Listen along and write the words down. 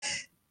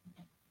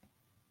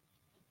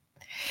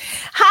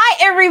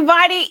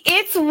Everybody,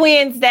 it's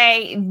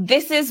Wednesday.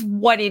 This is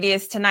what it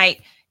is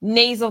tonight,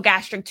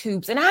 nasogastric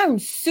tubes. And I'm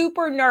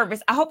super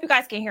nervous. I hope you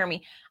guys can hear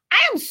me. I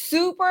am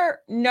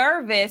super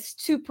nervous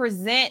to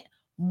present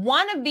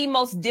one of the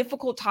most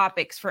difficult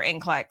topics for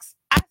NCLEX.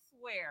 I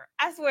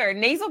swear,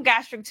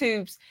 nasogastric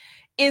tubes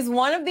is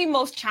one of the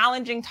most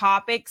challenging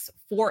topics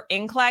for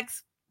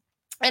NCLEX.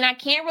 And I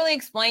can't really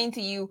explain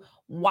to you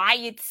why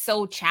it's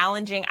so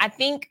challenging. I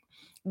think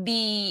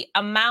the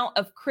amount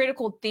of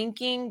critical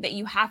thinking that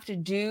you have to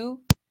do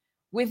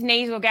with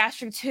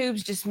nasogastric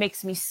tubes just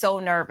makes me so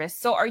nervous.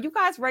 So are you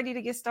guys ready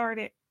to get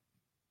started?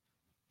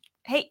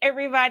 Hey,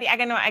 everybody.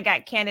 I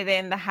got Canada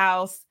in the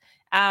house.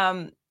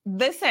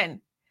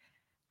 Listen,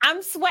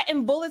 I'm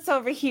sweating bullets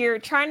over here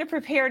trying to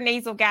prepare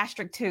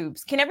nasogastric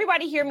tubes. Can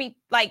everybody hear me?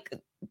 Like,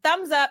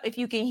 thumbs up if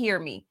you can hear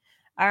me.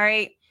 All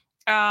right.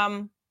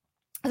 I'm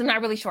not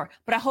really sure,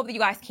 but I hope that you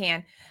guys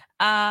can.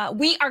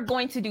 We are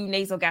going to do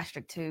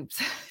nasogastric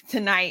tubes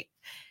tonight.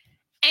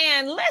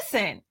 And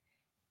listen,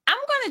 I'm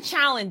going to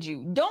challenge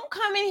you. Don't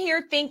come in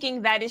here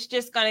thinking that it's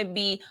just going to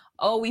be,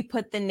 oh, we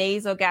put the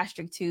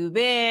nasogastric tube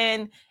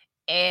in,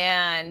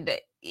 and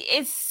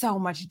it's so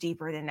much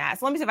deeper than that.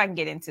 So let me see if I can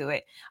get into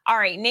it. All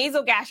right,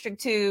 nasogastric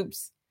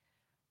tubes.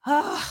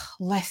 Oh,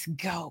 let's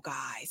go,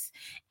 guys.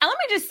 And let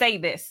me just say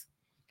this.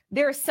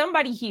 There is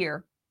somebody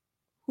here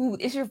who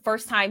is your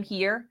first time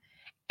here,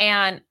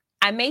 and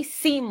I may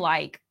seem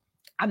like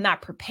I'm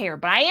not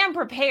prepared, but I am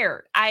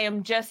prepared. I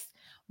am just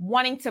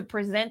wanting to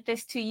present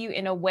this to you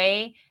in a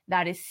way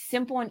that is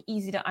simple and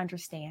easy to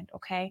understand,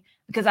 okay?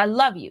 Because I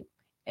love you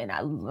and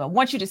I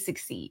want you to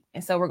succeed.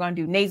 And so we're going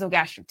to do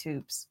nasogastric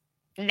tubes.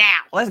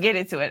 Now, let's get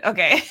into it,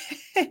 okay?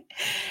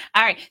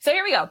 All right, so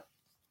here we go.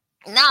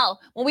 Now,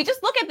 when we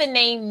just look at the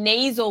name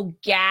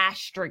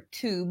nasogastric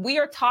tube, we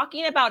are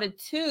talking about a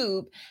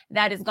tube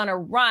that is going to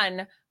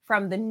run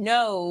from the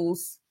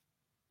nose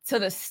to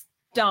the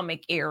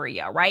stomach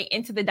area, right?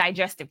 Into the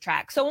digestive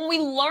tract. So when we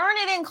learn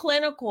it in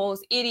clinicals,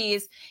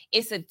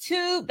 it's a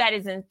tube that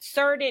is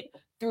inserted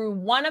through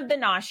one of the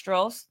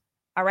nostrils,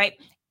 all right,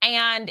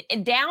 and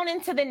down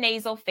into the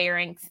nasal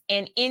pharynx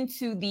and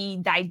into the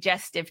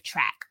digestive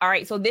tract. All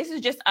right. So this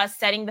is just us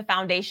setting the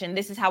foundation.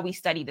 This is how we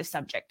study the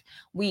subject.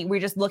 We're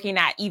just looking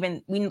at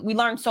we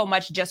learned so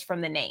much just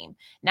from the name.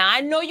 Now, I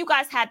know you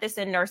guys had this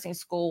in nursing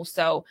school,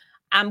 so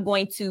I'm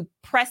going to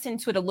press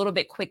into it a little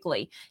bit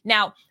quickly.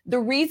 Now, the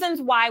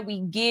reasons why we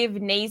give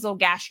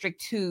nasogastric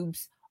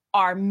tubes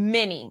are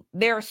many.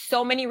 There are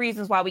so many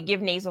reasons why we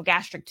give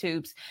nasogastric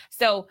tubes.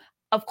 So,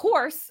 of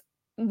course,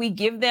 we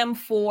give them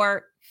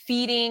for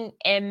feeding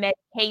and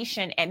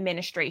medication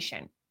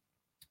administration.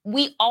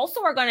 We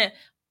also are going to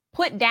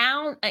put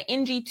down an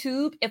NG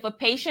tube if a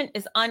patient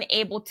is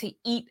unable to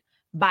eat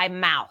by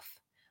mouth,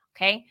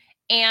 okay?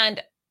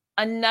 And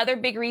another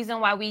big reason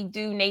why we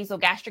do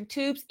nasogastric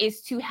tubes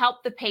is to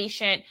help the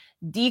patient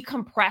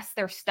decompress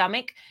their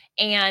stomach.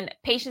 And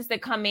patients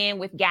that come in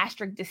with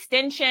gastric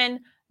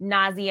distension,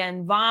 nausea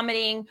and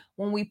vomiting,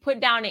 when we put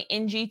down an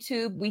NG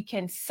tube, we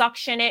can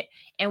suction it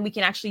and we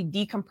can actually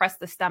decompress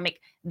the stomach.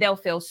 They'll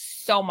feel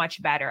so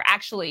much better.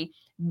 Actually,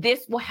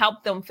 this will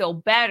help them feel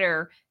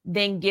better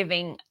than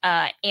giving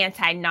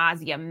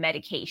anti-nausea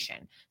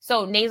medication.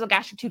 So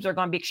nasogastric tubes are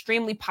going to be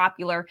extremely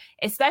popular,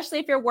 especially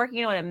if you're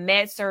working on a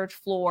med-surg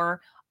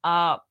floor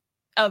of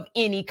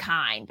any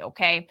kind,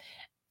 okay?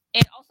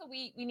 And also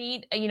we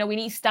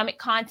need stomach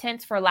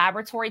contents for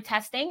laboratory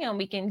testing, and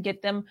we can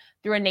get them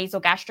through a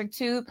nasogastric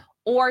tube,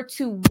 or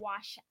to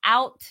wash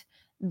out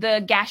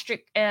the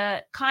gastric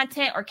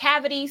content or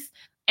cavities.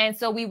 And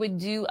so we would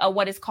do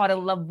what is called a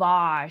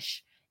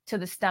lavage to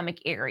the stomach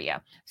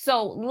area.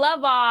 So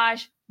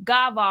lavage,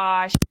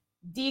 gavage,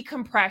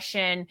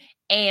 decompression,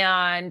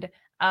 and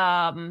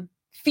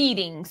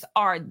feedings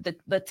are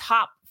the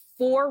top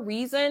 4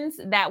 reasons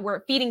that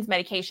feedings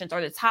medications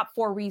are the top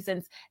 4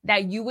 reasons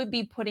that you would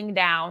be putting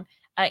down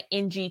an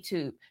NG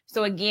tube.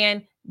 So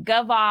again,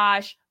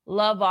 gavage,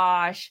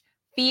 lavage,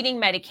 feeding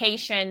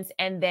medications,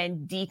 and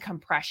then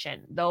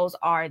decompression. Those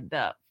are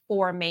the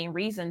 4 main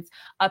reasons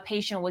a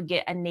patient would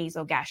get a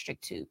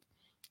nasogastric tube.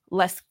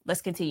 Let's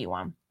continue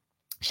on.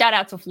 Shout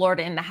out to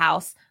Florida in the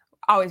house,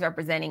 always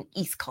representing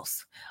East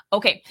Coast.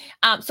 Okay,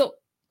 so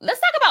let's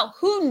talk about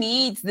who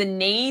needs the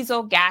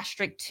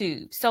nasogastric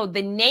tube. So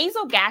the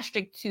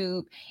nasogastric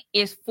tube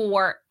is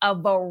for a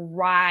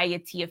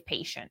variety of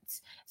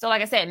patients. So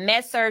like I said,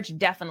 med-surg,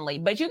 definitely.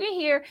 But you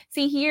can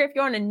see here, if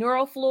you're on a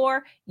neuro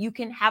floor, you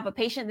can have a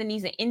patient that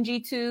needs an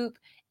NG tube.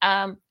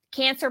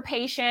 Cancer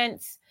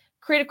patients,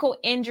 critical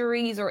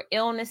injuries or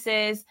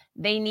illnesses,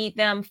 they need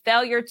them.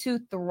 Failure to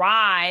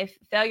thrive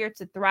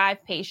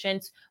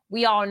patients.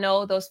 We all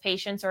know those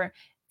patients are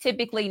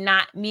typically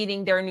not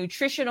meeting their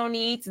nutritional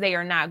needs. They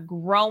are not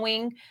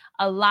growing.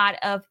 A lot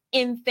of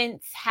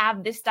infants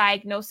have this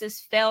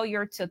diagnosis,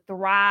 failure to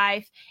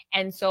thrive.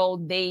 And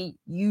so they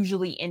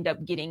usually end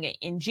up getting an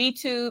NG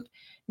tube.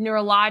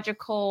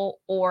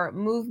 Neurological or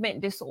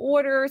movement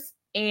disorders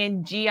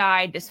and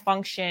GI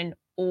dysfunction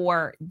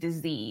or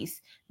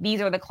disease.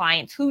 These are the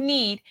clients who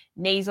need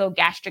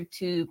nasogastric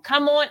tube.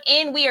 Come on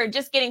in. We are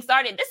just getting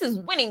started. This is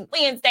Winning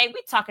Wednesday.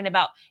 We're talking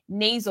about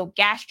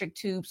nasogastric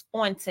tubes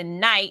on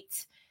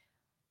tonight.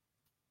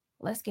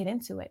 Let's get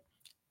into it.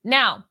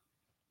 Now,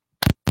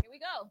 here we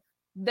go.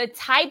 The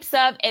types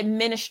of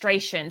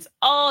administrations.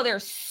 Oh,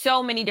 there's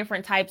so many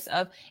different types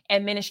of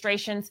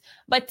administrations,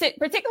 but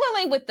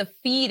particularly with the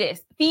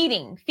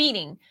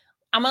feeding.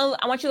 I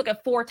want you to look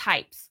at 4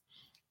 types.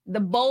 The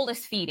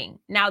bolus feeding.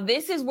 Now,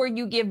 this is where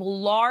you give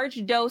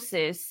large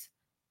doses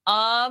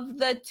of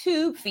the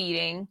tube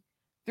feeding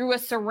through a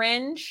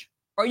syringe,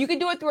 or you can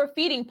do it through a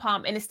feeding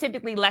pump, and it's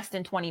typically less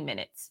than 20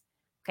 minutes.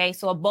 Okay,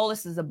 so a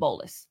bolus is a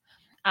bolus.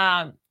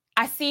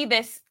 I see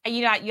this,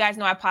 you guys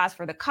know I pause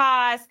for the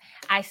cause.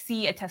 I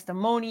see a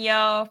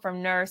testimonial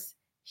from Nurse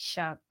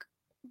Chuck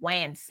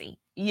Wancy.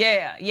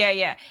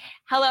 Yeah.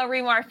 Hello,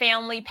 Remar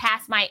family.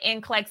 Pass my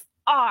NCLEX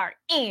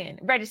RN,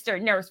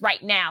 registered nurse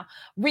right now.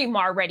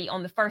 Remar ready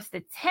on the first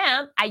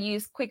attempt. I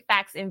use Quick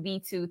Facts in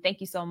V2. Thank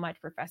you so much,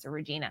 Professor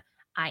Regina.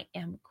 I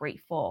am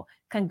grateful.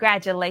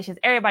 Congratulations.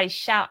 Everybody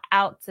shout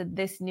out to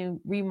this new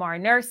Remar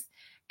nurse.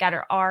 Got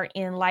her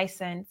RN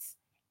license.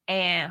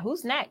 And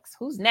who's next?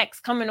 Who's next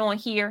coming on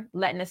here,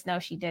 letting us know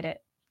she did it?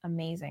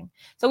 Amazing.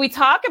 So we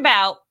talk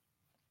about,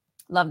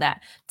 love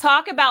that.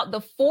 Talk about the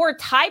 4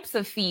 types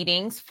of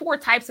feedings,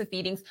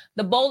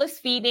 The bolus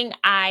feeding,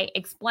 I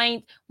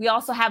explained. We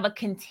also have a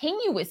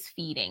continuous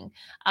feeding,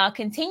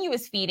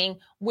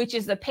 which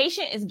is the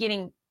patient is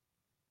getting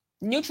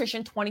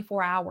nutrition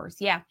 24 hours.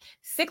 Yeah.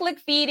 Cyclic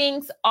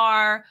feedings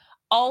are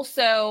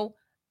also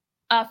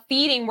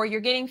feeding where you're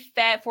getting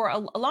fed for a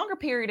longer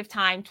period of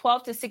time,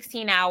 12 to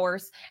 16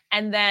 hours.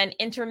 And then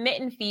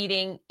intermittent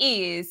feeding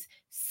is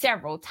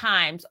several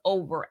times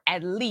over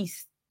at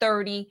least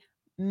 30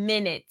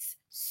 minutes.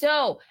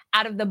 So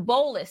out of the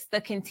bolus,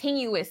 the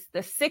continuous,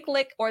 the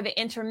cyclic, or the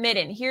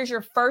intermittent, here's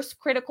your first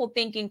critical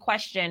thinking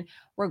question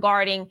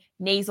regarding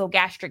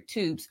nasogastric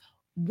tubes.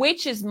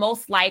 Which is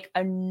most like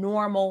a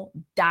normal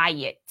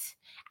diet?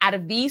 Out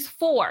of these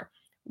 4,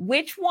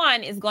 which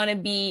one is going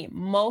to be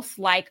most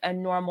like a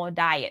normal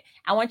diet?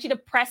 I want you to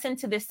press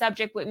into this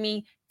subject with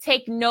me.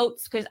 Take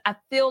notes, because I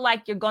feel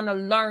like you're going to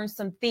learn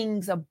some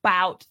things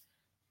about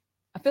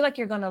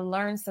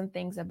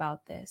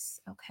this,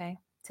 okay,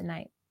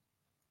 tonight.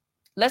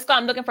 Let's go.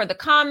 I'm looking for the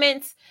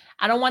comments.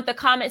 I don't want the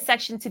comment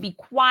section to be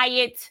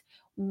quiet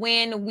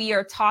when we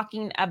are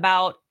talking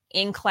about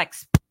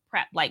NCLEX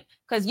prep,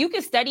 because you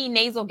can study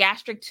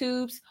nasogastric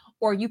tubes,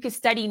 or you could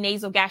study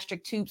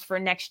nasogastric tubes for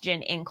next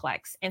gen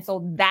NCLEX. And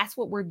so that's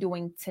what we're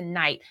doing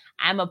tonight.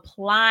 I'm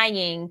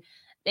applying,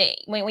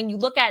 when you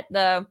look at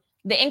the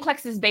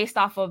NCLEX is based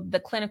off of the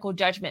clinical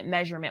judgment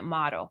measurement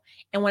model.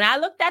 And when I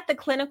looked at the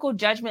clinical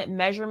judgment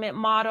measurement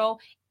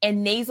model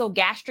and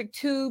nasogastric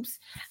tubes,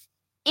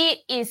 it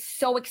is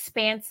so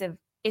expansive.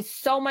 It's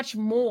so much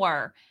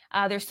more.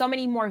 There's so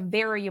many more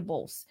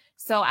variables.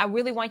 So I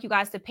really want you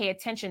guys to pay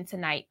attention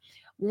tonight.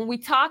 When we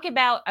talk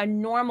about a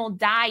normal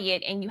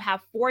diet and you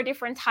have 4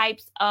 different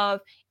types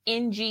of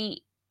NG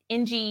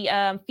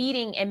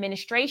feeding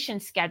administration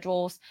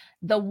schedules,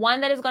 the one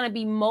that is going to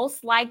be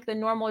most like the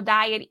normal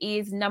diet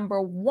is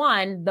number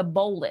 1, the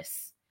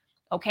bolus.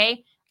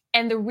 Okay.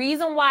 And the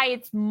reason why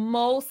it's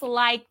most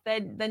like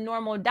the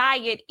normal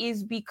diet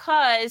is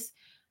because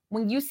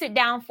when you sit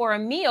down for a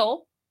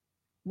meal,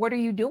 what are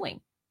you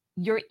doing?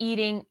 You're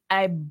eating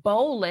a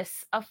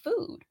bolus of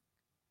food,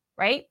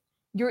 right?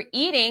 You're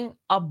eating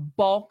a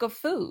bulk of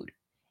food.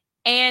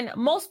 And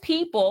most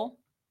people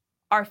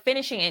are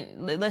finishing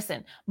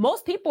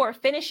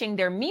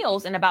their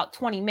meals in about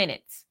 20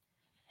 minutes.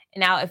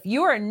 Now, if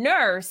you're a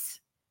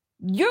nurse,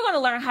 you're going to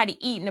learn how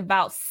to eat in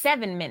about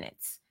 7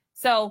 minutes.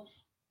 So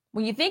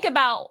when you think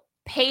about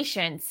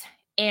patients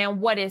and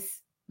what is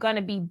going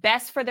to be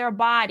best for their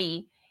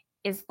body,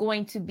 is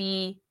going to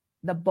be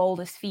the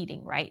bolus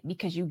feeding, right?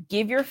 Because you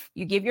give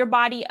your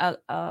body a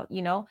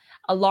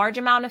large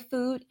amount of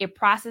food, it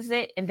processes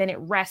it, and then it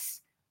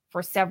rests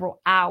for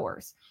several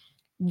hours.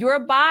 Your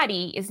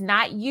body is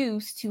not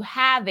used to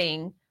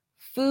having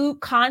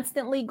food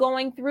constantly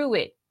going through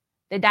it.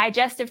 The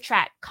digestive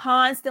tract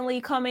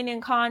constantly coming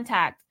in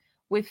contact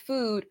with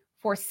food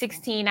for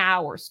 16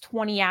 hours,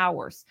 20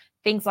 hours,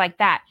 things like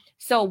that.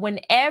 So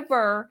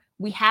whenever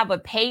we have a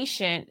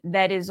patient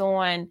that is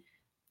on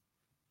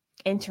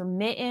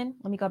intermittent,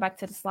 let me go back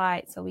to the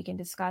slide so we can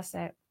discuss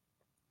it.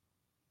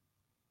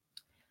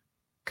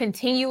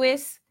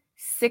 Continuous,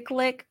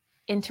 cyclic,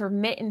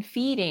 intermittent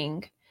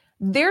feeding,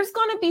 there's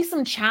going to be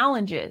some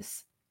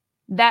challenges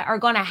that are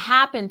going to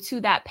happen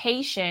to that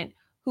patient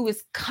who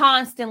is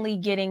constantly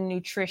getting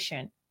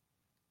nutrition.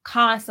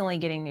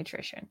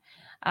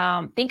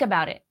 Think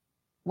about it.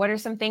 What are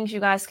some things you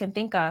guys can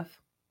think of?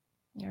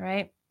 All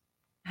right.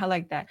 I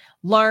like that.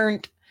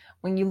 Learned.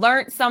 When you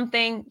learn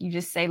something, you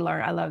just say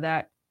learn. I love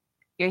that.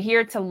 You're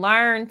here to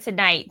learn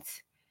tonight.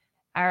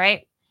 All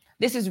right.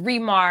 This is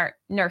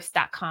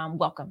remarnurse.com.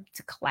 Welcome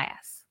to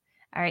class.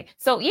 All right.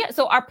 So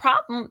our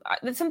problem,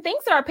 some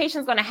things that our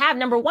patient's going to have.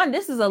 Number 1,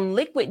 this is a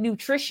liquid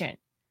nutrition,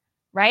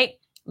 right?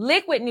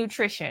 Liquid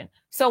nutrition.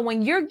 So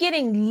when you're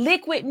getting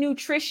liquid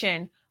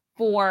nutrition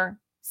for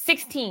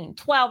 16,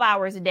 12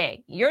 hours a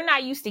day, you're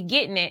not used to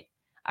getting it.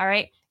 All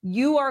right.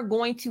 You are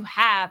going to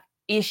have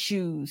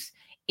issues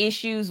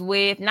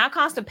with not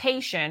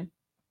constipation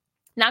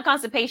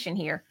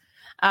here.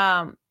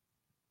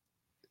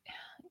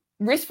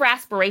 Risk for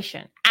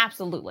aspiration.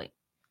 Absolutely.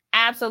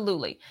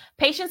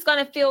 Patient's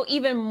going to feel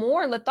even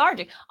more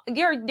lethargic.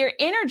 Their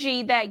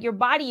energy that your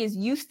body is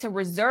used to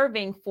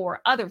reserving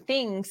for other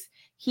things,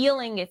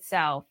 healing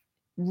itself,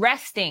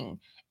 resting,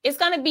 it's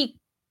going to be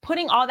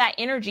putting all that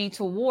energy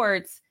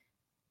towards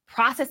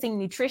processing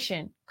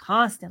nutrition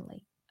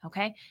constantly.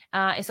 Okay.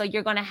 And so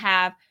you're going to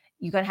have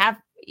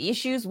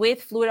issues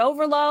with fluid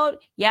overload.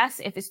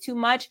 Yes. If it's too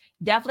much,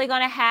 definitely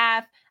going to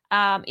have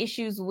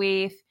issues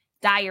with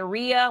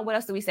diarrhea. What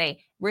else do we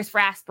say? Risk for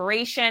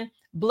aspiration.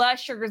 Blood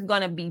sugar is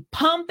going to be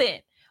pumping.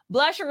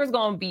 Blood sugar is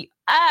going to be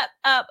up.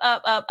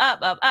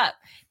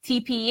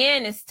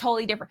 TPN is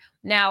totally different.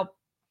 Now,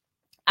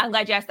 I'm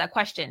glad you asked that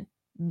question.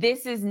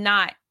 This is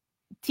not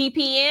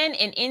TPN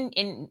and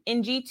in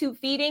NG tube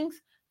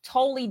feedings,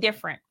 totally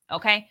different.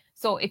 Okay.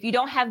 So if you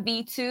don't have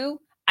V2,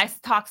 I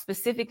talk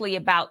specifically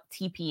about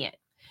TPN.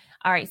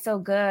 All right. So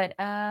good.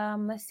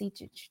 Let's see.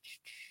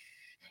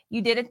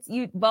 You did it.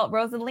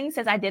 Rosaline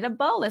says, I did a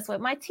bolus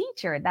with my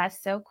teacher.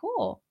 That's so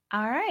cool.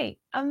 All right.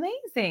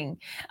 Amazing.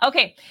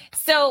 Okay.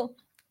 So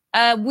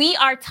we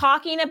are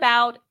talking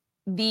about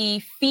the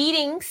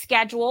feeding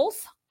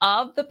schedules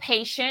of the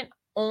patient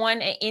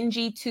on an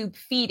NG tube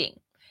feeding.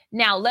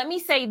 Now, let me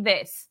say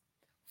this.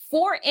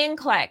 For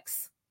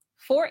NCLEX,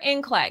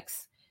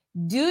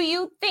 do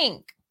you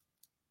think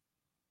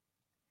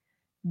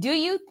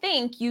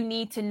you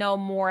need to know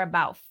more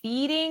about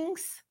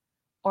feedings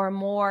or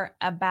more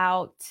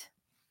about,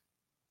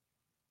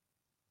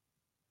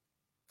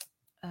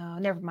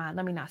 never mind.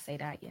 Let me not say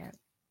that yet.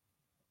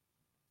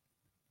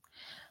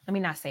 Let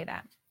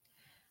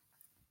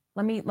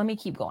me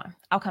keep going.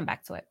 I'll come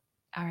back to it.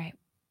 All right.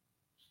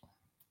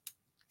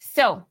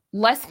 So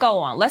let's go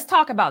on. Let's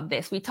talk about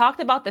this. We talked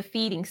about the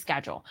feeding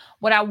schedule.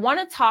 What I want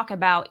to talk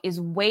about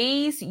is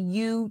ways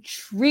you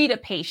treat a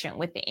patient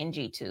with the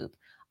NG tube.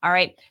 All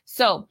right.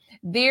 So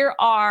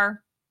I'm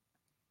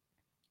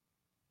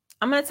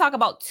going to talk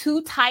about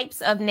two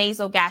types of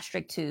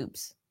nasogastric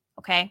tubes.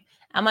 Okay.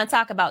 I'm going to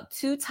talk about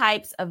two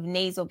types of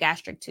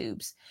nasogastric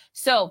tubes.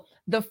 So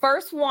the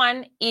first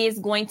one is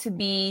going to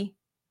be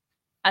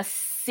a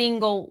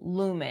single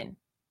lumen.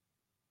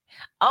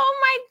 Oh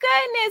my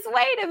goodness.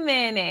 Wait a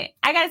minute.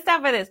 I got to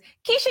stop for this.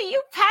 Keisha,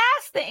 you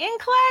passed the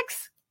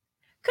NCLEX.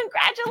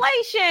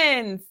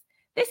 Congratulations.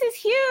 This is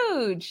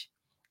huge.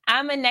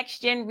 I'm a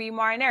next gen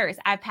Remar nurse.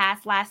 I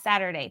passed last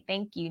Saturday.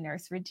 Thank you,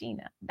 Nurse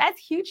Regina. That's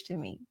huge to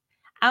me.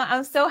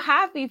 I'm so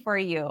happy for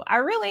you. I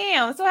really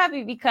am. I'm so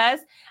happy because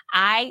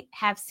I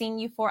have seen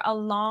you for a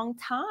long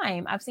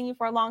time. I've seen you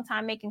for a long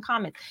time making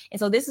comments. And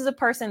so this is a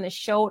person that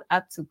showed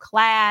up to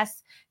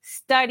class,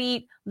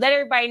 studied, let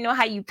everybody know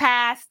how you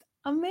passed.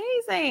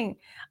 Amazing.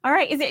 All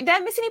right. Did I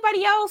miss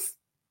anybody else?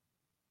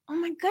 Oh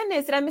my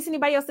goodness. Did I miss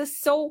anybody else? That's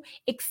so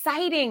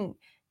exciting.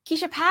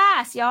 Keisha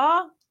passed,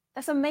 y'all.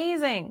 That's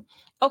amazing.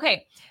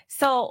 Okay.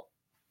 So,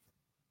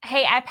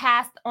 hey, I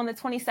passed on the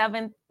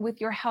 27th with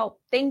your help.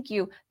 Thank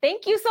you.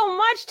 Thank you so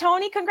much,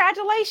 Tony.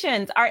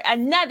 Congratulations. All right.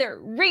 Another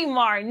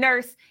Remar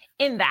nurse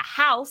in the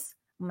house.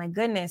 Oh my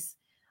goodness.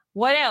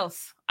 What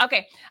else?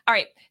 Okay. All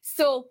right.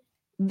 So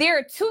there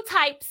are two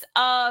types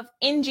of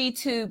NG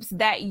tubes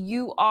that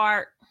you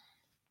are.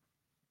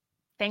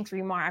 Thanks,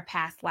 Remar. I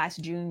passed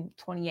last June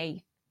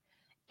 28th.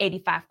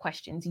 85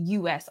 questions.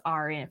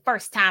 USRN.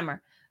 First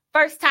timer,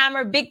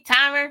 big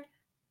timer.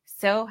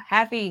 So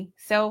happy.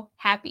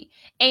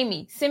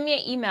 Amy, send me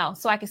an email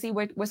so I can see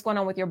what's going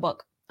on with your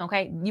book.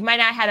 Okay. You might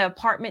not have an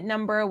apartment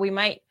number.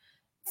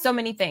 So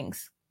many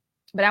things,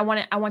 but I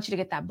want you to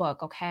get that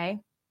book. Okay.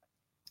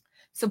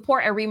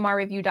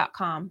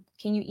 support@remarreview.com.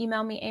 Can you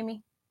email me,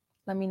 Amy?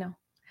 Let me know.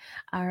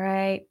 All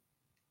right.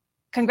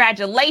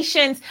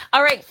 Congratulations.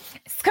 All right.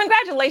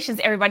 Congratulations,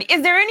 everybody.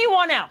 Is there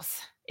anyone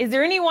else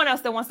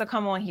that wants to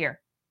come on here?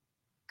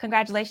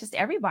 Congratulations to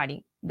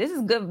everybody. This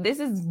is good. This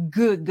is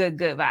good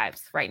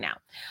vibes right now.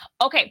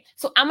 Okay.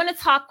 So I'm going to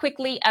talk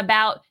quickly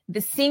about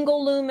the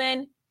single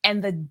lumen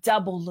and the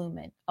double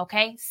lumen.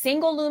 Okay.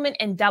 Single lumen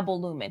and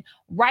double lumen.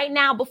 Right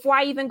now, before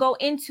I even go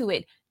into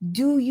it,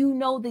 do you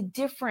know the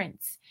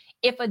difference?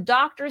 If a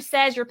doctor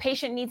says your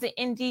patient needs an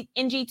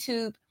NG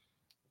tube,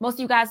 most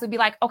of you guys would be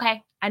like,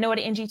 okay, I know what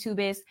an NG tube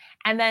is.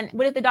 And then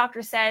what if the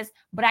doctor says,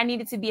 but I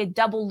need it to be a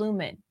double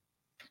lumen?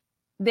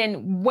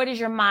 Then what is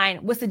your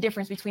mind? What's the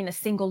difference between a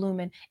single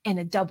lumen and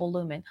a double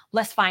lumen?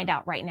 Let's find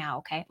out right now.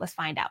 Okay. Let's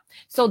find out.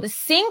 So the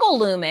single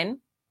lumen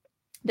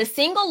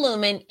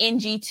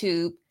NG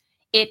tube,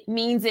 it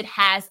means it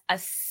has a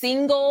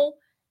single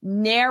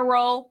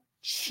narrow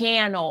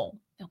channel.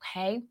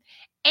 Okay.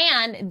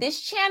 And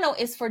this channel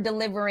is for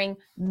delivering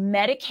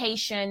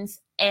medications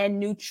and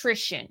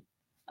nutrition.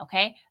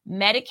 Okay.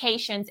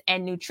 Medications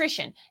and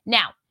nutrition.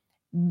 Now,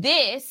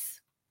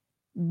 this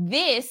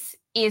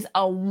is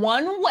a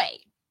one-way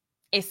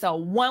It's a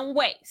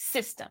one-way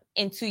system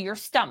into your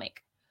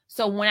stomach.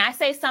 So when I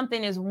say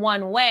something is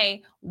one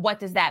way, what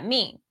does that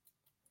mean?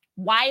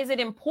 Why is it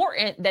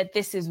important that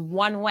this is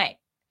one way?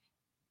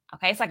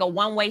 Okay, it's like a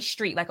one-way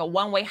street, like a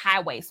one-way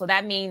highway. So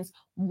that means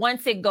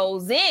once it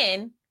goes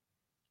in,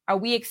 are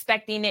we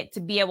expecting it to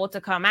be able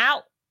to come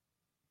out?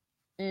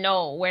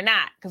 No, we're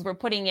not, because we're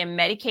putting in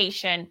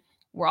medication.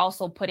 We're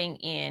also putting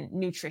in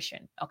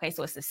nutrition. Okay,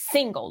 so it's a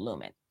single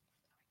lumen.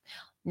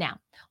 Now,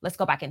 let's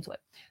go back into it.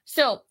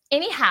 So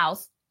anyhow,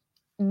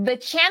 the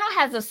channel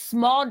has a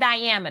small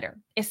diameter.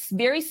 It's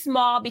very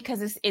small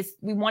because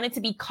we want it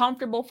to be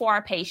comfortable for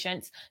our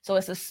patients. So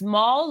it's a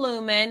small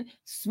lumen,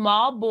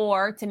 small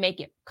bore to make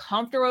it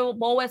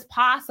comfortable as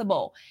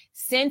possible,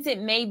 since it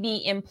may be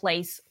in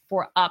place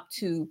for up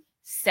to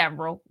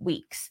several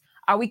weeks.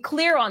 Are we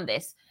clear on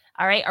this?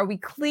 All right. Are we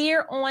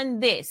clear on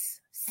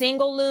this?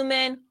 Single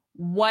lumen,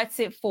 what's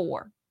it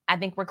for? I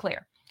think we're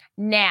clear.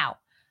 Now,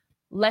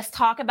 let's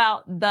talk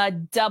about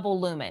the double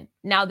lumen.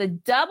 Now, the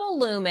double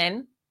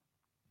lumen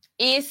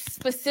is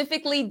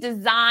specifically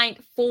designed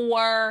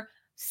for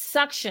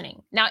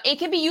suctioning. Now, it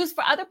can be used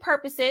for other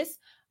purposes,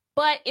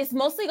 but it's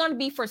mostly going to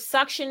be for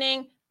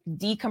suctioning,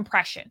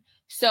 decompression.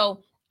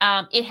 So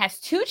it has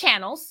two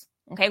channels,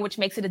 okay, which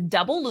makes it a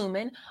double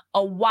lumen,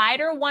 a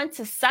wider one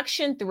to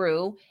suction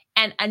through,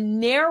 and a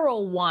narrow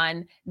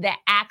one that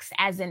acts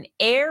as an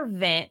air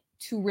vent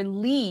to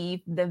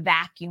relieve the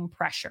vacuum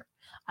pressure.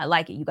 I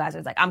like it. You guys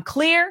are like, I'm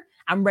clear.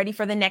 I'm ready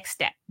for the next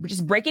step.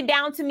 Just break it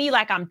down to me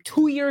like I'm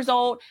 2 years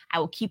old. I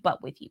will keep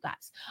up with you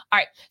guys. All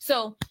right.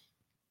 So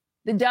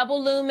the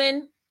double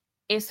lumen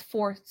is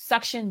for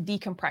suction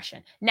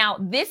decompression. Now,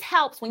 this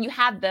helps when you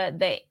have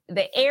the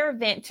air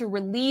vent to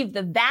relieve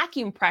the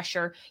vacuum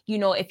pressure. You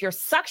know, if you're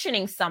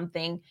suctioning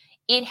something,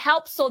 it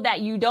helps so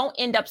that you don't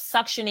end up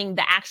suctioning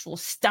the actual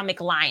stomach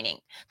lining,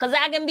 because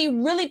that can be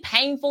really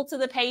painful to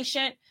the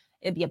patient.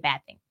 It'd be a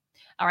bad thing.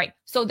 All right.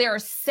 So there are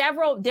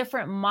several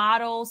different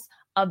models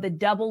of the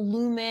double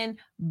lumen,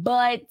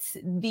 but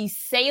the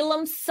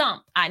Salem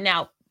sump,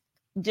 now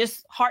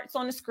just hearts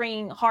on the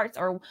screen, hearts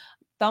or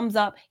thumbs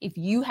up if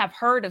you have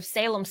heard of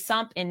Salem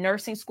sump in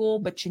nursing school,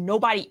 but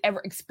nobody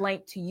ever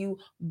explained to you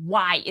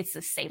why it's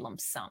a Salem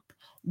sump.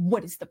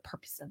 What is the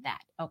purpose of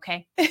that?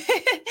 Okay.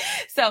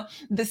 So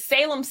the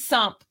Salem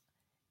sump,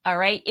 all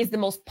right, is the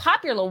most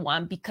popular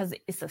one because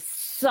it's a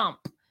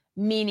sump,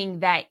 meaning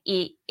that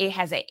it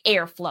has an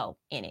airflow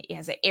in it. It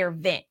has an air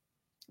vent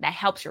that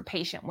helps your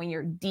patient when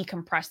you're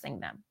decompressing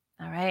them.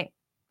 All right.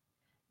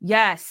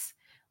 Yes.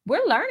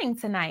 We're learning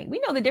tonight. We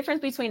know the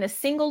difference between a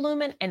single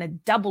lumen and a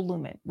double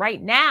lumen.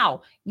 Right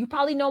now, you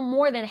probably know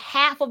more than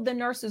half of the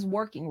nurses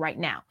working right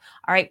now.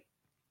 All right.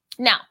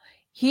 Now,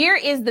 here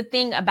is the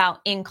thing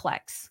about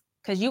NCLEX,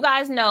 because you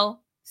guys know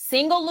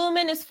single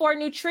lumen is for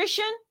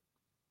nutrition,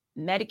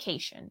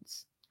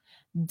 medications.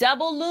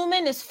 Double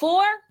lumen is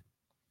for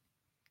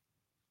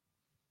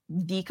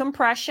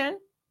decompression.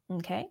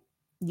 Okay.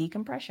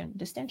 Decompression,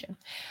 distension.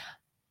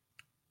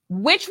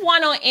 Which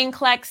one on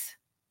NCLEX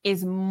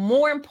is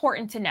more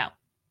important to know?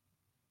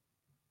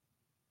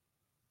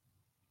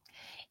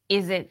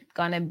 Is it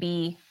going to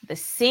be the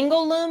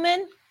single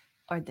lumen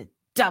or the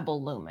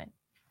double lumen?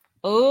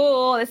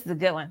 Oh, this is a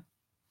good one.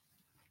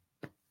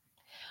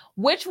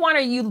 Which one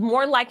are you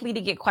more likely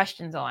to get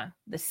questions on?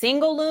 The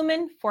single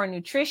lumen for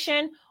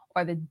nutrition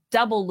or the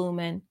double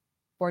lumen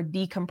for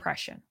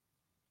decompression?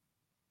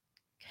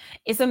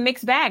 It's a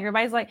mixed bag.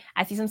 Everybody's like,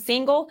 I see some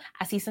single,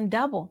 I see some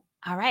double.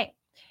 All right.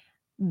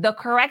 The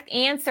correct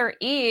answer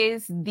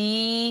is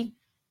the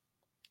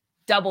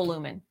double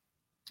lumen.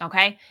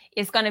 Okay.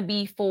 It's going to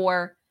be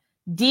for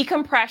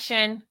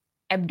decompression,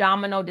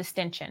 abdominal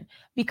distension.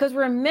 Because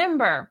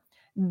remember,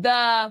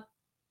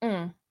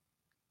 I'm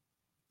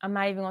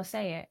not even going to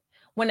say it.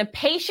 When a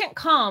patient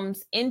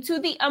comes into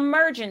the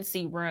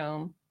emergency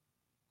room,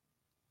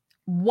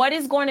 what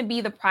is going to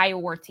be the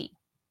priority?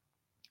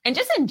 And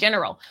just in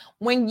general,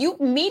 when you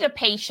meet a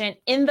patient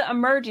in the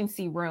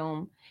emergency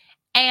room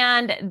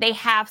and they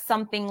have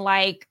something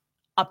like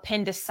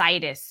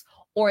appendicitis,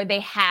 or they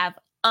have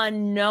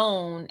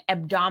unknown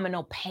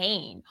abdominal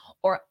pain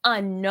or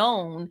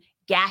unknown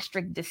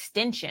gastric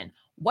distension,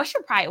 what's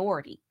your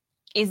priority?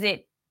 Is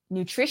it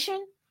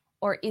nutrition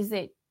or is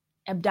it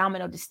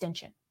abdominal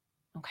distension?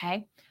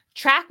 Okay.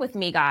 Track with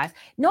me, guys.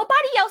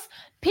 Nobody else,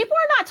 people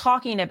are not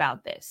talking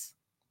about this.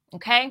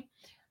 Okay.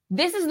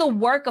 This is the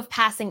work of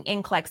passing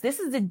NCLEX. This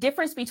is the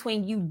difference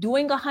between you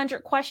doing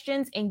 100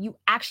 questions and you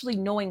actually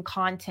knowing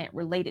content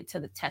related to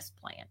the test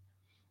plan.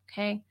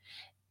 Okay.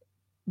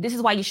 This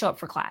is why you show up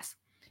for class.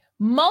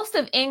 Most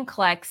of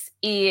NCLEX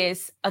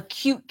is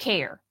acute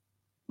care.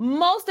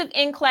 Most of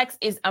NCLEX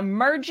is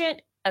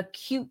emergent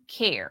acute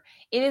care.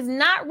 It is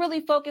not really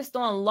focused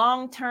on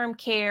long-term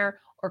care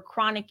or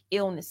chronic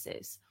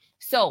illnesses.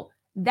 So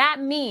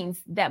that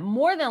means that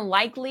more than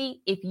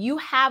likely, if you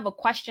have a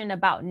question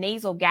about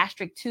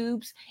nasogastric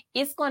tubes,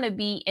 it's going to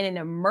be in an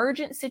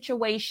emergent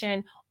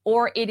situation,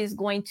 or it is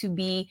going to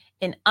be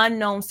an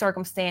unknown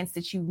circumstance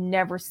that you've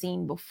never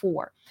seen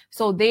before.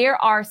 So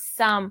there are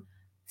some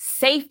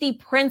safety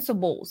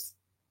principles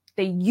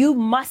that you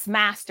must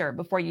master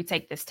before you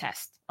take this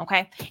test.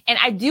 Okay. And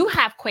I do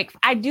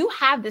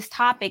have this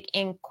topic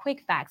in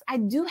quick facts. I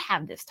do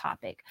have this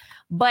topic,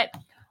 but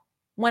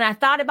when I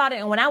thought about it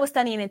and when I was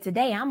studying it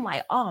today, I'm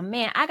like, oh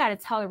man, I got to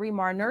tell the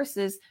Remar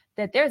nurses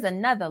that there's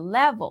another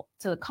level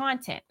to the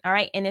content. All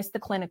right. And it's the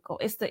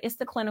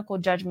clinical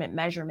judgment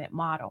measurement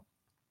model.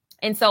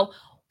 And so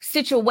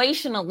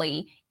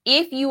situationally,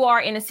 if you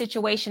are in a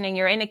situation and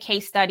you're in a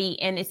case study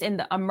and it's in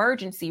the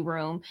emergency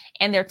room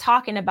and they're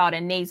talking about a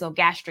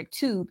nasogastric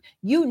tube,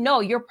 you know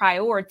your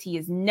priority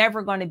is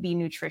never going to be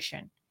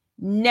nutrition.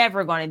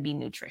 Never going to be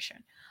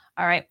nutrition.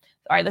 All right.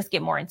 Let's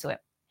get more into it.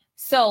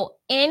 So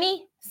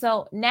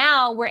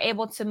now we're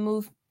able to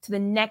move to the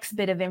next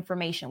bit of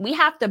information. We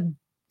have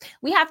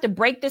to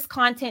break this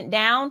content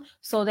down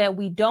so that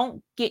we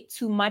don't get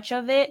too much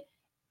of it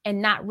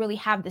and not really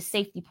have the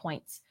safety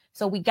points.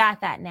 So we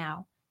got that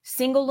now.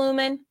 Single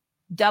lumen,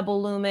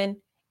 double lumen,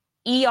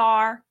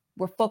 ER,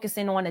 we're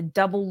focusing on a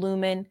double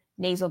lumen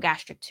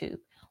nasogastric tube.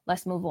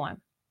 Let's move on.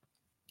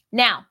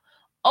 Now,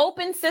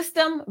 open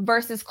system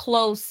versus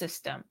closed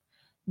system.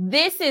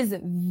 This is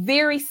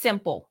very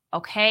simple,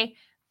 okay?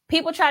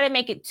 People try to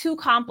make it too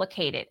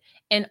complicated.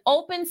 An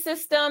open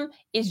system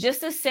is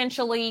just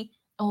essentially,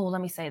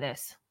 let me say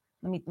this.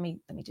 Let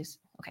me just,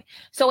 okay.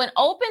 So an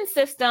open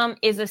system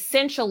is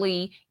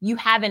essentially you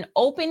have an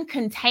open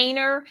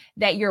container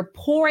that you're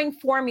pouring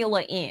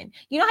formula in.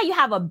 You know how you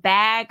have a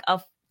bag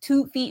of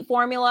tube feed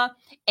formula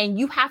and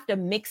you have to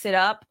mix it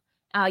up?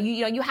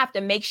 You have to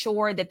make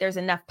sure that there's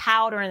enough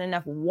powder and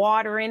enough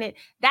water in it.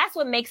 That's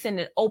what makes it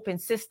an open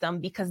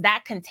system, because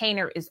that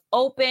container is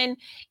open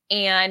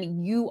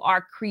and you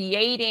are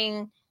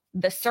creating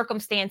the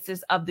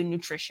circumstances of the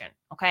nutrition.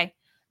 Okay.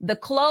 The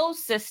closed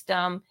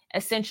system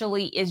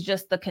essentially is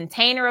just the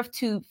container of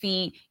tube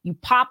feed. You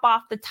pop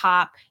off the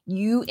top,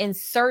 you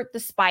insert the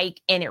spike,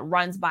 and it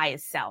runs by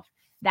itself.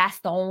 That's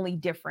the only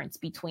difference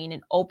between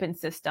an open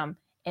system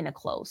and a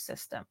closed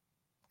system.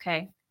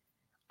 Okay.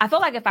 I feel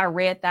like if I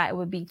read that, it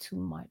would be too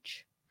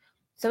much.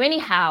 So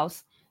anyhow,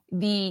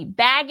 the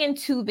bag and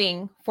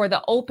tubing for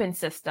the open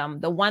system,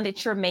 the one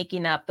that you're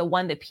making up, the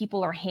one that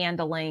people are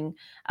handling,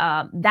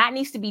 that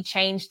needs to be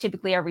changed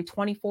typically every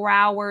 24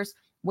 hours.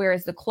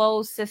 Whereas the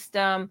closed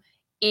system,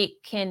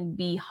 it can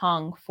be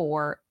hung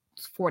for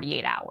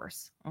 48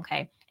 hours.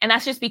 Okay. And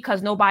that's just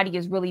because nobody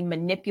is really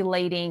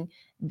manipulating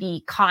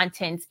the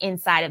contents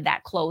inside of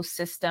that closed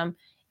system.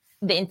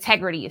 The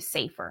integrity is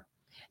safer.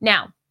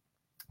 Now,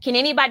 can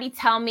anybody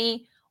tell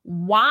me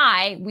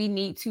why we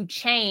need to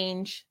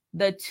change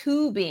the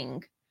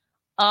tubing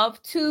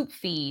of tube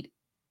feed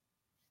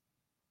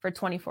for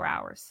 24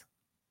 hours?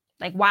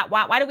 Like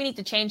why do we need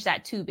to change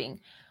that tubing?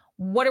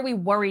 What are we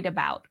worried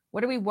about?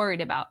 What are we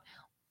worried about?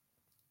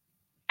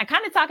 I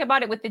kind of talk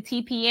about it with the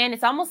TPN.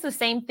 It's almost the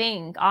same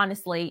thing,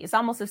 honestly. It's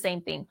almost the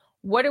same thing.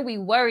 What are we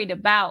worried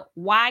about?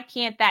 Why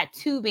can't that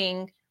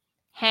tubing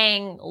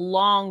hang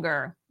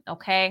longer?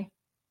 Okay.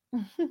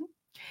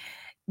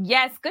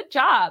 Yes, good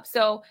job.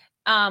 So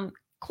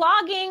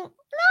clogging, not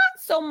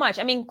so much.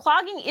 I mean,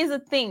 clogging is a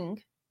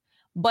thing,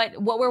 but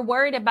what we're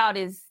worried about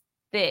is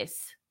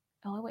this.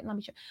 Oh, wait, let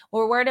me show.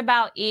 What we're worried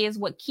about is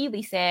what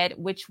Keely said,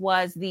 which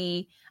was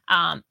the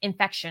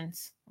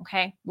infections.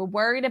 Okay. We're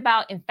worried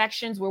about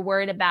infections. We're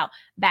worried about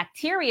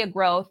bacteria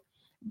growth,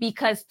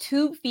 because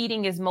tube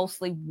feeding is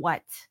mostly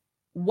what?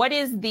 What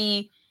is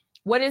the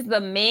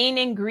main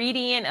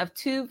ingredient of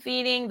tube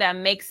feeding that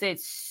makes it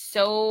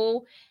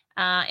so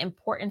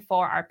important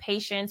for our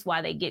patients,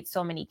 why they get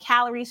so many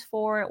calories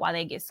for it, why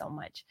they get so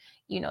much,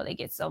 they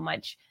get so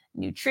much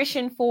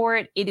nutrition for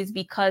it? It is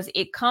because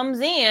it comes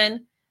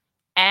in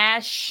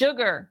as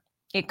sugar.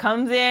 It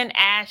comes in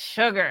as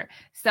sugar.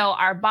 So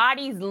our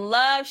bodies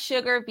love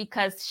sugar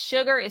because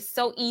sugar is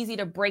so easy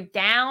to break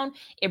down.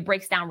 It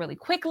breaks down really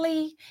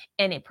quickly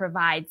and it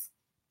provides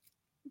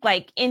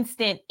like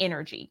instant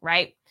energy,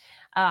 right?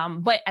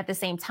 But at the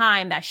same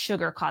time, that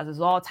sugar causes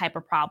all type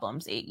of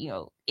problems.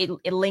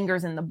 It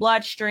lingers in the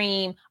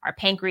bloodstream. Our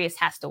pancreas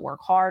has to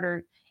work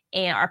harder,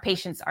 and our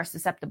patients are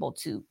susceptible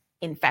to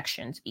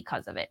infections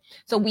because of it.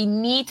 So we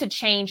need to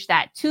change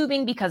that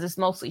tubing because it's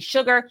mostly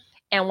sugar.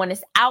 And when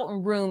it's out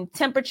in room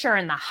temperature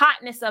and the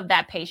hotness of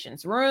that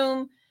patient's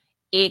room,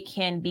 it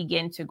can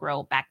begin to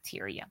grow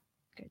bacteria.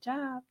 Good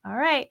job. All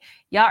right.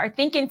 Y'all are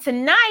thinking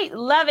tonight.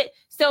 Love it.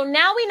 So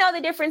now we know the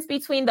difference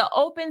between the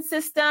open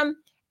system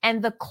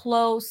and the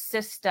closed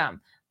system.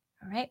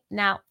 All right.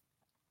 Now,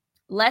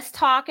 let's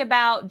talk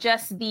about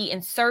just the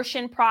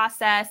insertion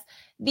process.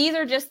 These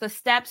are just the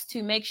steps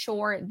to make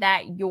sure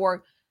that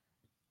your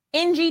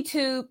NG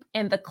tube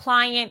and the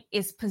client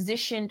is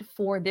positioned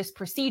for this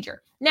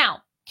procedure.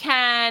 Now,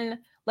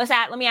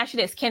 let me ask you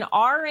this. Can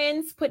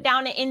RNs put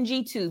down an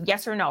NG tube?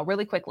 Yes or no?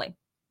 Really quickly.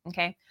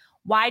 Okay.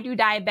 Why do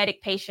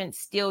diabetic patients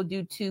still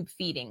do tube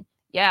feeding?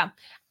 Yeah.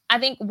 I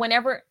think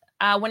whenever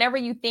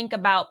you think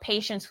about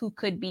patients who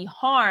could be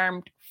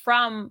harmed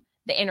from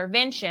the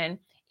intervention,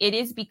 it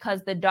is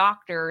because the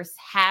doctors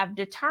have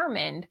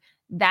determined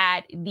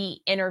that the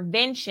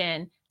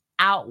intervention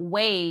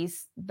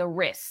outweighs the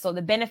risk. So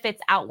the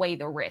benefits outweigh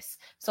the risks.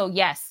 So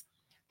yes,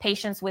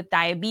 Patients with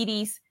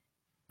diabetes,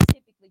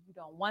 typically you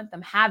don't want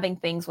them having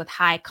things with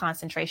high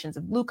concentrations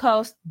of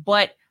glucose,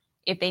 but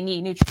if they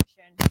need nutrition,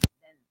 then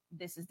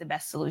this is the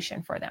best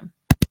solution for them.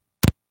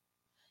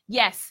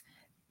 Yes,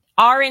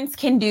 RNs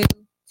can do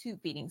tube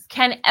feedings.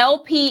 Can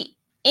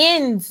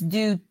LPNs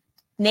do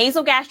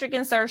nasogastric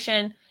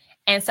insertion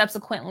and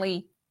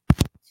subsequently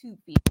tube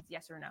feedings?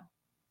 Yes or no?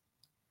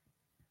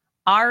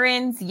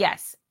 RNs,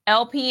 yes.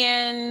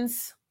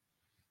 LPNs,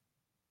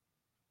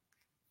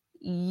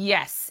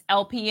 yes.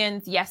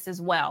 LPNs, yes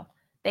as well.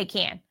 They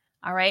can.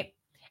 All right.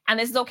 And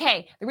this is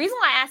okay. The reason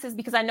why I ask is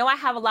because I know I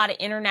have a lot of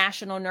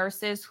international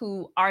nurses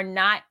who are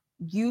not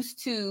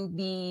used to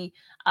the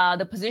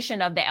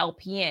position of the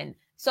LPN.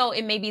 So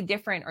it may be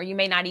different, or you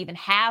may not even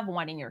have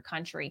one in your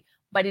country,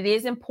 but it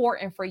is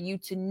important for you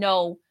to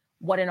know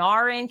what an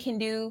RN can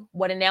do,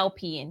 what an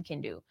LPN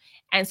can do.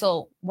 And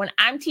so when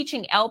I'm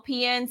teaching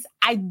LPNs,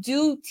 I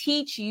do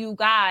teach you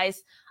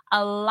guys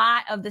a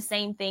lot of the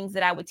same things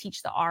that I would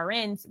teach the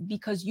RNs,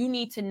 because you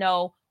need to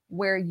know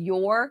where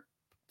your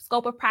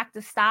scope of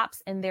practice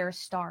stops and their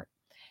start.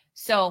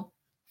 So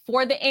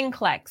for the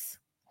NCLEX,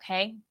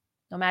 okay,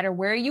 no matter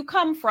where you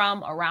come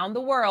from around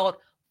the world,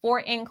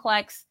 for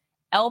NCLEX,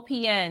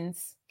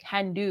 LPNs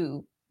can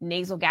do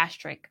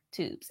nasogastric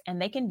tubes,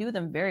 and they can do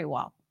them very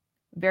well,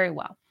 very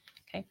well.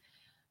 Okay.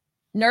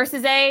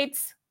 Nurses'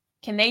 aides,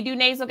 can they do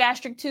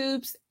nasogastric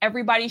tubes?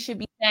 Everybody should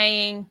be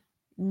saying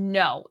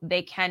no,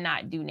 they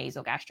cannot do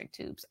nasogastric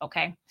tubes.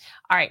 Okay.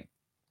 All right.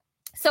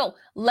 So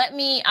let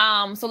me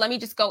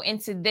just go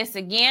into this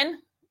again.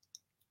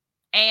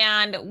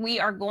 And we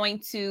are going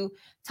to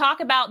talk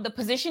about the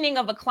positioning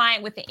of a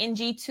client with the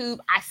NG tube.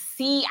 I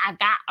see I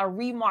got a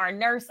Remar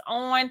nurse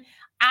on.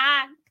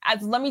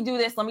 Let me do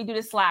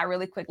this slide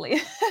really quickly.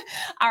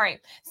 All right.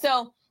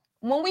 So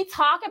when we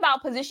talk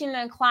about positioning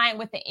a client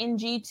with the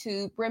NG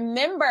tube,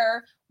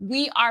 remember,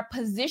 we are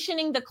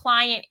positioning the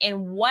client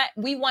in what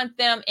we want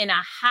them in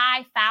a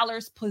high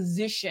Fowler's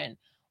position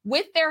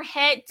with their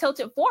head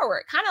tilted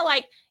forward, kind of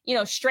like,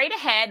 straight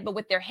ahead, but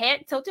with their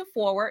head tilted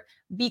forward,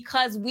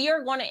 because we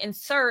are going to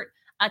insert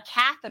a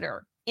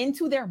catheter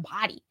into their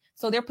body.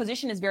 So their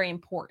position is very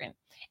important.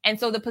 And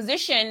so the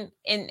position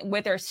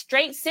with their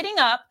straight sitting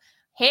up,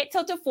 head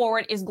tilted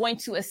forward, is going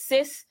to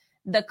assist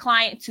the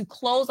client to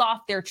close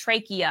off their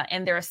trachea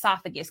and their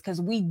esophagus,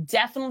 because we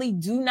definitely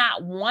do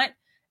not want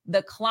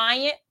the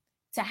client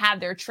to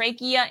have their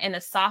trachea and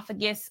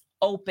esophagus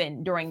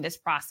open during this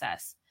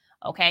process.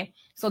 Okay,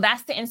 so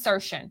that's the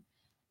insertion.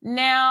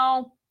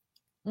 Now,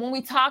 when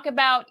we talk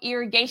about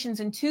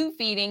irrigations and tube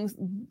feedings,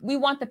 we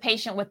want the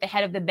patient with the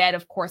head of the bed,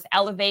 of course,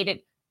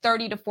 elevated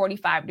 30 to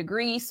 45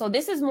 degrees. So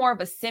this is more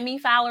of a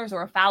semi-Fowler's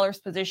or a Fowler's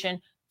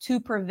position to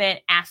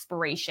prevent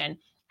aspiration.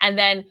 And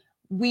then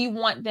we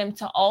want them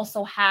to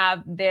also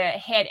have the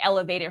head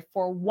elevated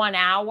for 1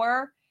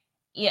 hour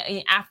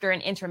after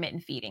an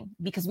intermittent feeding,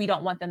 because we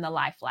don't want them to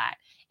lie flat.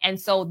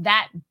 And so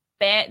that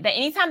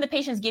anytime the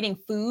patient's getting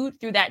food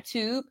through that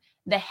tube,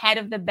 the head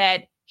of the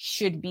bed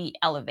should be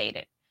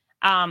elevated.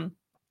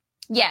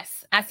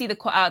 Yes, I see the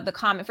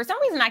comment. For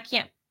some reason, I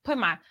can't put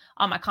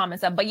all my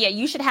comments up, but yeah,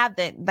 you should have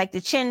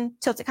the chin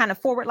tilted kind of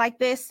forward like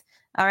this.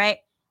 All right.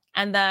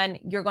 And then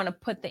you're going to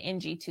put the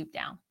NG tube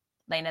down.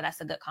 Lena,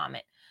 that's a good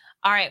comment.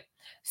 All right.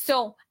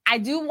 So I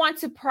do want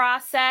to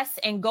process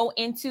and go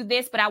into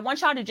this, but I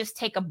want y'all to just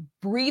take a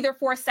breather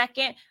for a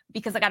second,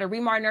 because I got a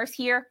Remar nurse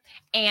here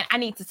and I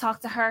need to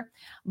talk to her.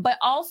 But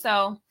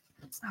also,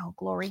 oh,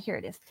 glory, here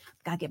it is.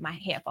 Gotta get my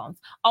headphones.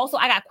 Also,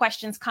 I got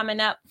questions coming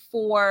up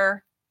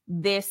for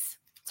this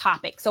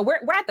topic. So we're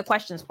at the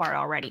questions part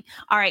already.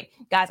 All right,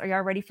 guys, are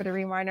y'all ready for the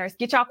Remar nurse?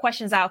 Get y'all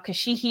questions out, because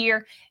she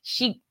here.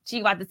 She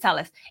about to tell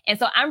us. And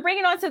so I'm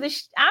bringing on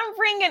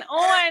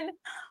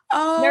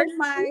Oh Nurse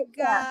my Lisa.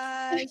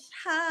 gosh.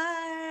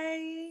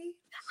 Hi.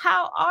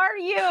 How are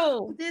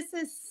you? This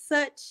is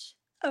such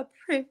a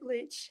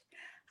privilege.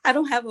 I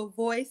don't have a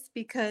voice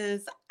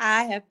because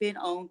I have been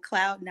on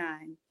cloud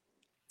nine.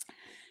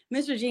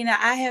 Miss Regina,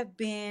 I have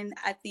been,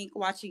 I think,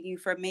 watching you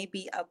for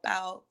maybe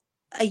about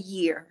a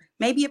year.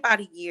 But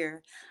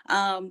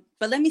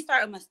let me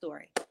start with my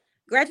story.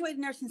 Graduated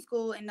nursing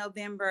school in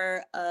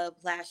November of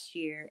last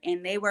year,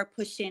 and they were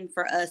pushing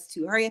for us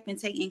to hurry up and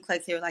take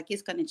NCLEX. They were like,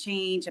 it's going to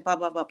change, blah,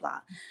 blah, blah, blah.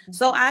 Mm-hmm.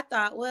 So I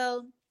thought,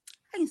 well,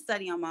 I can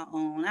study on my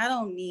own. I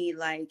don't need,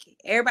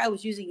 everybody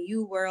was using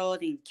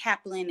UWorld and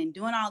Kaplan and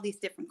doing all these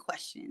different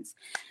questions.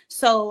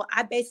 So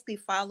I basically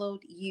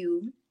followed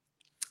you.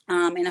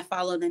 And I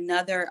followed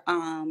another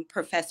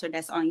professor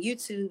that's on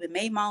YouTube and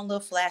made my own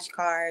little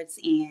flashcards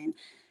and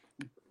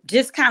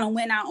just kind of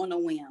went out on a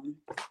whim.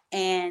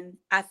 And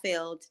I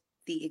failed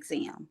the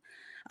exam.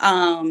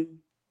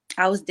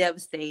 I was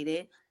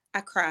devastated. I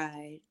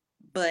cried,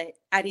 but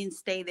I didn't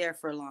stay there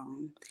for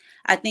long.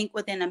 I think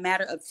within a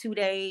matter of 2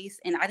 days,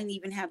 and I didn't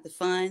even have the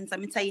funds.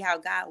 Let me tell you how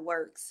God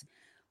works.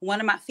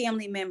 One of my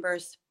family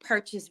members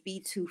purchased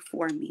B2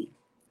 for me.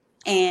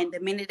 And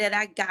the minute that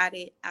I got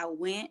it, I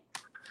went,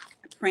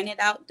 printed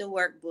out the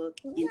workbook,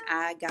 and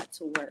I got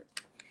to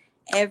work.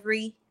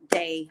 Every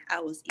day I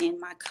was in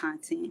my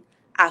content.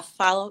 I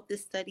followed the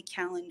study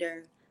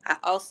calendar. I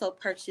also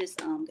purchased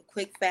the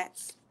Quick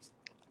Facts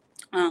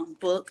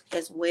book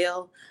as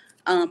well.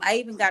 I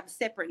even got a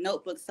separate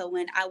notebook. So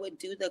when I would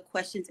do the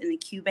questions in the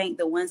Q bank,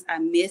 the ones I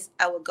missed,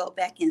 I would go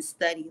back and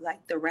study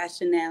like the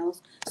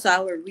rationales. So I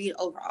would read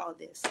over all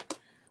this.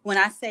 When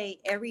I say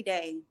every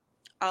day,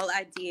 all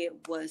I did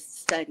was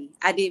study.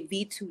 I did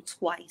V2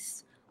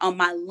 twice on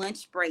my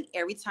lunch break.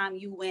 Every time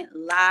you went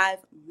live,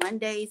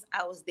 Mondays,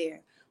 I was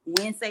there.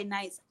 Wednesday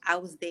nights, I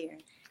was there.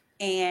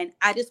 And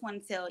I just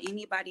want to tell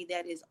anybody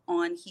that is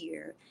on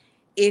here,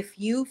 if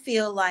you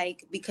feel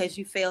like because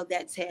you failed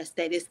that test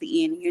that it's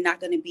the end and you're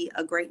not going to be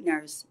a great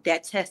nurse,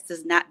 that test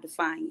does not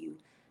define you.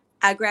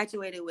 I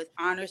graduated with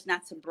honors,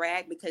 not to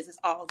brag because it's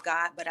all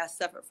God, but I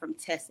suffered from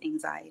test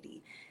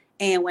anxiety.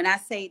 And when I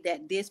say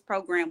that this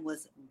program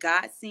was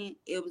God sent,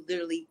 it was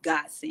literally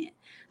God sent.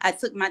 I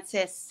took my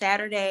test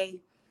Saturday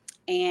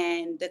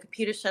and the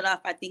computer shut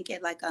off, I think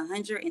at like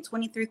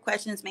 123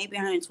 questions, maybe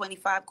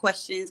 125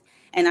 questions.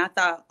 And I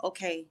thought,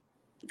 okay,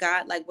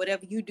 God, like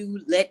whatever you do,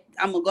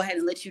 I'm gonna go ahead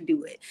and let you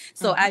do it.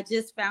 So I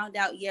just found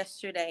out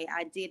yesterday.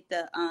 I did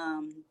the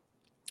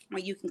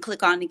where you can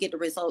click on to get the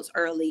results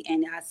early,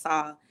 and I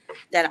saw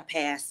that I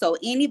passed. So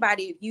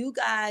anybody, if you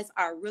guys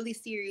are really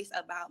serious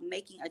about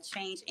making a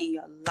change in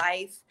your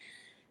life,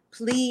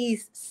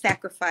 please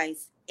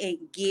sacrifice and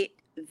get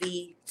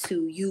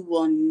V2. You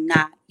will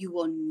not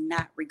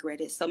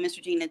regret it. So Miss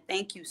Regina,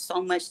 thank you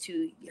so much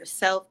to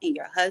yourself and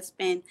your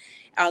husband,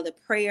 all the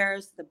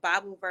prayers, the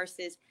Bible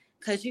verses,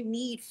 because you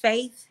need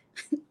faith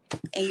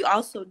and you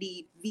also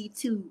need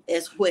V2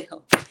 as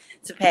well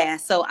to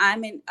pass. So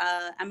I'm an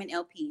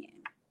LPN.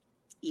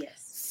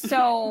 Yes.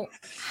 So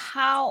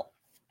how,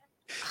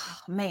 oh,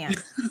 man,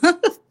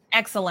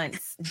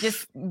 excellence.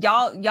 Just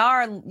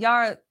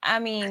y'all, I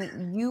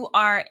mean, you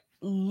are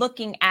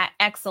looking at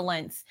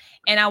excellence.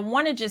 And I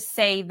want to just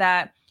say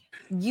that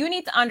you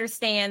need to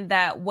understand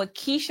that what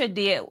Keisha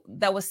did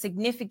that was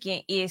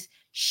significant is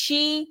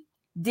she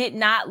did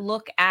not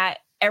look at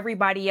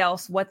everybody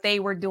else, what they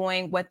were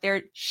doing,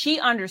 she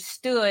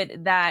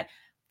understood that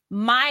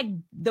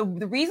the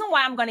reason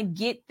why I'm going to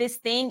get this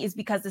thing is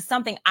because it's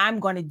something I'm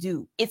going to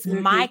do. It's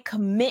my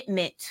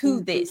commitment to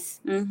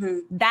this.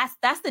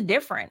 That's the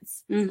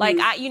difference. Like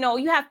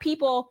you have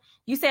people,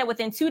 you said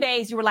within 2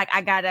 days, you were like,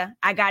 I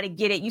gotta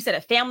get it. You said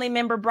a family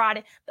member brought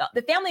it.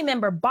 The family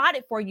member bought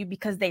it for you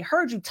because they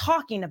heard you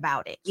talking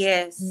about it.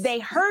 Yes. They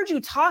heard you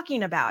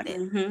talking about it,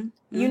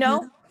 you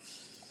know?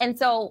 And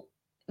so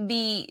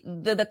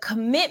the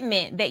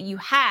commitment that you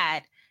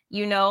had,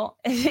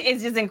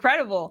 it's just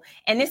incredible.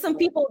 And there's some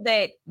people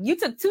that you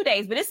took 2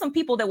 days, but there's some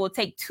people that will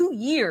take 2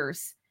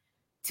 years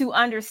to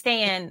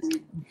understand.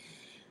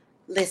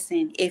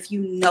 Listen, if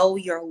you know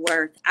your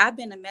worth, I've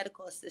been a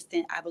medical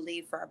assistant, I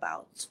believe, for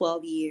about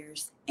 12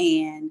 years.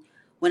 And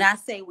when I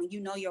say when you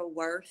know your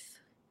worth,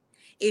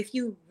 if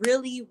you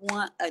really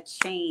want a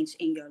change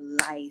in your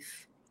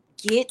life,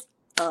 get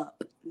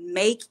up,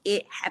 make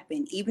it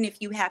happen. Even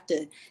if you have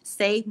to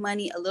save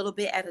money a little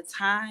bit at a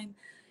time,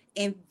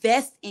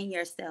 invest in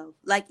yourself.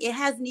 Like, it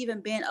hasn't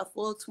even been a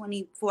full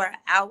 24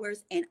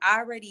 hours and I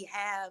already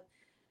have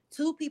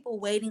 2 people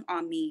waiting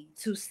on me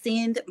to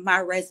send my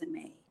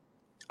resume.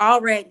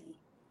 Already,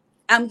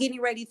 I'm getting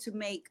ready to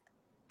make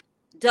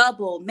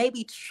double,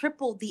 maybe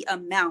triple the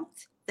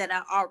amount that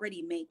I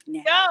already make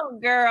now. Go,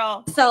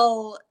 girl.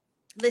 So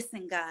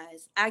listen,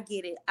 guys, I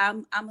get it.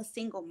 I'm a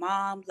single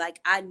mom.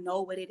 Like, I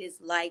know what it is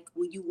like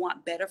when you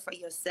want better for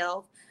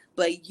yourself,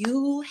 but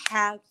you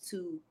have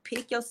to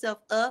pick yourself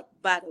up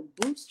by the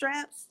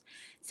bootstraps.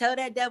 Tell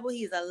that devil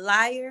he's a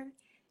liar.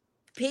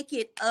 Pick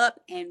it up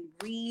and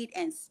read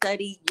and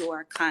study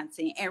your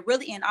content. And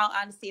really, in all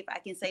honesty, if I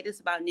can say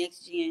this about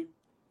Next Gen,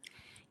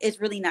 it's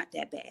really not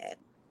that bad.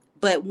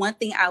 But one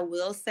thing I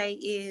will say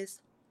is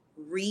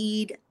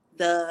read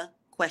the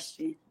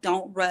question.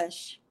 Don't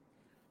rush.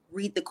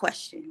 Read the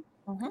question.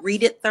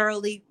 Read it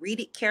thoroughly,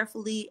 read it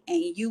carefully,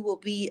 and you will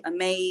be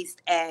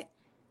amazed at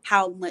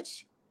how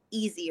much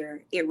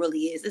easier it really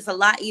is. It's a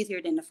lot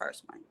easier than the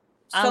first one.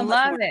 I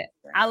love it.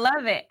 I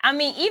love it. I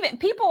mean, even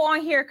people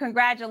on here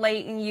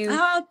congratulating you.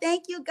 Oh,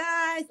 thank you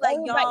guys. Like,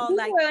 y'all,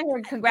 like, on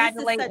here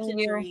congratulating this is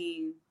such a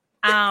dream.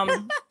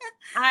 I'm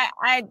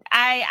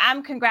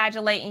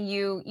congratulating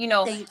you.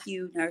 Thank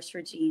you, Nurse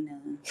Regina.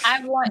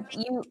 I want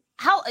you.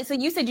 So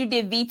you said you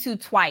did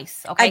V2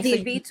 twice. Okay, I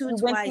did V2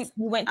 twice.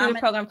 You went through the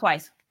program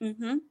twice.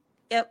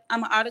 Yep,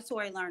 I'm an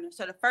auditory learner.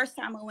 So the first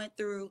time I went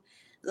through,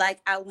 like,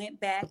 I went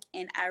back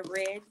and I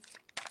read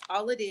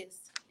all of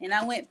this, and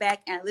I went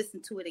back and I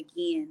listened to it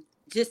again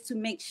just to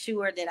make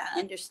sure that I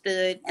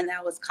understood and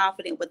I was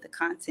confident with the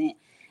content.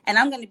 And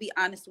I'm going to be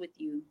honest with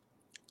you.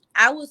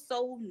 I was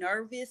so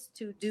nervous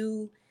to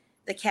do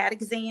the CAT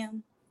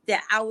exam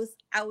that I was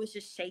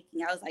just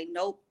shaking. I was like,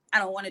 nope, I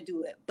don't want to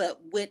do it. But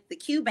with the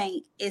Q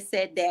bank, it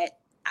said that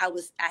I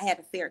had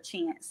a fair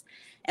chance.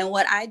 And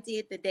what I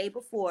did the day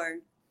before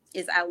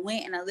is I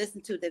went and I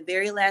listened to the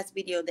very last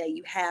video that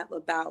you have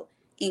about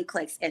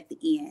NCLEX at the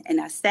end.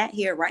 And I sat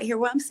here, right here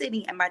where I'm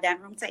sitting at my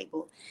dining room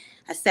table.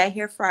 I sat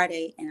here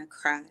Friday and I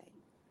cried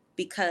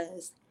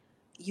because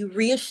you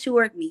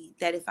reassured me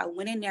that if I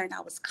went in there and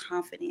I was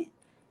confident,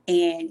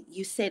 and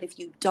you said if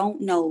you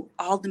don't know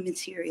all the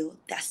material,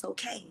 that's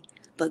okay.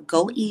 But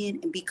go in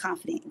and be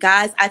confident.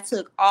 Guys, I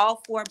took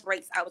all 4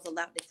 breaks I was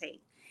allowed to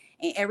take.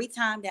 And every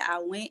time that I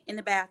went in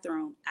the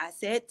bathroom, I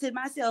said to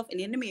myself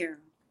and in the mirror,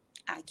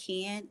 I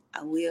can,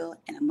 I will,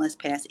 and I must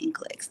pass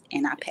NCLEX.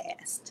 And I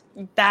passed.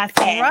 That's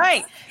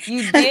right.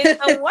 You did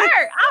the work.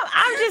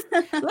 I'm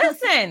just,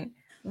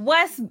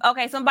 listen,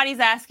 okay, somebody's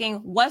asking,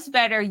 what's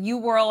better,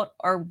 UWorld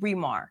or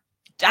Remar?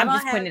 I'm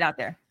just putting it out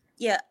there.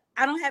 Yeah,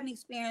 I don't have any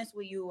experience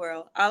with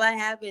UWorld. All I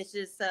have is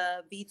just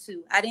V2.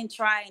 I didn't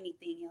try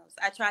anything else.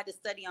 I tried to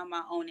study on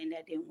my own and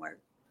that didn't work.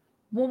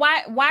 Well,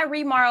 why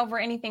Remar over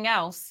anything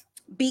else?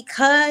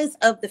 Because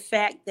of the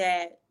fact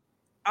that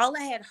all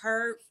I had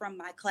heard from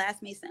my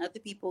classmates and other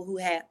people who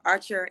had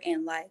Archer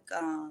and like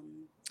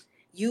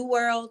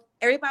UWorld,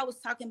 everybody was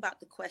talking about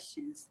the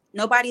questions.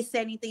 Nobody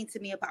said anything to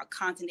me about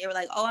content. They were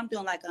like, oh, I'm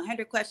doing like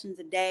 100 questions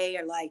a day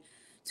or like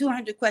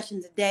 200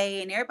 questions a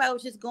day. And everybody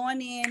was just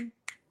going in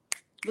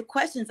with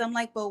questions. I'm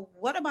like, but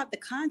what about the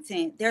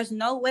content? There's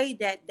no way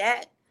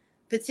that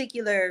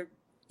particular,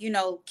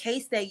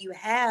 case that you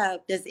have,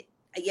 does it,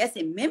 yes,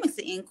 it mimics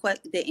the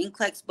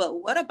NCLEX,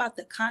 but what about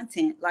the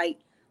content? Like,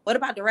 what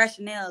about the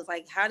rationales?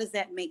 Like, how does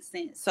that make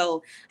sense?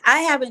 So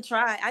I didn't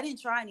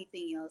try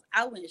anything else.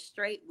 I went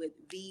straight with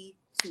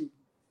V2.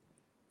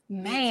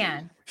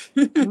 Man,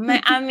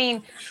 I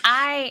mean,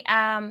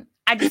 I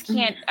just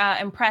can't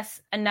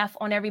impress enough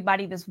on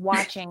everybody that's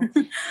watching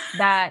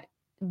that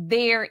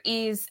there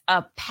is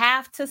a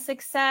path to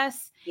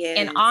success. Yes.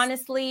 And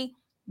honestly,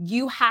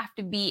 you have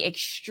to be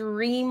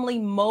extremely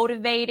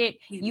motivated.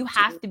 You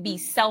have to be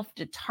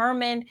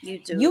self-determined.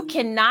 You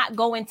cannot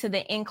go into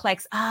the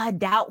NCLEX,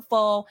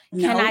 doubtful.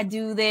 No. Can I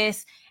do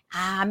this?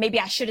 Maybe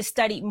I should have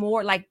studied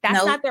more. Like,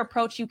 that's not the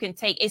approach you can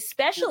take,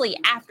 especially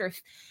after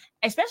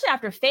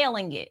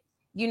failing it.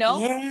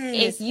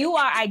 Yes. If you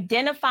are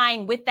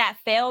identifying with that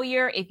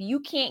failure, if you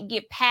can't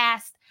get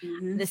past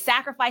the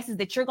sacrifices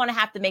that you're going to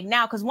have to make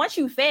now, because once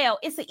you fail,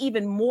 it's an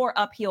even more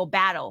uphill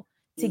battle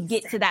to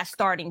get to that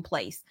starting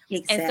place.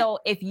 Exactly. And so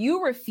if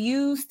you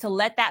refuse to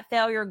let that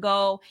failure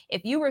go,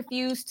 if you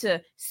refuse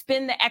to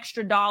spend the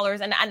extra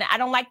dollars, and I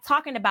don't like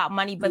talking about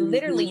money, but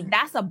literally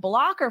that's a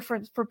blocker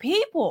for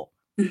people.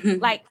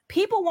 Like,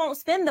 people won't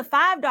spend the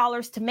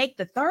 $5 to make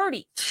the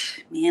 30.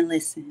 Man,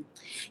 listen,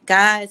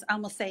 guys,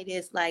 I'm gonna say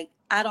this. Like,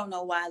 I don't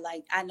know why.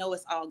 Like, I know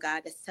it's all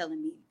God that's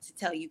telling me to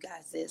tell you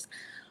guys this.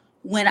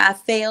 When I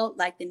failed,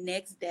 like the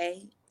next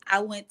day, I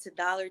went to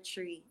Dollar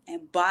Tree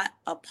and bought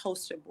a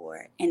poster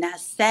board, and I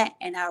sat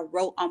and I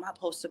wrote on my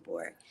poster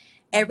board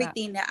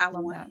everything that I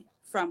wanted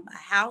from a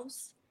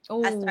house.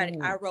 Ooh.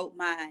 I wrote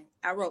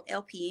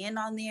LPN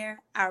on there.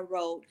 I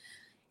wrote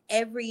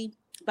every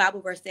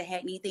Bible verse that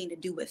had anything to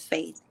do with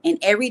faith. And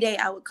every day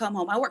I would come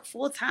home. I worked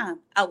full time.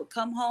 I would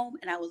come home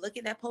and I would look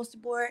at that poster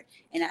board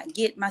and I'd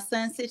get my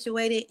son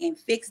situated and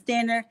fix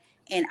dinner,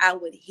 and I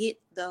would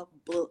hit the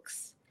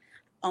books.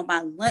 On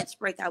my lunch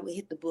break, I would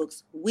hit the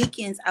books.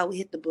 Weekends, I would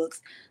hit the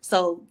books.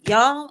 So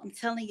y'all, I'm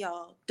telling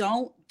y'all,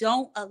 don't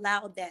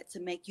allow that to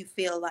make you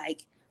feel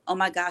like, oh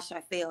my gosh, I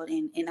failed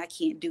and I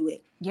can't do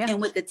it. Yeah. And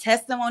with the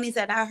testimonies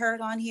that I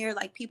heard on here,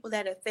 like people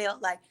that have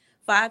failed like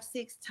 5,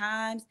 6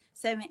 times,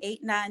 7,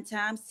 8, 9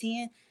 times,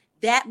 10,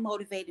 that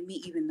motivated me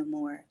even the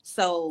more.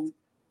 So,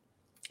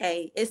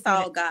 hey, it's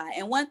all God.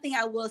 And one thing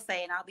I will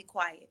say, and I'll be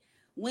quiet,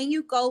 when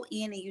you go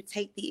in and you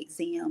take the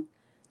exam,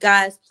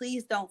 guys,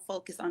 please don't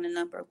focus on the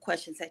number of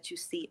questions that you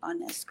see on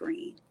that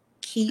screen.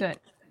 Keep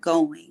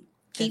going.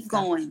 Keep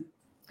going.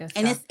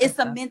 And it's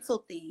a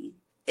mental thing.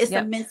 It's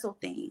a mental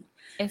thing.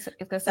 It's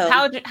so,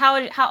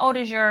 how old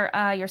is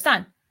your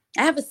son?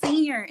 I have a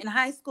senior in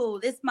high school.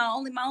 This is my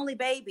only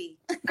baby.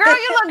 Girl,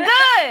 you look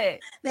good.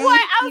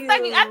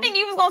 I think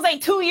you was gonna say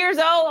 2 years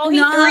old. Oh,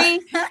 he's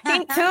 3.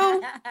 He's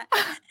 2.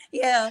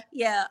 Yeah.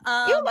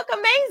 You look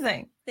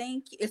amazing.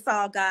 Thank you. It's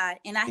all God.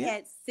 And I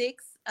had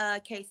 6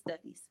 case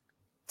studies.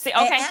 See,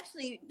 okay. And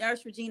actually,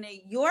 Nurse Regina,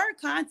 your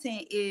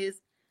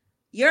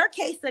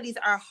case studies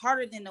are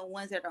harder than the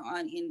ones that are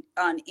on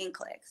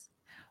NCLEX.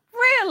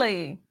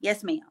 Really?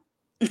 Yes, ma'am.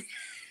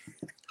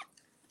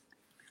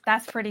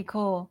 That's pretty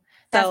cool.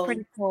 That's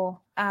pretty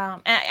cool.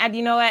 And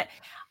you know what?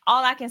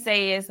 All I can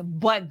say is,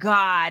 but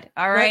God,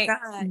 all right?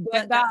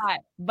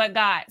 But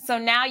God. So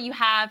now you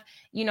have,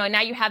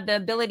 the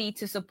ability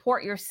to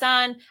support your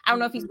son. I don't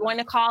know if he's going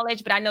to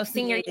college, but I know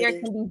senior year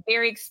can be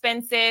very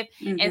expensive.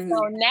 And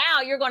so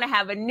now you're going to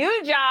have a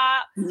new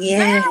job.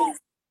 Yes.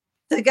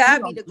 To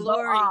God be the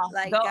glory.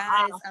 Like,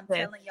 guys, I'm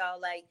telling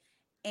y'all, like,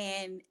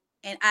 and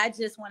I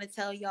just want to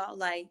tell y'all,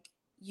 like,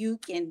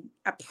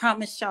 I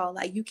promise y'all,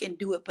 like, you can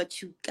do it,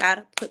 but you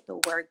gotta put the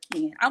work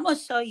in. I'm gonna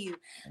show you.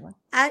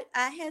 I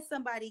had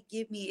somebody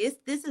give me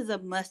this is a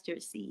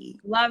mustard seed.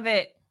 Love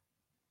it.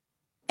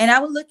 And I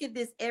would look at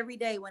this every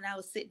day when I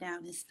would sit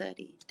down and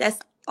study. That's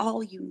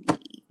all you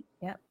need.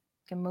 Yep.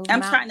 Can move.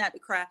 I'm trying not to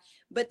cry,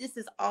 but this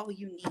is all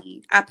you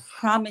need. I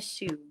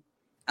promise you.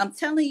 I'm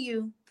telling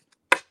you,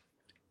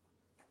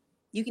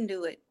 you can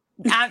do it.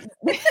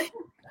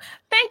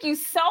 Thank you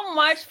so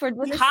much for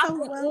just You're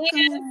hopping so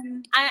in.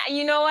 welcome.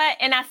 You know what?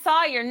 And I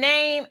saw your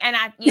name, and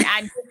I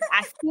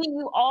see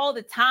you all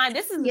the time.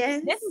 This is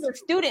a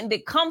student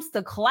that comes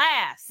to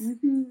class.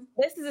 Mm-hmm.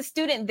 This is a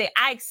student that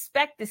I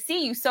expect to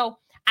see you. So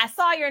I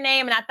saw your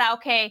name, and I thought,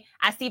 okay,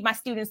 I see my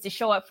students to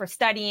show up for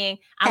studying.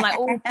 I'm like,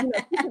 oh,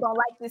 people don't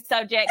like this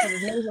subject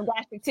because it's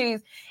nasogastric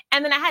tubes.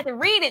 And then I had to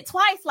read it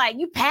twice. Like,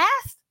 you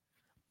passed?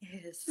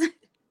 Yes.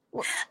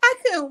 I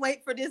couldn't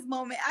wait for this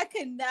moment. I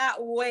could not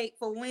wait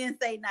for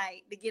Wednesday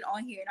night to get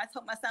on here. And I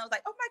told my son, I was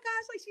like, oh my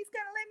gosh, like she's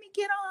going to let me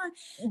get on.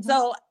 Mm-hmm.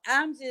 So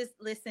I'm just,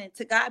 listen,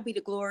 to God be the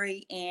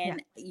glory.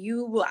 And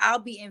I'll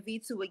be in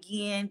V2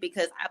 again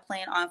because I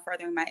plan on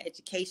furthering my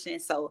education.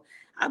 So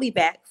I'll be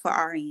back for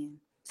RN.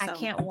 So. I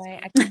can't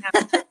wait. In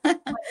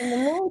the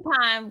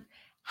meantime,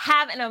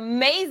 have an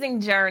amazing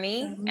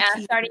journey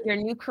starting your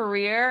new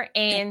career,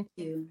 and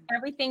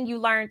everything you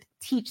learned,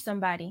 teach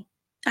somebody.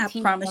 I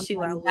promise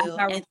you I will.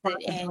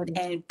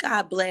 And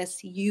God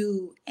bless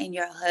you and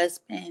your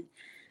husband.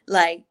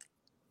 Like,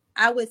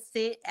 I would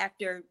sit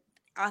after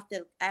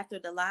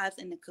the lives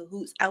and the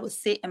cahoots, I would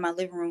sit in my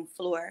living room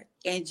floor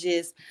and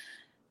just,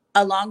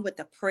 along with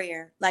the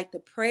prayer, like the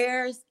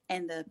prayers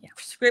and the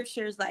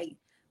scriptures, like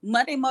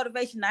Monday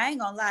motivation. I ain't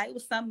gonna lie, it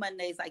was some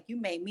Mondays like you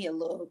made me a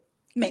little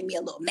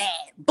mad,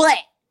 but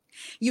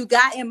you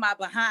got in my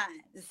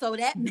behind. So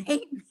that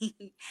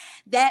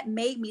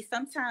made me,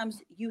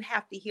 sometimes you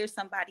have to hear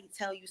somebody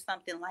tell you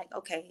something like,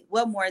 okay,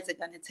 what more is it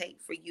going to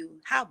take for you?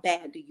 How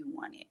bad do you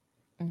want it?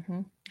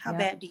 Mm-hmm. How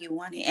bad do you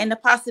want it? And the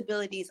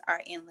possibilities are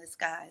endless,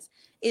 guys.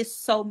 It's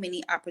so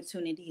many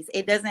opportunities.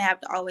 It doesn't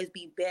have to always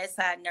be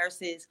bedside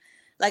nurses.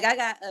 Like, I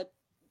got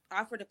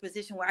offered a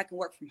position where I can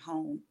work from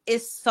home.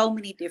 It's so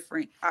many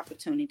different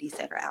opportunities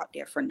that are out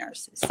there for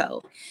nurses.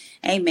 So,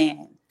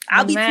 amen.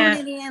 I'll be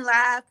tuning in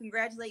live,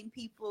 congratulating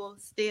people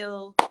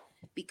still,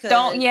 because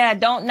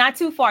not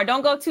too far.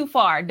 Don't go too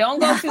far. Don't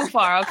go too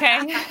far. Okay.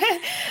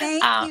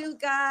 Thank you,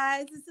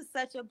 guys. This is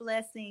such a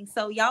blessing.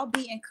 So y'all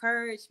be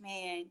encouraged,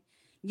 man.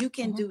 You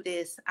can do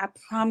this. I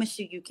promise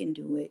you can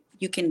do it.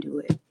 You can do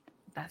it.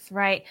 That's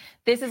right.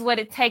 This is what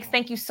it takes.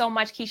 Thank you so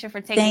much, Keisha, for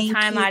taking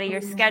time out of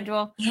your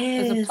schedule.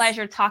 Yes. It was a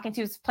pleasure talking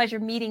to you. It's a pleasure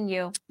meeting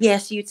you.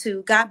 Yes, you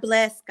too. God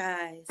bless,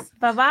 guys.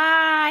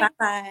 Bye-bye.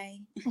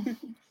 Bye-bye.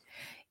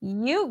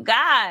 You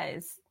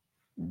guys,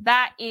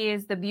 that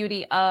is the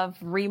beauty of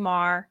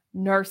Remar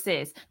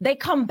nurses. They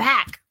come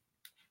back.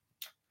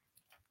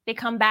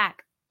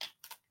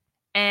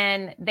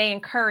 And they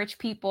encourage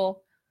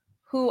people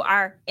who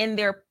are in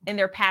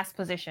their past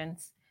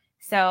positions.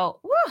 So,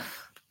 whew.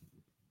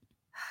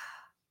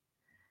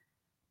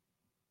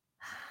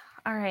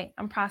 All right,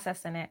 I'm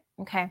processing it.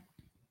 Okay.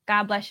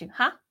 God bless you.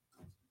 Huh?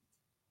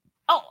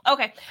 Oh,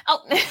 okay.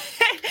 Oh,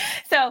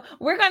 so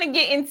we're going to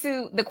get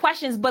into the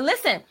questions, but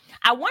listen,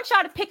 I want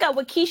y'all to pick up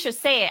what Keisha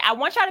said.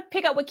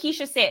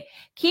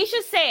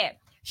 Keisha said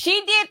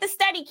she did the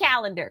study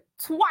calendar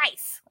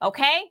twice.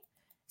 Okay.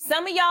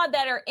 Some of y'all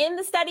that are in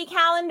the study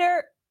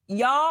calendar,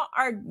 y'all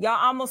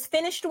almost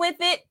finished with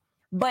it.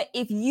 But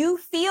if you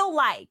feel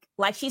like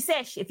she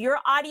said, if you're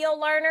an audio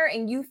learner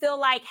and you feel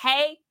like,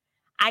 hey,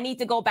 I need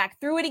to go back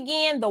through it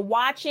again, the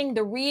watching,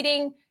 the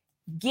reading,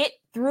 get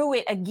through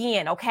it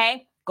again,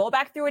 okay? Go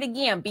back through it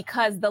again,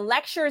 because the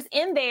lectures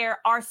in there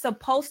are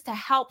supposed to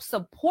help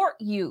support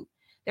you.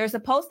 They're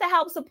supposed to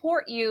help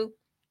support you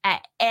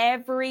at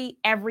every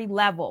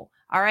level,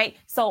 all right?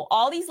 So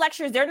all these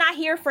lectures, they're not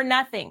here for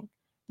nothing.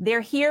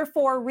 They're here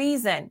for a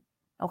reason,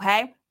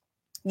 okay?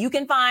 You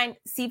can find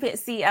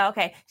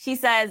okay. She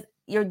says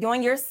you're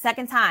doing your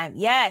second time.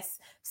 Yes.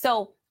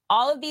 So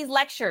all of these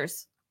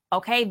lectures,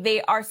 okay,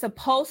 they are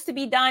supposed to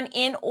be done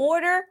in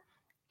order,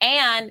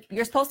 and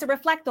you're supposed to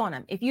reflect on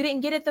them. If you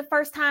didn't get it the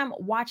first time,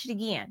 watch it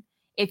again.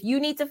 If you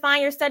need to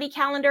find your study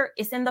calendar,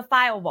 it's in the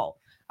file vault.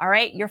 All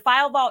right. Your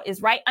file vault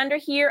is right under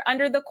here,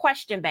 under the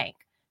question bank.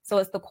 So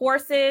it's the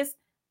courses,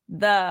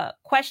 the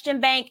question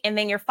bank, and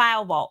then your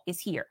file vault is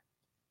here.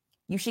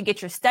 You should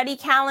get your study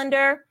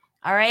calendar.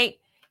 All right.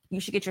 You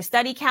should get your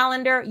study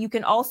calendar. You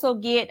can also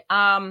get,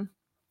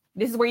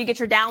 this is where you get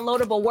your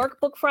downloadable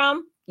workbook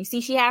from. You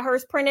see, she had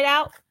hers printed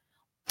out.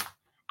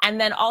 And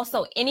then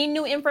also any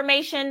new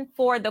information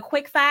for the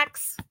quick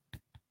facts,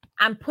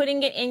 I'm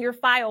putting it in your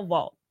file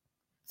vault.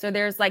 So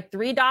there's like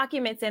 3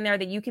 documents in there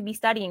that you could be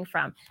studying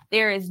from.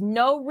 There is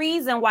no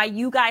reason why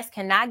you guys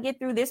cannot get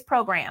through this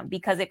program,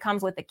 because it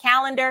comes with the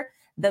calendar.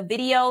 The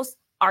videos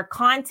are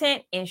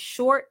content and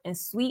short and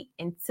sweet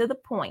and to the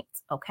point.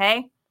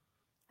 Okay.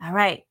 All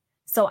right.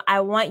 So I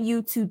want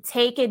you to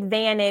take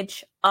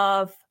advantage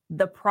of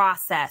the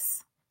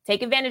process.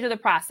 Take advantage of the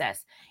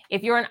process.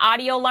 If you're an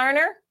audio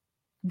learner,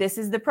 this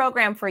is the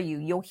program for you.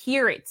 You'll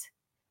hear it.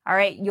 All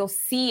right. You'll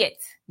see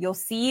it. You'll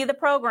see the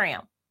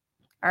program.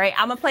 All right.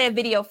 I'm going to play a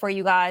video for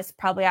you guys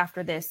probably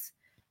after this.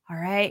 All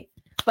right.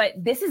 But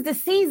this is the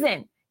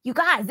season. You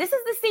guys, this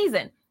is the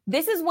season.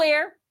 This is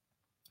where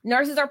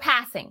nurses are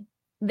passing.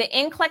 The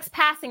NCLEX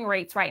passing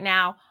rates right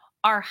now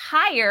are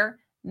higher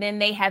than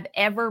they have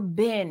ever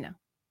been.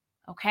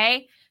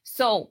 Okay.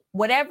 So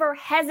whatever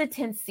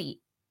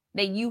hesitancy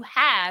that you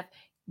have,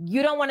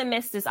 You don't want to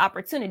miss this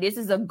opportunity. This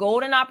is a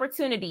golden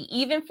opportunity,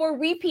 even for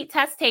repeat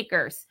test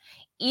takers.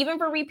 Even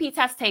for repeat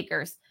test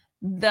takers,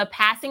 the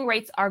passing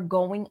rates are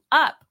going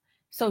up.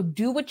 So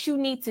do what you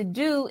need to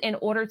do in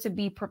order to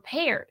be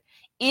prepared.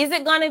 Is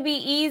it going to be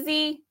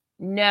easy?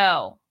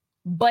 No.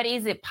 But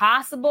is it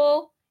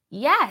possible?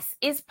 Yes,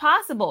 it's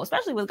possible,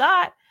 especially with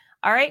God.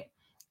 All right.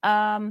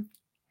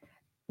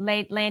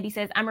 Landy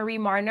says, I'm a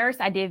Remar nurse.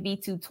 I did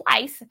V2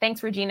 twice.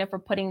 Thanks, Regina, for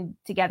putting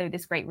together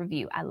this great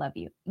review. I love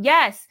you.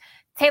 Yes.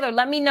 Taylor,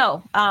 let me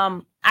know.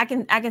 I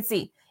can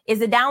see. Is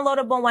the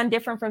downloadable one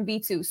different from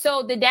V2?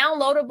 So the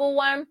downloadable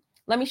one,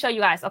 let me show you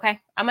guys. Okay.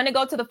 I'm going to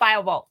go to the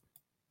file vault.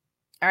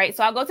 All right.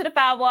 So I'll go to the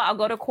file vault. I'll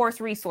go to course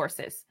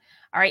resources.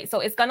 All right. So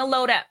it's going to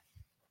load up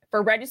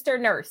for registered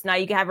nurse. Now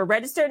you can have a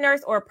registered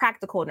nurse or a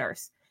practical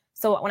nurse.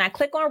 So when I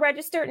click on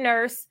registered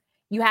nurse,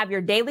 you have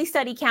your daily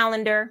study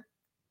calendar,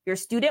 your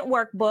student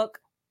workbook,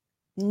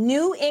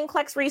 new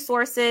NCLEX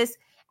resources,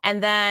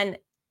 and then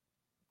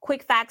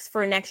quick facts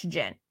for next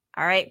gen.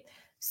 All right.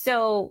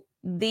 So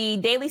the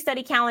daily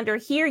study calendar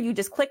here, you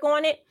just click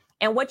on it.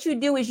 And what you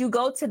do is you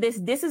go to this.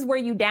 This is where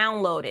you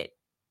download it.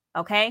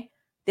 Okay.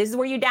 This is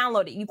where you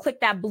download it. You click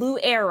that blue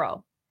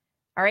arrow.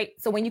 All right.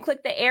 So when you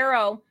click the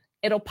arrow,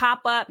 it'll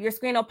pop up. Your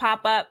screen will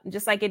pop up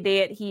just like it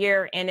did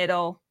here. And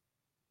it'll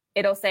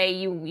say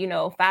you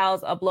know,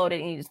 files uploaded,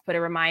 and you just put a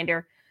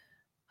reminder.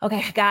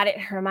 Okay, got it.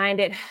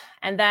 Reminded.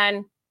 And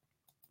then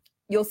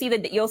you'll see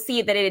that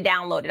it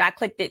downloaded. I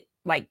clicked it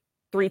like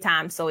 3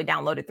 times, so it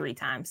downloaded 3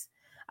 times.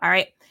 All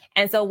right.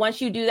 And so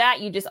once you do that,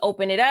 you just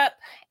open it up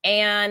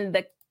and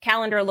the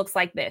calendar looks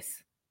like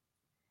this.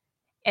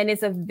 And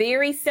it's a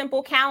very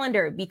simple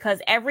calendar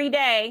because every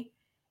day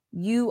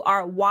you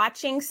are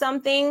watching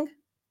something,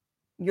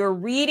 you're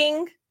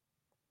reading,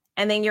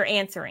 and then you're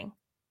answering.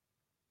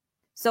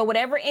 So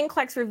whatever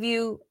NCLEX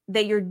review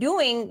that you're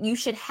doing, you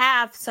should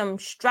have some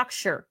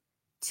structure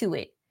to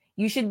it.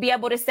 You should be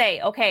able to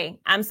say, okay,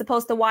 I'm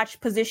supposed to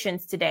watch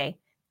positions today,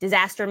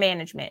 disaster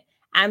management.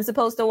 I'm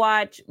supposed to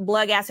watch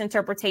blood gas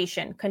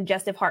interpretation,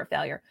 congestive heart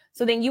failure.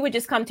 So then you would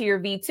just come to your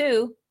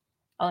V2.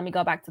 Oh, let me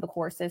go back to the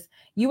courses.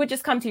 You would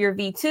just come to your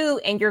V2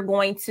 and you're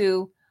going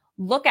to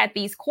look at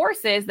these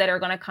courses that are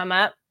going to come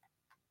up.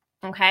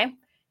 Okay.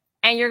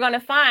 And you're going to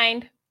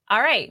find,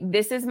 all right,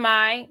 this is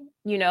my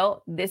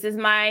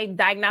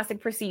diagnostic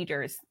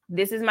procedures.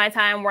 This is my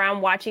time where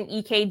I'm watching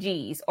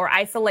EKGs or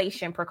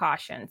isolation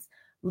precautions,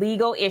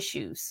 legal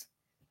issues.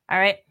 All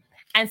right.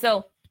 And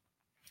so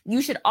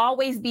you should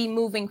always be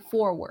moving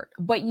forward,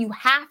 but you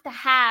have to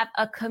have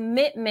a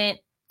commitment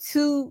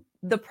to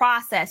the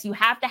process. You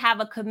have to have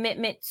a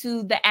commitment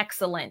to the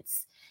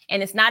excellence.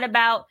 And it's not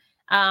about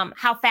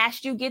how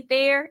fast you get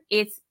there.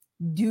 It's,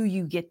 do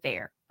you get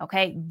there?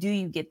 Okay. Do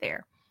you get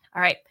there?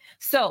 All right.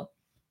 So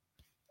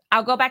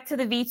I'll go back to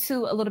the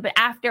V2 a little bit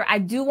after. I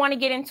do want to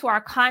get into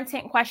our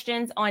content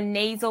questions on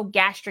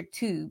nasogastric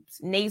tubes.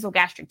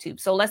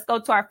 So let's go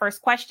to our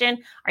first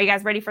question. Are you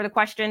guys ready for the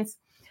questions?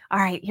 All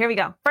right, here we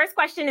go. First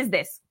question is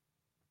this.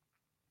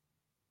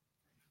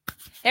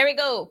 There we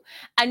go.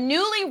 A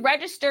newly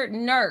registered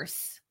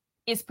nurse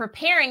is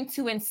preparing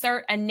to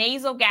insert a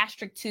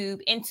nasogastric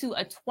tube into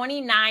a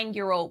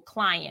 29-year-old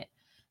client.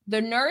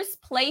 The nurse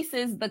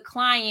places the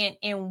client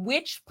in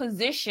which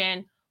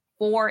position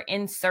for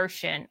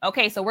insertion?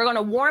 Okay, so we're going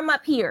to warm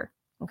up here.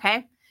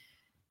 Okay,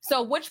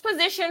 so which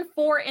position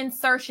for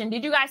insertion?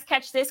 Did you guys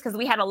catch this? Because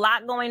we had a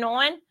lot going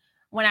on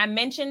when I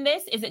mentioned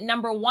this. Is it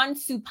number 1,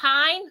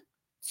 supine,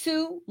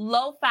 2,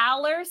 low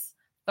Fowlers,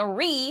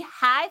 3,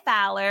 high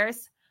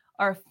Fowlers,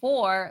 or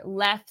 4,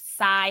 left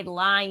side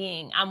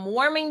lying? I'm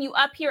warming you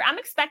up here. I'm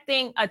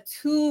expecting a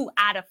 2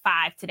 out of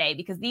 5 today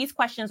because these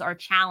questions are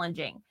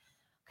challenging.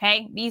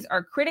 Okay, these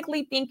are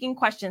critically thinking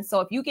questions.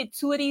 So if you get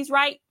 2 of these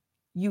right,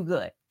 you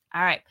good.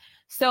 All right.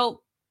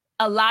 So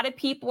a lot of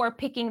people are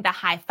picking the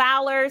high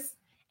Fowlers.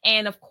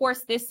 And of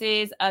course, this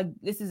is an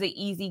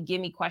easy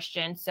gimme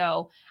question.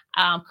 So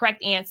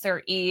correct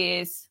answer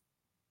is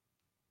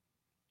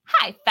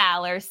high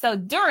Fowlers. So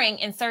during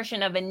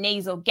insertion of a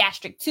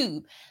nasogastric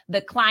tube, the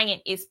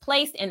client is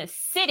placed in a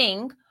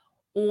sitting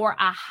or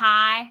a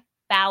high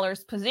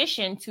Fowlers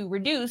position to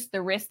reduce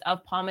the risk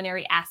of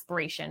pulmonary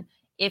aspiration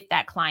if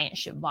that client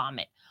should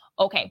vomit.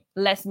 Okay,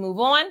 let's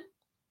move on.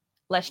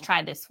 Let's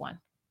try this one.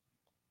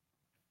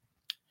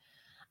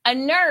 A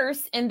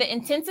nurse in the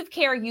intensive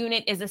care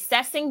unit is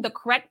assessing the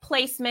correct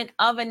placement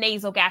of a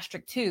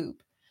nasogastric tube.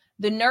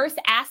 The nurse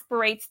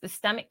aspirates the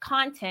stomach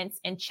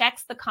contents and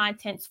checks the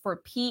contents for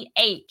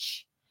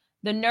pH.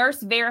 The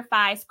nurse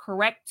verifies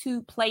correct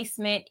tube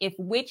placement if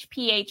which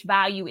pH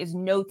value is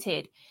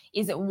noted.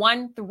 Is it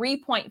 1,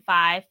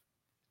 3.5,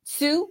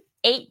 2,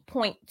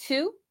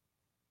 8.2,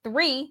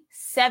 3,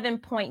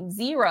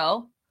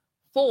 7.0,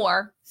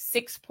 4,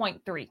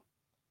 6.3?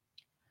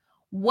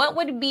 What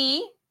would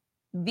be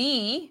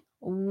the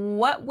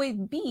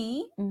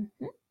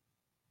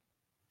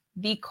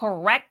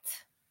correct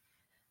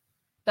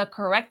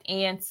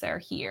answer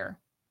here?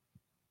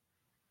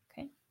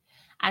 Okay.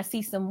 I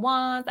see some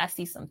ones. I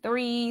see some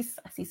threes.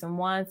 I see some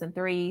ones and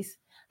threes.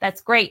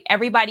 That's great.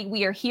 Everybody,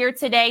 we are here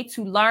today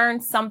to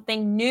learn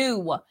something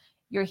new.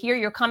 You're here.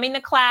 You're coming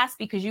to class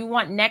because you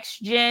want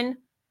next gen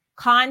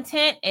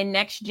content and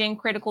next gen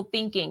critical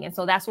thinking. And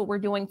so that's what we're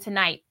doing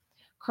tonight.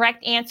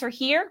 Correct answer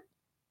here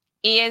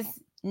is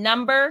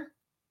number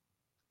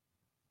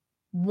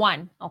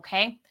 1.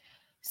 Okay.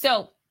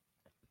 So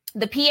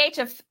the pH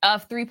of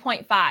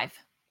 3.5.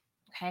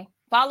 Okay.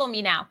 Follow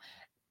me now.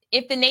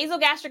 If the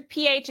nasogastric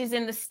pH is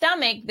in the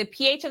stomach, the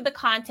pH of the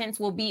contents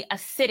will be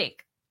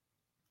acidic.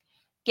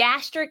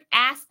 Gastric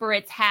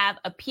aspirates have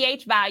a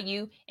pH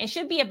value and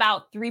should be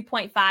about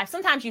 3.5.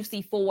 Sometimes you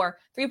see 4,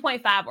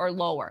 3.5 or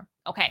lower.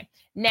 Okay.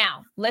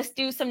 Now let's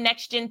do some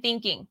next gen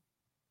thinking.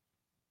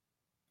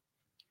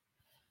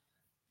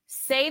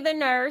 Say the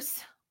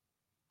nurse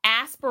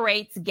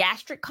aspirates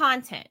gastric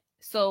content.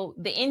 So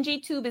the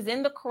NG tube is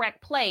in the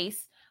correct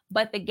place,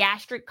 but the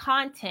gastric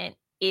content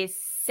is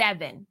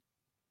 7.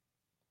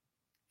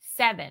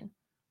 7.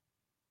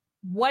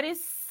 What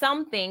is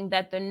something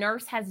that the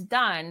nurse has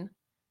done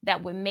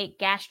that would make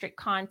gastric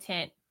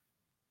content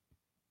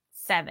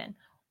 7?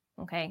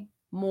 Okay.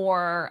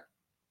 More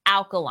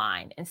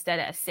alkaline instead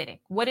of acidic.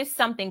 What is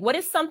something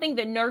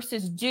that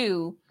nurses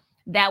do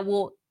that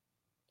will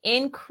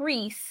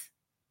increase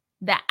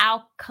the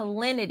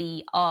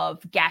alkalinity of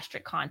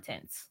gastric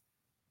contents?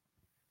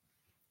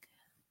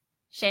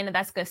 Shayna,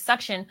 that's good.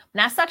 Suction.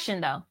 Not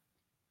suction, though.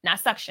 Not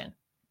suction.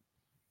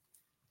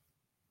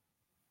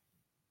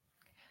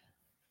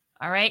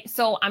 All right.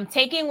 So I'm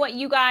taking what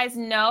you guys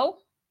know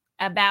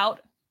about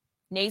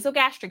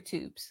nasogastric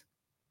tubes.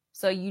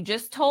 So you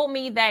just told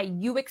me that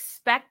you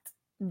expect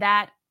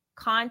that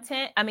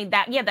content,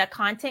 that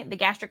content, the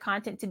gastric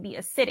content to be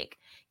acidic.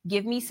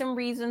 Give me some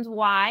reasons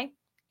why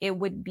it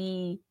would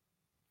be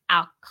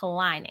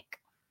alkalinic.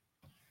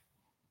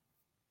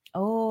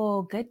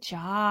 Oh, good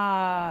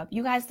job.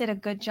 You guys did a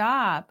good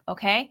job.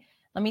 Okay.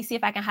 Let me see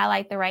if I can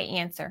highlight the right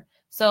answer.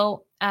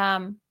 So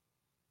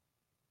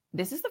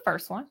this is the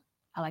first one.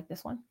 I like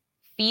this one.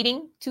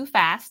 Feeding too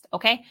fast.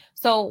 Okay.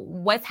 So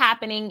what's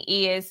happening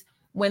is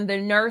when the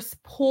nurse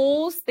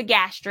pulls the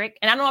gastric,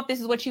 and I don't know if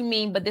this is what you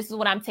mean, but this is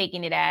what I'm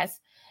taking it as.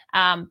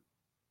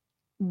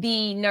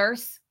 The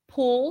nurse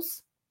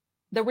pulls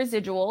the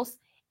residuals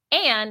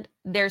and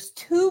there's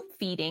tube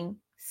feeding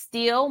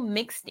still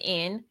mixed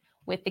in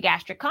with the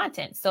gastric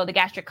contents. So the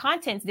gastric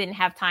contents didn't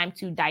have time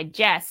to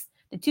digest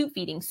the tube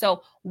feeding.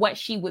 So what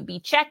she would be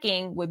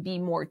checking would be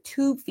more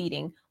tube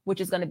feeding,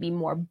 which is going to be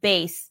more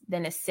base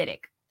than acidic.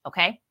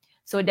 Okay.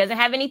 So it doesn't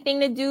have anything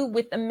to do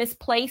with a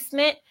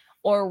misplacement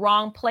or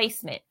wrong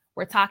placement.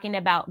 We're talking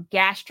about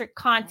gastric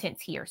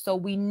contents here. So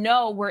we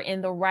know we're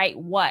in the right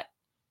what?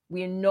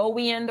 We know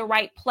we're in the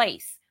right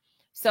place.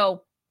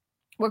 So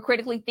we're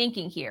critically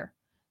thinking here.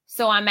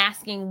 So I'm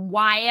asking,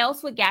 why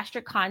else would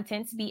gastric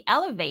contents be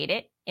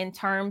elevated in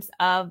terms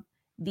of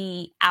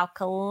the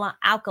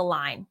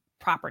alkaline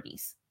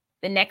properties?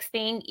 The next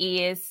thing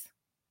is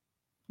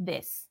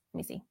this. Let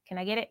me see. Can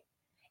I get it?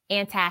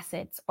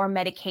 Antacids or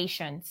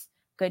medications.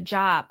 Good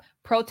job.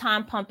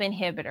 Proton pump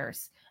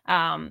inhibitors,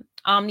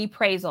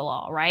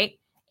 omeprazole, right?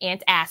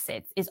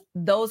 Antacids.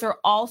 Those are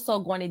also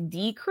going to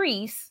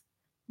decrease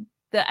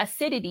the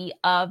acidity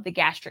of the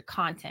gastric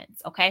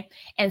contents. Okay.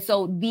 And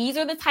so these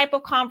are the type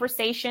of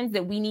conversations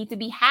that we need to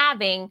be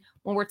having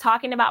when we're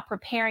talking about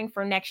preparing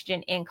for next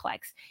gen NCLEX.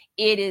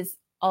 It is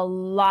a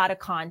lot of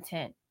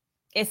content.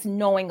 It's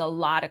knowing a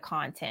lot of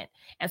content.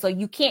 And so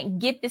you can't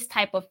get this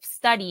type of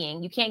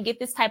studying. You can't get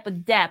this type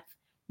of depth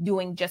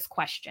doing just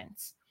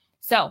questions.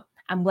 So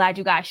I'm glad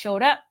you guys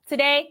showed up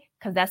today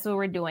because that's what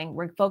we're doing.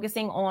 We're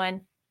focusing on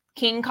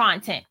king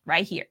content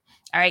right here.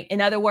 All right. In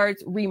other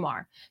words,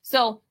 REMAR.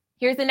 So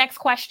here's the next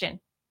question.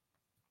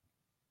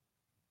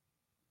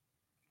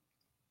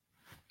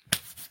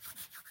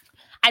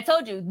 I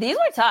told you these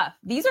were tough.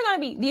 These are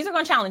going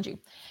to challenge you.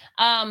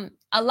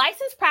 A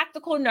licensed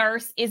practical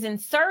nurse is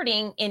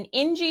inserting an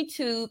NG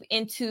tube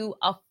into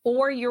a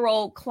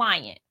 4-year-old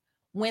client.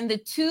 When the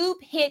tube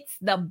hits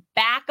the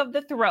back of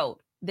the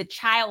throat, the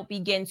child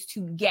begins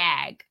to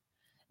gag.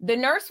 The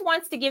nurse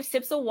wants to give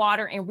sips of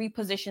water and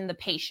reposition the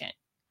patient.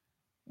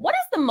 What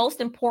is the most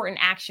important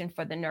action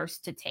for the nurse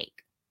to take?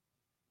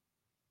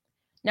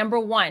 Number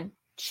 1,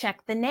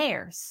 check the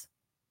nares.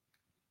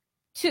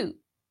 2,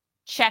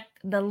 check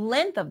the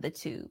length of the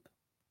tube.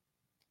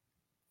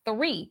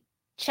 3,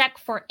 check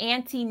for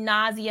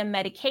anti-nausea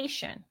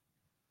medication.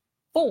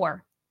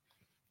 4,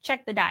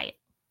 check the diet.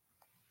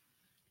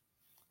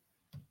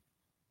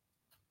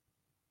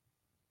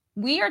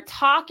 We are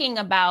talking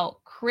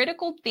about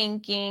critical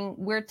thinking.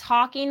 We're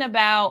talking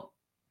about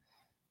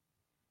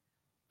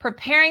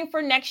preparing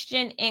for next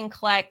gen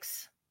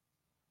NCLEX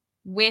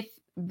with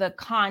the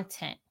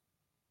content.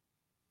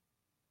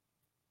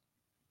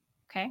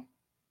 Okay.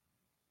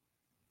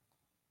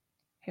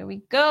 Here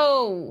we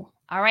go.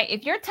 All right.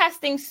 If you're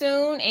testing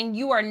soon and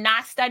you are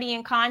not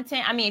studying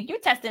content, if you're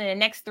testing in the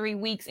next 3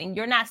 weeks and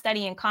you're not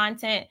studying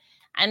content,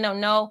 I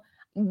don't know,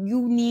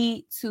 you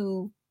need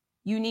to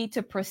you need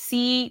to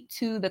proceed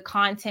to the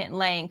content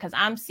lane because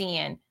I'm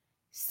seeing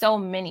so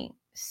many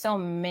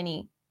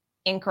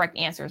incorrect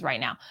answers right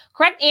now.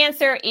 Correct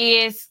answer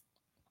is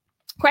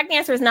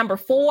number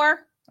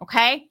 4.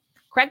 Okay.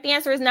 Correct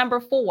answer is number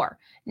 4.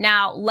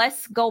 Now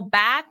let's go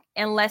back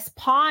and let's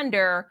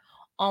ponder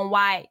on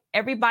why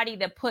everybody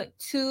that put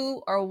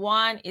 2 or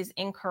 1 is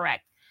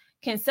incorrect.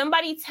 Can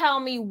somebody tell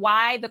me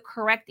why the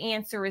correct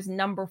answer is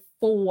number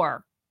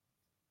 4?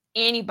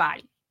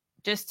 Anybody?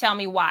 Just tell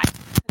me why.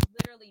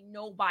 Literally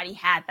nobody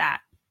had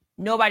that.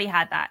 Nobody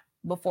had that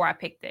before I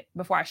picked it,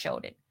 before I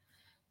showed it.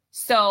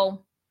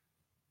 So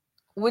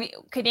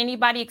could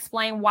anybody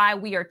explain why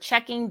we are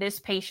checking this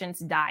patient's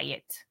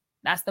diet?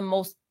 That's the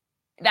most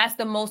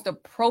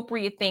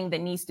appropriate thing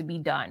that needs to be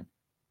done.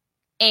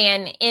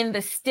 And in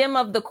the stem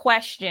of the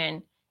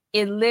question,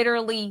 it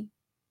literally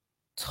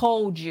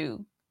told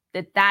you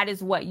that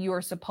is what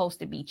you're supposed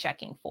to be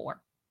checking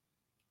for.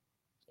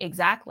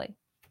 Exactly.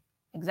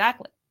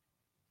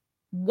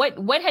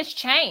 What has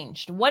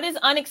changed? What is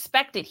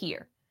unexpected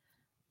here?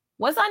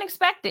 What's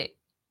unexpected?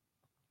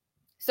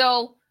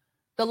 So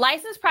the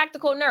licensed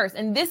practical nurse,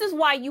 and this is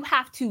why you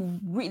have to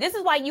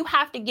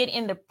get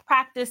in the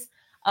practice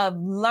of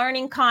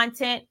learning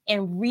content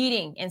and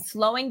reading and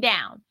slowing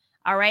down.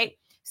 All right.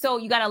 So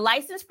you got a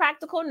licensed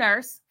practical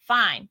nurse.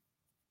 Fine.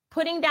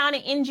 Putting down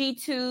an NG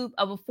tube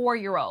of a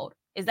 4-year-old.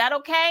 Is that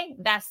okay?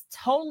 That's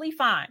totally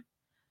fine.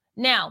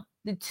 Now,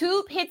 the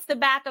tube hits the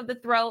back of the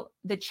throat.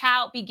 The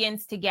child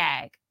begins to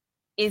gag.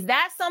 Is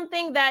that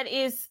something that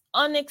is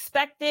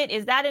unexpected?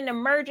 Is that an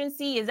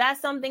emergency? Is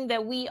that something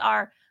that we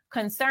are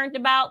concerned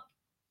about?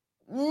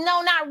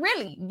 No, not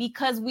really,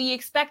 because we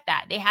expect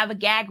that. They have a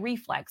gag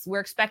reflex. We're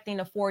expecting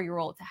a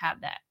 4-year-old to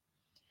have that.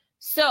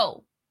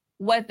 So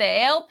what the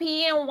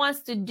LPN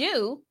wants to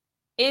do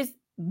is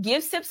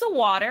give sips of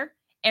water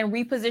and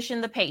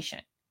reposition the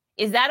patient.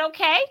 Is that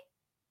okay?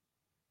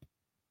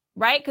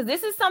 Right? Because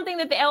this is something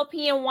that the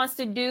LPN wants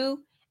to do.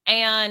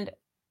 And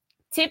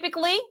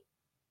typically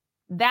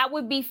that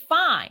would be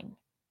fine.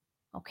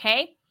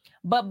 Okay.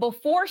 But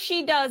before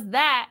she does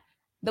that,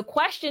 the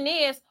question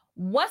is,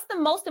 what's the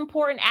most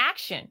important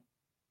action?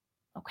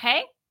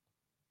 Okay.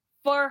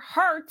 For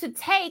her to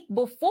take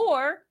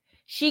before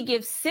she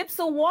gives sips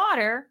of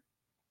water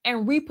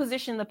and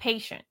reposition the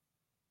patient.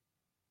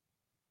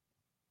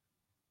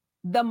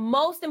 The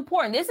most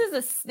important, this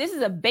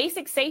is a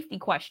basic safety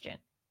question.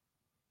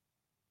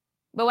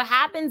 But what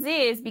happens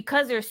is,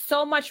 because there's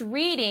so much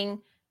reading,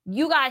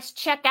 you guys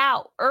check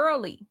out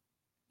early.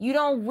 You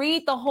don't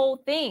read the whole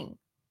thing.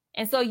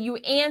 And so you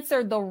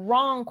answer the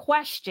wrong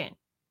question.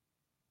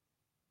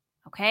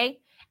 Okay.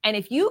 And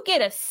if you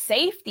get a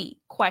safety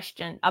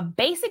question, a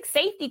basic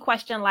safety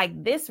question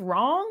like this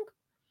wrong,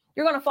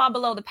 you're going to fall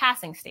below the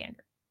passing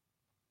standard.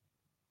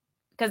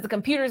 Because the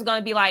computer is going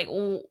to be like,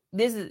 oh,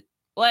 this is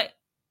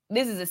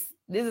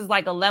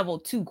like a level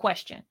 2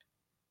 question.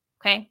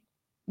 Okay.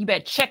 You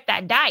better check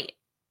that diet.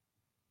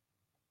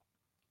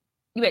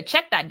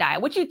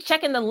 What you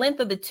checking the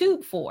length of the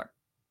tube for?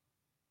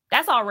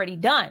 That's already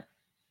done.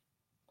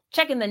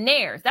 Checking the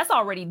nares, that's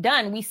already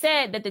done. We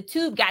said that the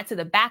tube got to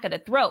the back of the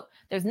throat.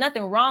 There's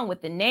nothing wrong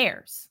with the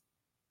nares.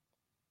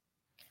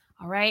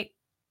 All right.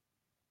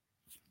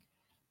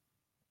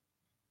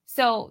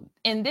 So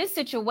in this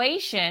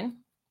situation,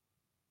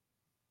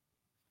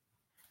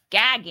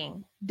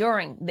 gagging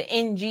during the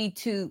NG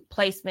tube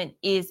placement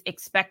is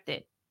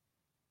expected.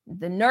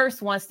 The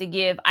nurse wants to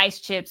give ice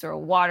chips or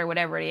water,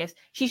 whatever it is.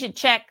 She should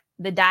check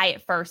the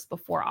diet first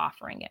before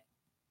offering it.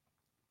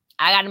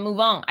 I got to move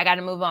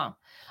on.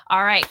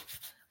 All right,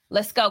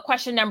 let's go.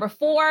 Question number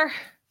 4.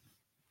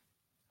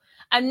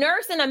 A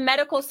nurse in a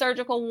medical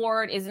surgical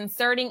ward is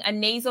inserting a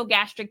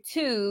nasogastric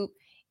tube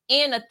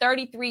in a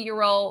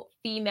 33-year-old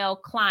female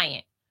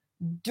client.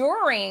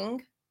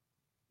 During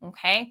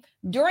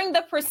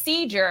the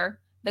procedure,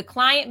 the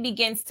client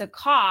begins to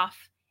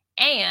cough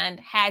and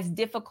has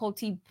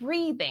difficulty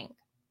breathing.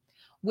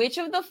 Which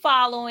of the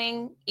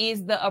following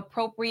is the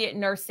appropriate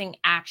nursing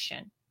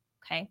action?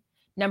 Okay.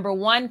 Number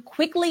 1,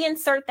 quickly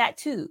insert that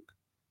tube.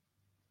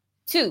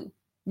 2,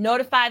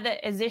 notify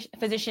the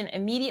physician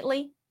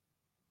immediately.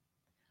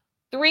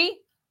 3,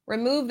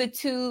 remove the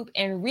tube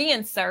and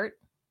reinsert.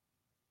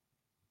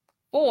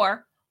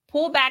 4,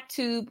 pull back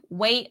tube,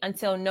 wait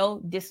until no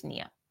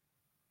dyspnea.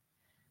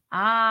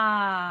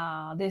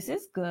 This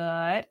is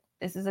good.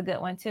 This is a good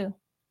one too.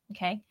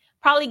 Okay.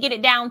 Probably get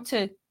it down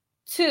to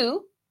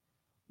 2.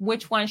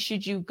 Which one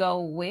should you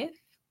go with?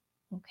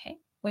 Okay.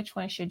 Which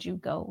one should you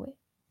go with?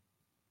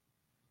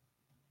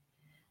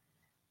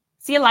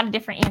 See a lot of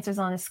different answers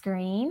on the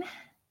screen.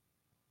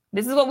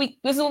 This is what we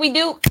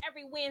do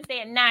every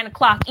Wednesday at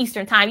 9:00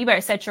 Eastern time. You better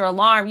set your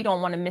alarm. You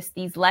don't want to miss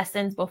these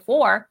lessons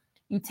before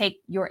you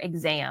take your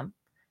exam.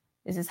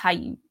 This is how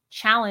you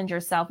challenge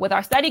yourself with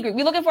our study group.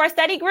 You're looking for a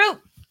study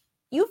group?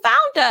 You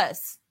found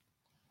us.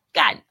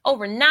 Got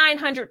over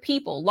 900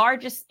 people,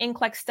 largest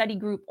NCLEX study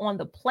group on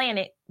the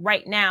planet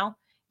right now.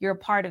 You're a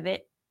part of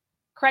it.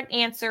 Correct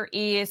answer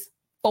is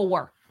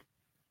 4.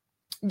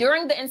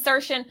 During the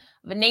insertion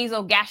of a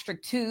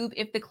nasogastric tube,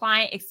 if the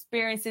client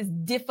experiences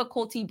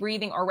difficulty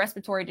breathing or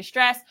respiratory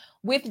distress,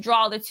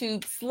 withdraw the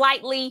tube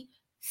slightly,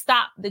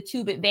 stop the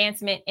tube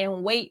advancement,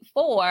 and wait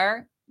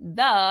for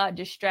the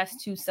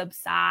distress to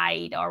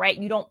subside. All right.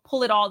 You don't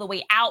pull it all the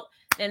way out.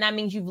 Then that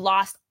means you've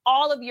lost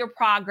all of your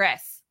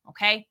progress.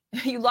 Okay.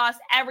 You lost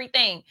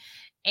everything.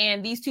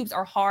 And these tubes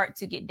are hard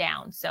to get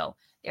down. So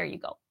there you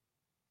go.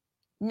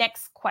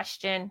 Next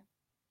question.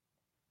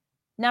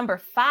 Number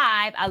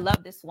 5, I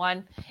love this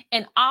one.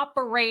 An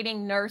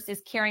operating nurse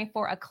is caring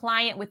for a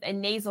client with a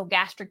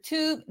nasogastric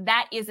tube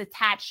that is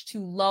attached to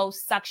low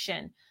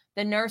suction.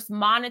 The nurse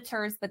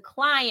monitors the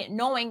client,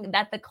 knowing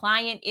that the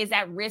client is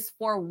at risk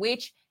for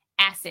which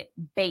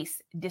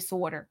acid-base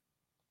disorder?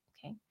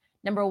 Okay.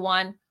 Number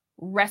 1,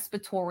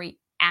 respiratory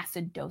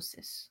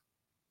acidosis.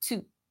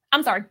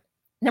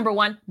 Number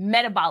 1,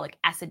 metabolic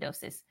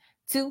acidosis.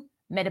 2,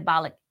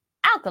 metabolic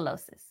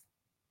alkalosis.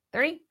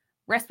 3,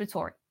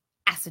 respiratory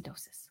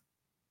acidosis.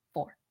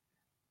 4,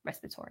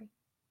 respiratory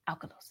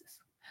alkalosis.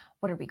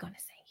 What are we going to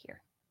say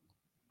here?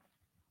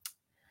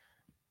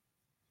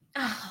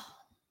 Oh,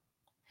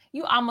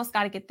 you almost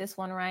got to get this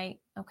one right,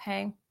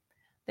 okay?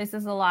 This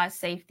is a lot of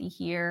safety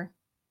here.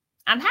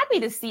 I'm happy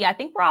to see, I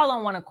think we're all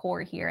on one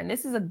accord here, and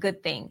this is a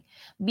good thing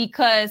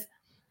because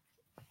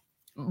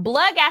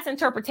blood gas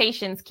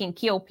interpretations can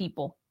kill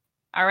people,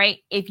 all right?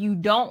 If you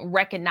don't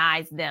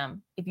recognize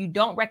them,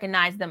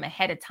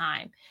 ahead of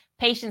time,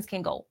 patients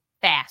can go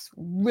fast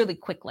really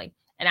quickly.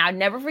 And I'll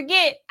never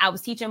forget, I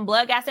was teaching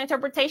blood gas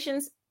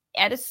interpretations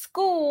at a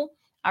school,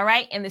 all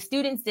right? And the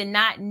students did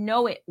not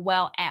know it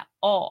well at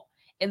all.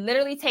 It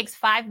literally takes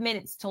 5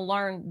 minutes to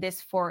learn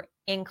this for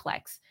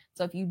NCLEX.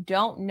 So if you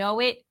don't know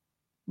it,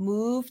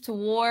 move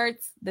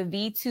towards the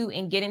V2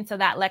 and get into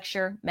that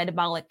lecture,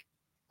 metabolic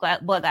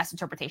blood gas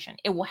interpretation.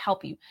 It will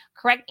help you.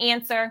 Correct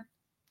answer.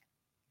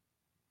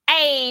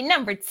 A,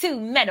 number 2,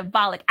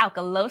 metabolic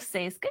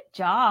alkalosis. Good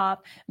job.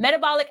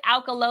 Metabolic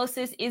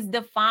alkalosis is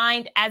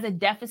defined as a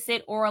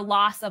deficit or a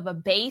loss of a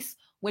base,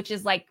 which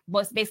is like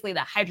what's basically the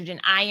hydrogen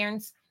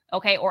ions,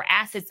 okay, or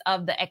acids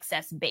of the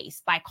excess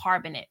base,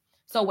 bicarbonate.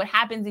 So what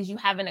happens is you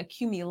have an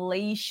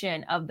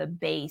accumulation of the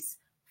base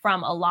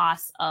from a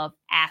loss of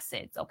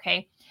acids,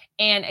 okay?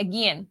 And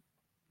again,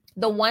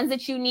 the ones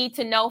that you need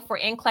to know for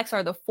NCLEX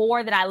are the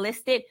 4 that I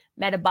listed: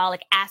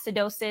 metabolic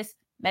acidosis,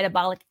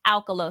 metabolic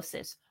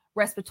alkalosis,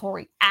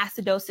 respiratory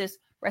acidosis,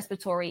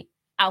 respiratory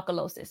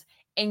alkalosis.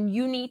 And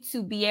you need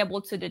to be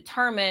able to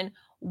determine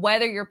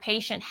whether your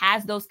patient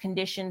has those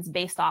conditions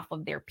based off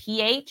of their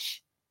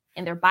pH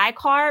and their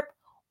bicarb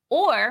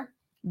or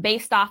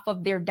based off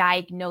of their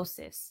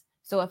diagnosis.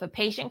 So if a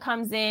patient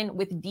comes in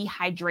with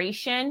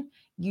dehydration,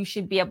 you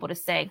should be able to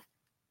say,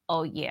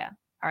 oh yeah,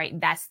 all right,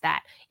 that's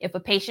that. If a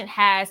patient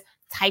has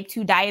type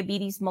 2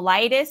 diabetes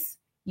mellitus,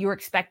 you're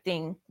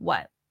expecting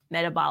what?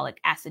 Metabolic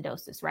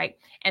acidosis, right?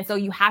 And so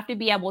you have to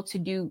be able to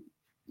do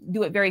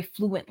it very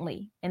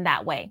fluently in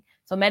that way.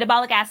 So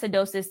metabolic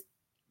acidosis,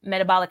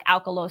 metabolic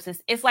alkalosis,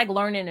 it's like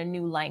learning a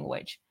new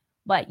language,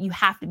 but you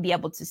have to be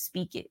able to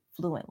speak it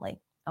fluently,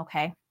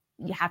 okay?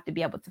 You have to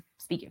be able to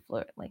speak it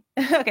fluently.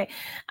 Okay.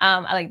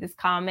 I like this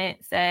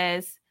comment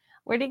says,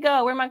 where'd it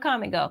go? Where'd my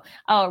comment go?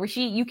 Oh,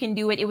 Rashid, you can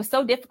do it. It was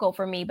so difficult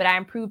for me, but I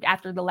improved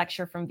after the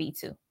lecture from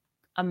V2.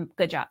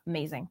 Good job.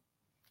 Amazing.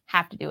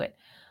 Have to do it.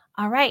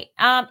 All right.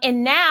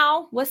 And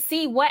now let's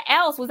see what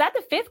else. Was that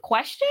the 5th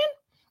question?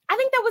 I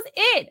think that was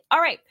it.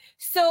 All right.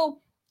 So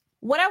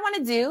what I want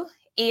to do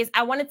is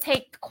I want to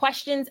take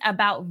questions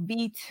about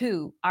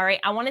V2. All right.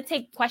 I want to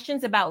take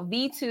questions about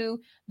V2.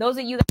 Those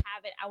of you that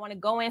have it, I want to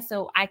go in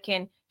so I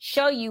can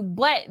show you.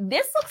 But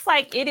this looks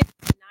like it is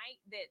the night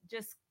that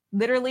just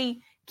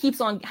literally keeps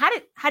on. How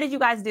did you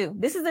guys do?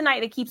 This is the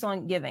night that keeps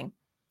on giving.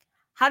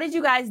 How did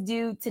you guys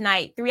do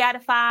tonight? 3 out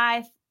of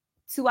 5,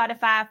 2 out of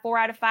 5, 4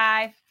 out of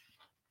 5.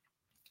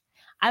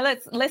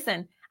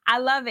 Listen. I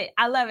love it.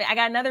 I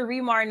got another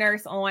Remar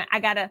nurse on.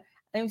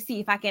 Let me see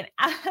if I can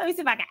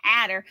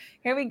add her.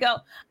 Here we go.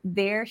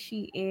 There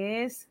she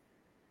is.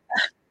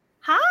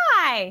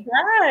 Hi.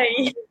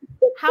 Hi.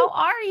 How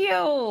are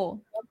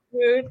you?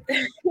 Good.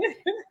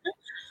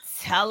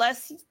 Tell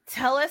us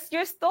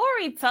your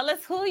story. Tell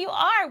us who you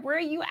are. Where are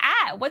you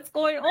at? What's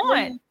going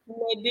on?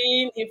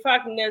 Nadine, in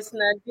fact, Nurse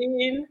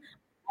Nadine.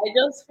 I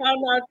just found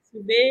out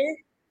today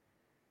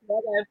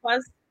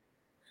that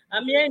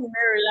I'm here in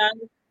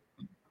Maryland.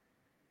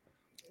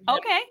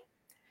 Okay.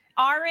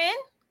 RN?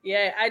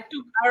 Yeah, I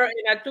took RN.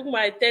 I took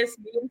my test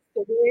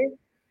yesterday.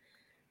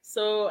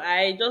 So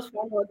I just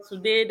found out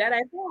today that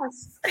I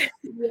passed.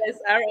 Yes,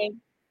 RN.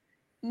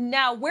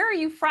 Now, where are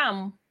you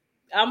from?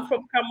 I'm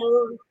from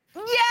Cameroon.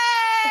 Yay!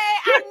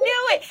 I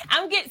knew it.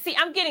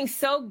 I'm getting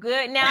so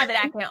good now that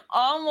I can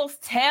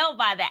almost tell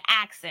by the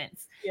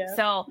accents. Yeah.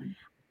 So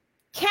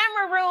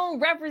Cameroon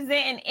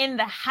representing in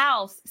the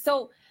house.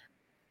 So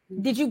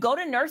did you go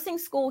to nursing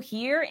school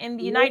here in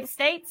the United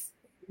States?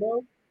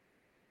 No.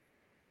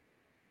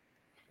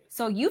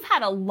 So you've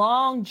had a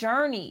long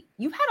journey.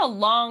 You've had a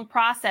long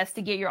process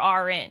to get your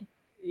RN.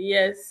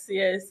 Yes.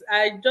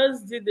 I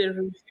just did the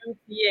review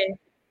here.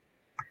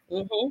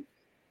 Mm-hmm.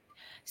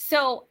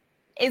 So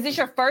is this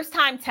your first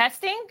time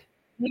testing?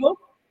 No,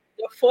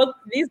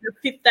 this is the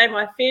fifth time.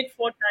 I failed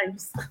 4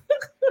 times.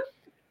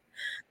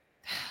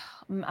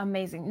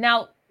 Amazing.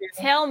 Now, Yeah.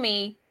 tell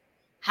me,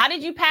 how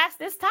did you pass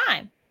this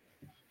time?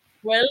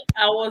 Well,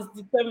 I was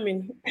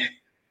determined.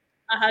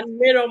 I had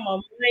made up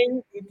my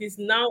mind. It is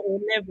now or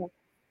never.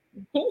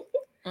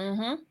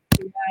 Mm-hmm.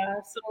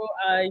 So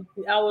I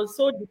was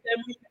so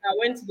determined. I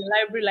went to the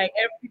library like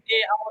every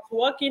day. I was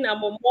working.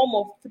 I'm a mom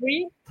of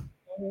 3.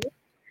 Mhm.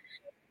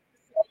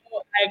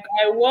 So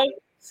I work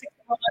 6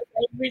 hours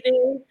every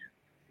day.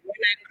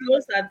 When I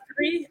close at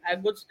 3, I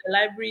go to the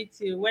library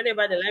till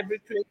whenever the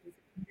library closes.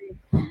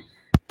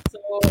 So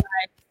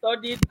I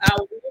studied. I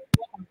would wake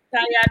up, I'm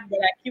tired, but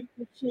I keep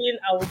pushing.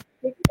 I would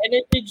take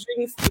energy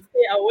drinks to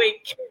stay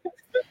awake.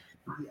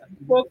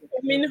 Before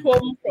coming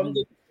home from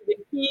the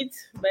kids,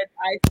 but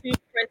I still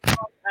press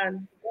on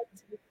and got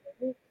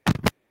it.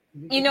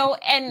 You know,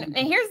 and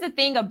here's the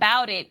thing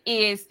about it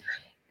is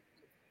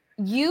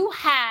you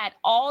had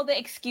all the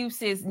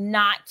excuses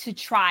not to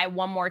try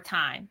one more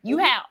time. You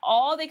had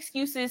all the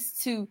excuses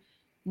to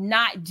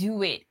not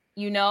do it.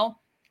 You know,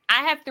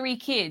 I have 3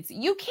 kids.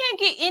 You can't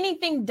get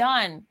anything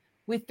done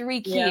with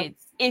 3 Yeah.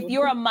 kids if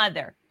you're a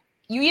mother.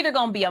 You either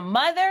going to be a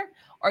mother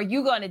or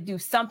you're going to do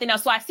something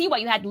else. So I see why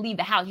you had to leave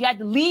the house. You had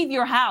to leave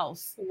your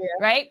house,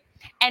 right?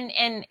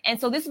 And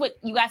so this is what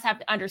you guys have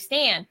to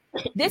understand.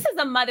 This is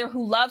a mother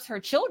who loves her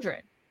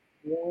children.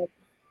 Yeah.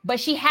 But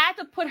she had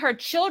to put her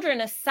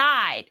children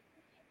aside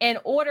in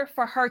order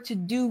for her to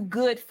do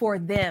good for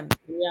them.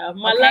 Yeah,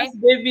 my last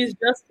baby is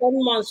just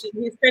 10 months.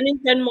 He's turning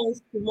 10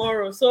 months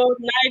tomorrow. So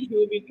night he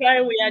will be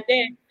crying. We are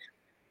there.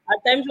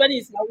 At times when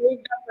he's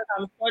awake, that's when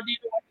I'm studying,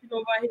 watching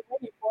over him. When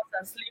he falls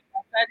asleep,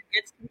 I try to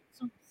get sleep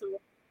too. So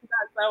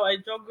that's how I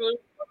juggle.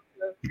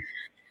 But,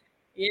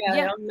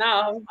 Yeah.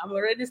 now I'm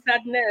already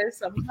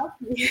sadness. I'm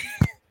happy.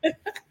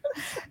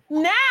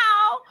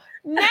 Now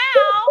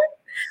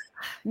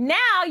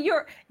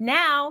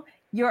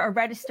you're a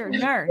registered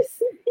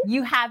nurse.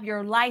 You have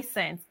your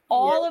license.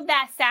 All of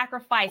that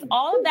sacrifice,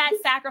 all of that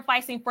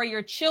sacrificing for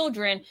your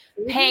children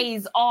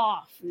pays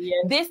off.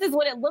 Yes. This is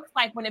what it looks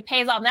like when it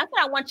pays off. And that's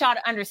what I want y'all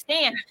to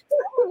understand. Some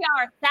of y'all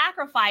are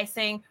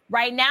sacrificing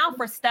right now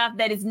for stuff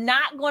that is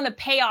not going to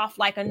pay off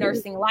like a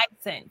nursing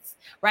license,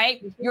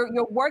 right?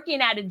 You're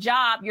working at a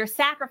job, you're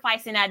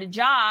sacrificing at a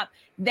job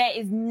that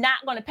is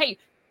not going to pay you.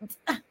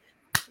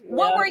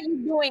 What were you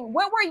doing?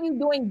 What were you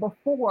doing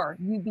before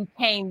you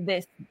became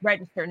this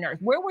registered nurse?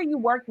 Where were you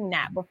working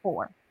at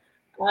before?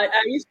 I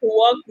used to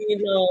work in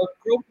a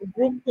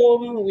group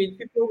home with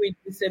people with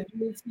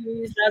disabilities.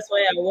 That's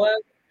why I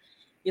work.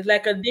 It's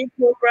like a day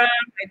program.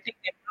 I take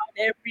them out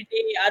every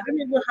day. I don't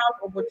even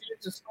have opportunity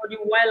to study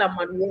while I'm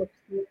at work.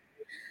 So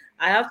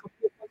I have to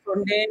focus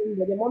on them.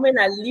 But the moment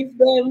I leave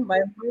them,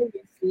 my mind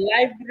is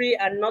library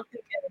and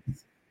nothing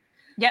else.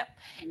 Yep.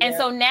 And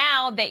so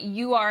now that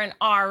you are an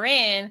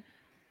RN,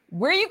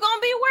 where are you going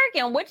to be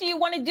working? What do you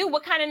want to do?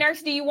 What kind of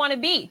nurse do you want to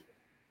be?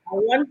 I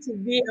want to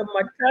be a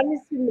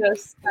maternity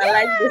nurse. I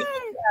like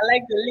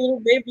the little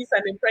babies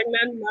and the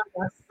pregnant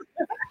mamas.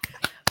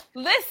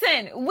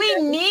 Listen,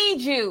 we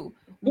need you.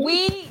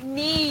 We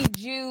need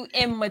you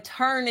in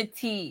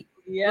maternity.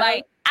 Yeah.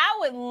 Like, I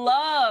would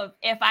love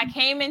if I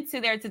came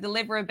into there to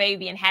deliver a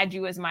baby and had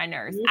you as my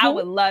nurse. I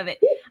would love it.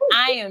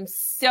 I am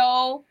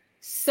so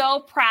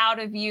proud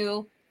of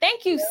you.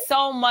 Thank you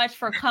so much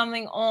for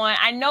coming on.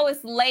 I know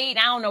it's late.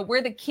 I don't know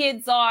where the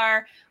kids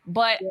are,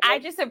 but I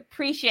just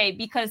appreciate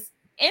because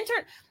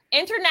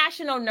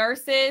international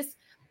nurses,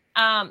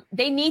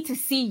 they need to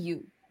see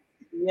you.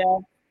 Yeah.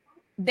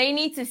 They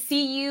need to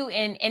see you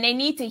and they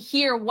need to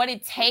hear what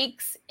it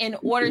takes in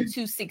order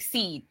to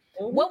succeed.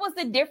 What was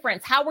the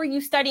difference? How were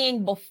you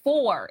studying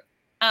before,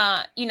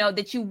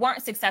 that you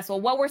weren't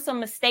successful? What were some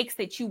mistakes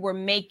that you were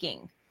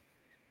making?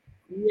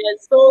 Yeah,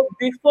 so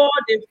before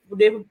the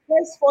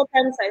first 4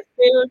 times I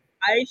failed,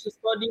 I used to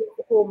study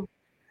at home.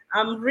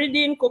 I'm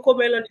reading Coco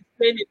Melon is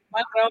playing in the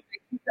background, my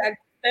kids are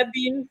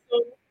disturbing. So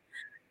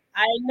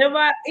I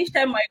never, each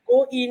time I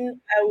go in,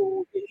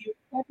 you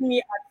set me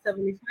at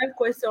 75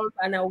 questions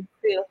and I will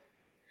fail.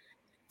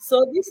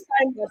 So this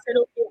time I said,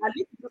 okay, I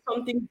need to do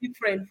something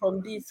different from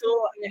this. So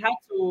I had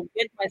to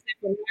get myself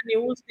a nanny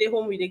who stay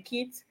home with the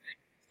kids.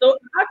 So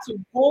I had to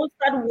go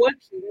start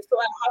working so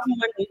I have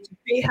money to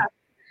pay her.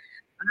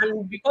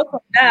 And because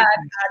of that,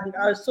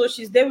 and so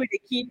she's there with the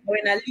kid.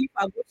 When I leave,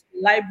 I go to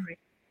the library.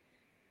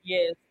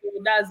 Yes, so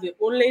that's the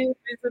only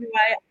reason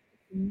why I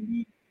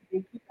leave the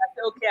kid. I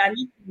say, okay, I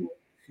need to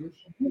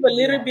give a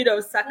little bit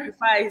of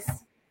sacrifice.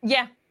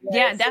 Yeah, So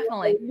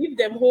definitely. I leave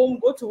them home,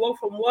 go to work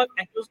from work,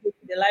 I just go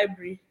to the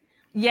library.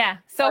 Yeah.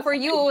 So for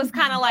you, it was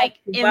kind of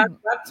like back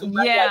to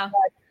back. Yeah.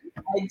 Like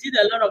I did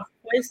a lot of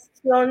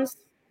questions,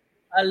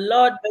 a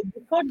lot, but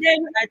before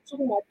then, I took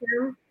my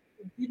time.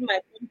 Did my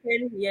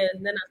content,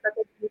 and then I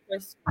started doing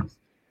questions.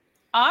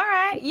 All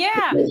right,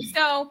 yeah.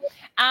 So,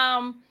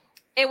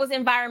 it was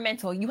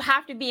environmental. You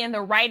have to be in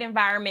the right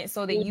environment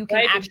so that you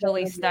can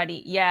actually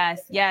study.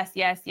 Yes.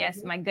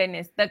 My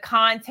goodness, the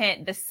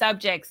content, the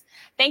subjects.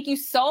 Thank you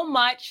so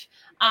much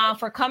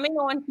for coming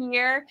on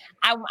here.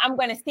 I'm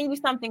going to send you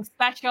something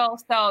special.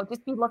 So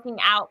just be looking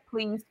out,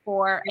 please,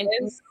 for an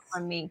email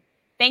from me.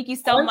 Thank you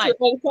so much. I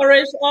want to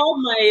encourage all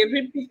my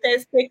repeat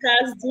test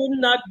takers. Do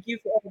not give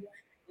up.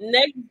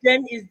 Next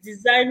Gen is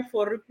designed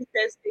for repeat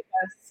test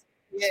takers.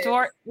 Yes.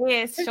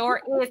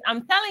 Sure is.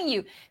 I'm telling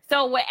you.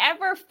 So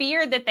whatever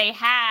fear that they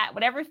had,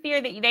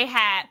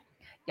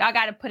 y'all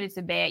got to put it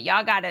to bed.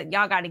 Y'all got to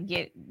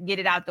get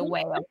it out the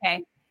way.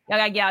 Okay. Y'all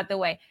got to get out the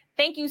way.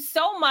 Thank you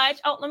so much.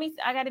 Oh,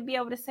 I got to be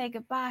able to say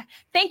goodbye.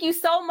 Thank you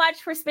so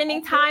much for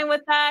spending time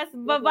with us.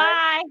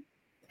 Bye-bye.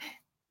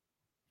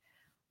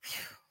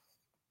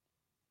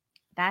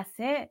 That's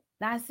it,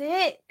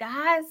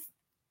 guys.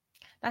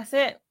 That's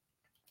it.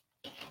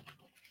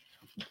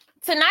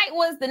 Tonight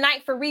was the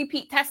night for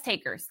repeat test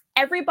takers.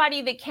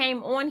 Everybody that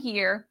came on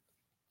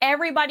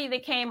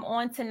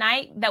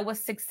tonight that was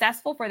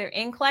successful for their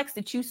NCLEX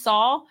that you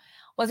saw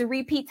was a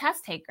repeat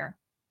test taker.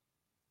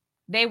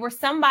 They were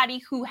somebody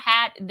who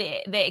had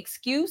the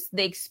excuse,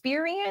 the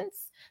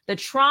experience, the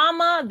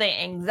trauma, the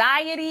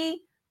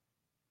anxiety,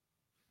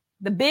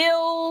 the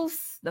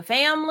bills, the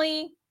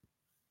family.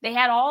 They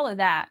had all of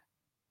that.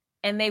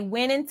 And they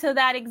went into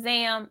that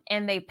exam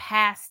and they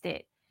passed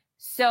it.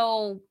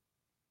 So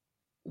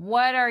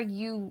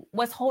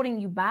what's holding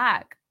you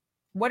back?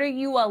 What are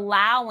you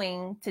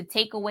allowing to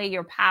take away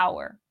your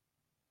power?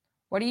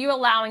 What are you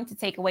allowing to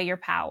take away your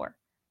power?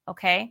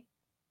 Okay.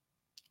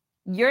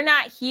 You're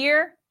not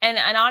here. And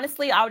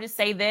honestly, I'll just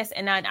say this,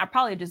 and I'll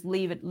probably just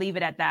leave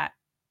it at that.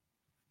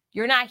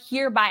 You're not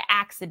here by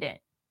accident.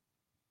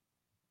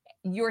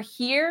 You're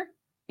here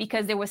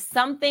because there was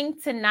something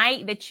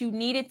tonight that you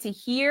needed to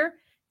hear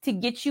to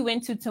get you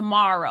into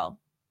tomorrow,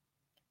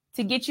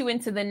 to get you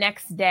into the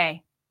next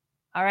day.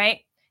 All right.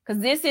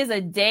 Because this is a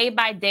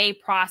day-by-day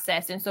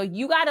process. And so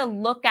you got to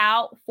look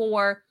out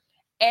for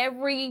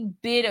every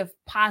bit of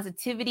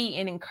positivity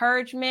and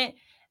encouragement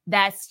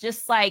that's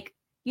just like,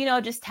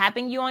 just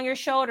tapping you on your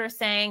shoulder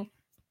saying,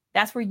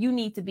 that's where you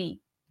need to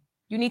be.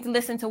 You need to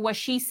listen to what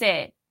she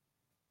said.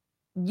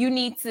 You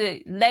need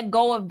to let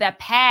go of the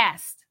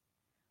past.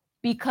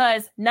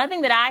 Because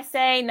nothing that I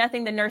say,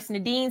 nothing that Nurse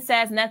Nadine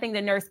says, nothing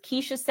that Nurse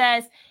Keisha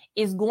says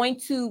is going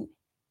to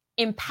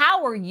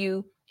empower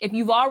you if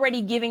you've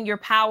already given your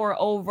power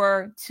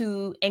over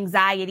to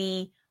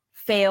anxiety,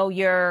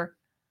 failure,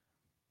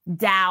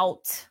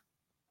 doubt.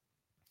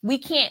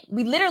 We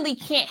literally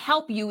can't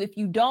help you if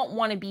you don't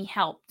want to be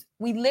helped.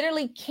 We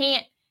literally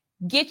can't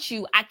get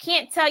you. I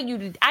can't tell you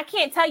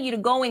to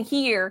go in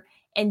here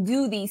and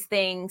do these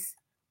things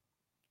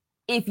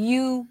if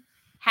you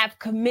have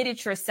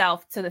committed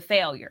yourself to the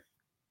failure.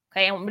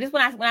 Okay. And just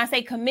when I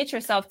say commit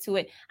yourself to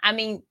it, I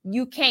mean,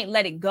 you can't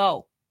let it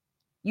go.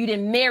 You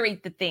didn't marry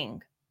the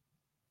thing.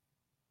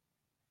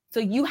 So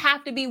you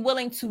have to be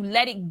willing to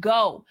let it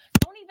go.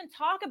 Don't even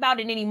talk about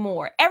it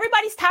anymore.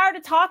 Everybody's tired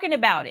of talking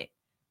about it.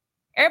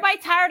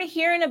 Everybody's tired of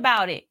hearing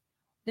about it.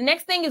 The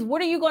next thing is,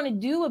 what are you going to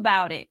do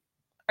about it?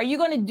 Are you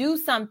going to do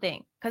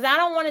something? Because I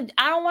don't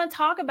want to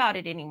talk about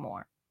it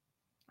anymore.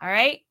 All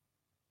right.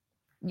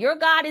 Your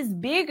God is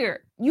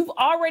bigger. You've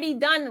already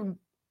done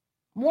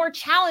more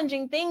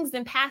challenging things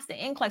than past the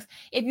NCLEX.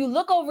 If you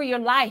look over your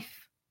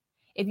life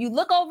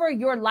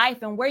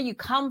and where you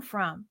come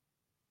from,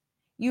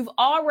 you've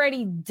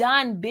already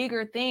done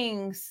bigger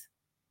things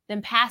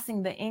than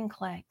passing the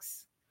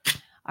NCLEX.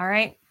 All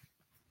right,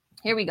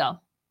 here we go.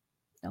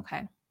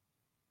 Okay.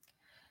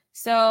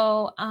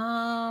 So,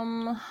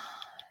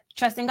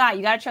 trusting God.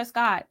 You got to trust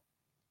God.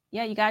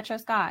 Yeah, you got to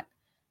trust God.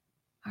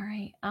 All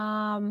right.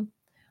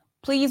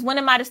 Please, when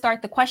am I to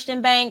start the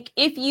question bank?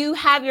 If you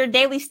have your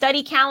daily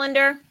study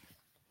calendar,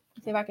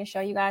 let's see if I can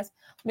show you guys.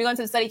 Let me go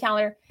into the study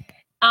calendar.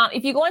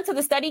 If you go into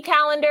the study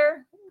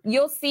calendar,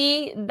 you'll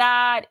see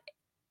that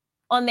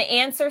on the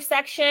answer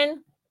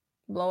section,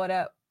 blow it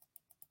up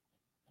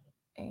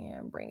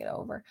and bring it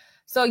over.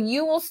 So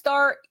you will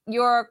start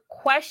your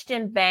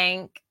question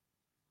bank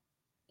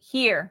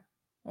here.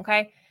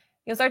 Okay.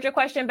 You'll start your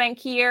question bank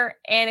here.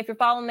 And if you're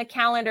following the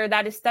calendar,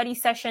 that is study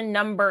session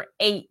number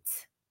 8.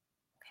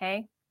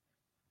 Okay.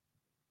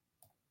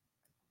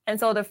 And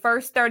so the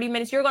first 30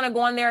 minutes, you're going to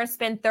go in there and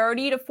spend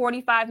 30 to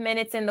 45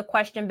 minutes in the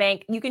question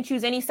bank. You can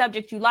choose any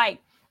subject you like.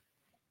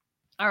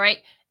 All right.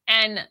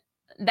 And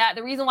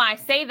the reason why I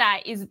say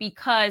that is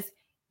because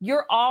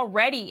you're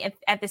already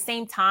at the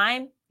same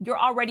time, you're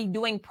already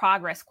doing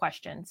progress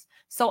questions.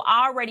 So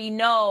I already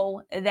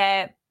know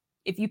that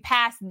if you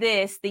pass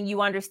this, then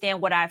you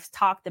understand what I've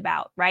talked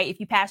about, right? If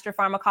you passed your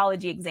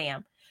pharmacology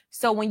exam.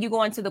 So when you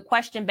go into the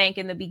question bank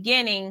in the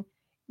beginning,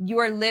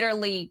 you're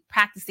literally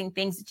practicing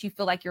things that you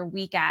feel like you're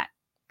weak at.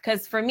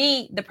 Because for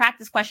me, the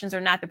practice questions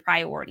are not the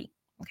priority.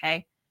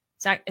 Okay.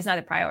 It's not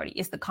the priority.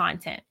 It's the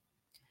content.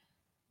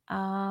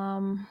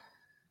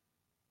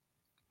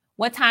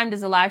 What time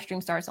does the live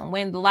stream start on?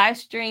 When the live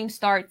stream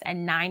starts at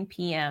 9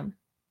 p.m.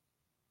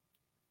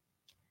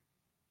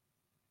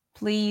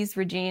 Please,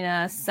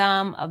 Regina,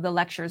 some of the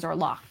lectures are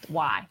locked.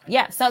 Why?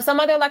 Yeah. So some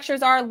other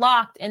lectures are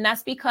locked. And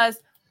that's because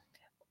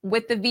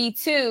with the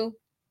V2,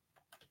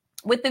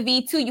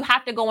 you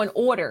have to go in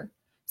order.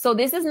 So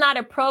this is not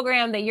a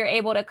program that you're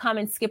able to come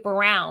and skip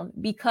around,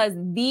 because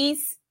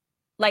these,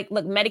 like,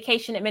 look,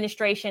 medication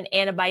administration,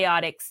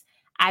 antibiotics,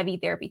 IV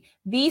therapy,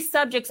 these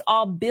subjects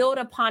all build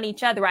upon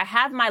each other. I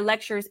have my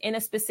lectures in a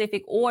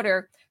specific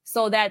order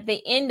so that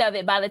the end of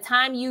it, by the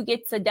time you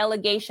get to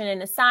delegation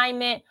and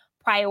assignment,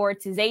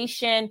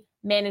 prioritization,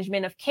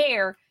 management of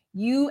care,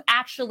 you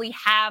actually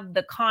have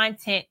the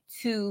content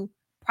to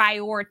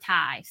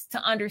prioritize,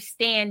 to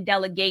understand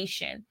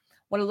delegation.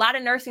 What a lot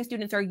of nursing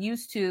students are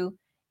used to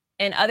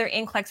in other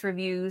NCLEX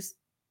reviews,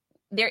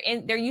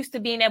 they're used to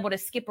being able to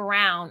skip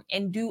around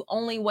and do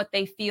only what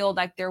they feel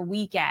like they're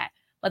weak at.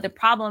 But the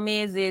problem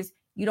is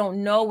you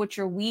don't know what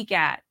you're weak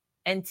at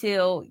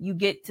until you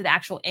get to the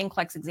actual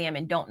NCLEX exam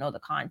and don't know the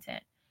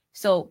content.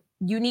 So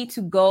you need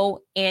to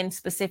go in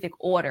specific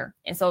order.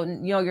 And so,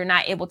 you're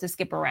not able to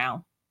skip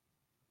around.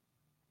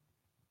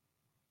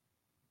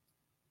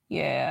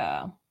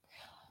 Yeah.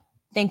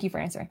 Thank you for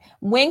answering.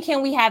 When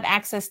can we have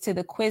access to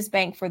the quiz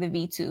bank for the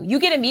V2? You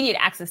get immediate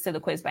access to the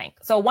quiz bank.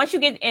 So once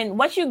you get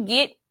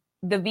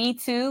the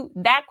V2,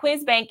 that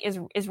quiz bank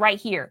is right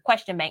here.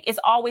 Question bank. It's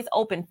always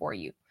open for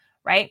you,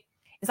 right?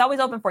 It's always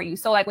open for you.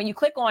 So like when you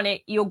click on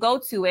it, you'll go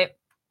to it.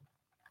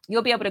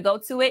 You'll be able to go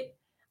to it,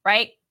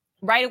 right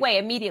away,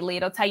 immediately.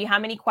 It'll tell you how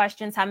many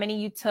questions, how many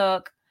you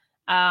took.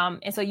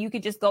 And so you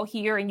could just go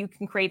here and you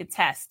can create a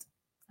test.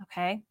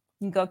 Okay.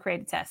 You can go create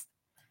a test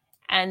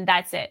and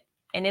that's it.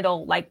 And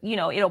it'll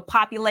it'll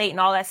populate and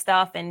all that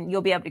stuff and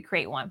you'll be able to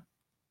create one.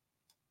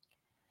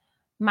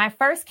 My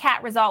first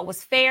CAT result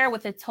was fair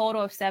with a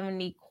total of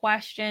 70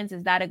 questions.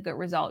 Is that a good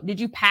result? Did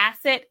you pass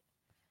it?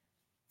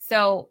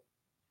 So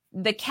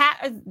the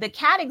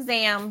CAT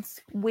exams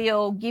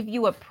will give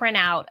you a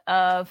printout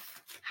of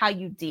how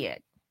you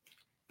did,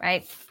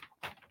 right?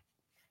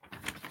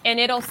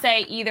 And it'll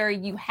say either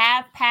you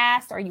have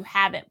passed or you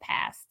haven't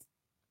passed.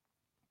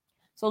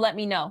 So let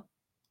me know.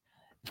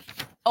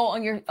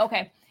 Oh,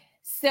 okay.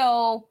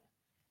 So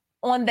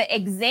on the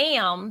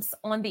exams,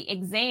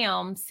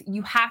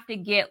 you have to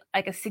get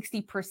like a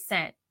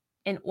 60%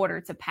 in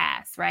order to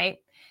pass, right?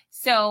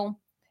 So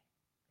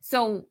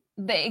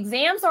the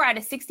exams are at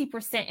a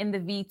 60% in the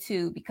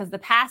V2 because the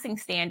passing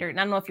standard, and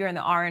I don't know if you're in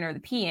the RN or the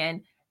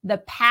PN, the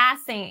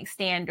passing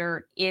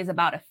standard is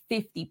about a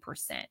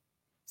 50%.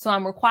 So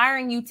I'm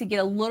requiring you to get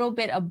a little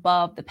bit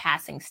above the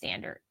passing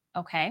standard,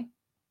 okay?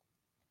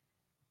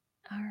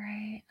 All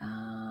right.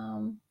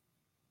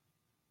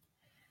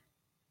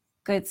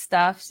 Good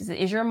stuff. She said,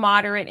 is your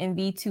moderate in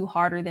V2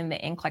 harder than the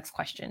NCLEX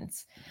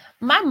questions?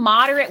 My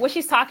moderate, what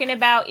she's talking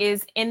about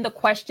is in the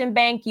question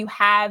bank, you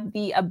have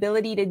the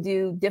ability to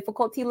do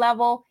difficulty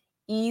level,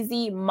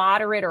 easy,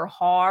 moderate, or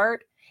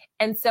hard.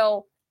 And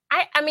so,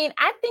 I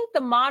think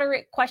the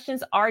moderate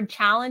questions are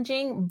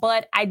challenging,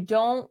 but I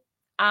don't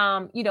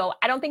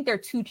think they're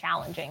too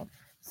challenging.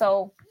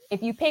 So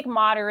if you pick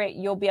moderate,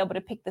 you'll be able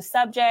to pick the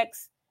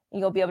subjects,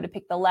 you'll be able to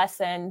pick the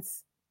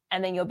lessons,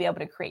 and then you'll be able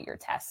to create your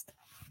test.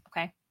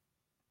 Okay.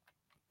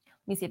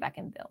 Let me see if I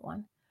can build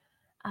one.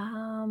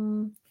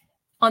 On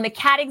the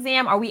CAT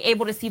exam, are we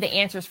able to see the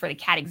answers for the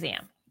CAT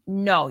exam?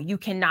 No, you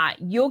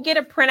cannot. You'll get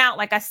a printout,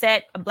 like I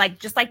said,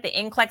 just like the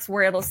NCLEX,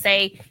 where it'll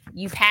say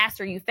you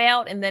passed or you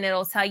failed, and then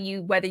it'll tell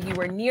you whether you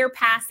were near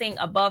passing,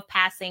 above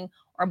passing,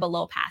 or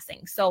below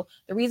passing. So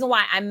the reason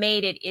why I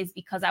made it is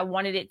because I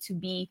wanted it to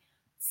be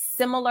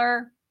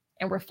similar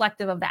and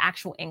reflective of the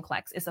actual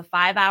NCLEX. It's a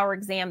 5-hour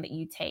exam that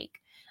you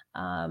take.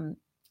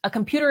 A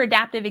computer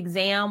adaptive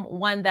exam,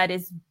 one that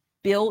is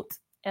built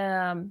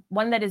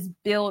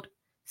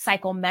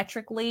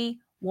psychometrically,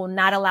 will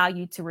not allow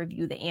you to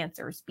review the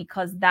answers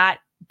because that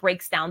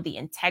breaks down the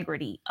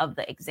integrity of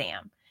the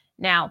exam.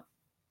 Now,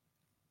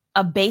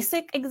 a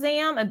basic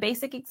exam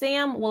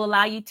will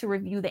allow you to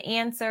review the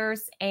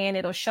answers and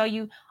it'll show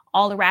you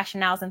all the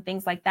rationales and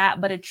things like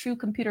that. But a true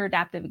computer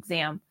adaptive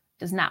exam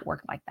does not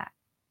work like that.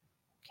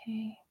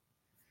 Okay.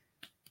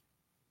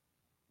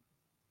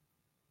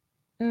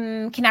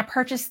 Can I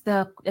purchase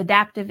the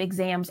adaptive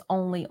exams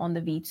only on the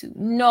V2?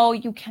 No,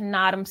 you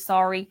cannot. I'm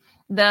sorry.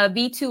 The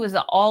V2 is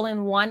an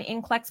all-in-one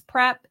NCLEX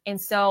prep.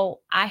 And so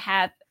I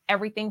have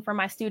everything for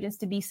my students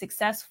to be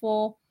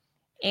successful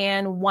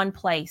in one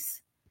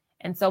place.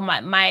 And so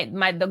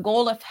the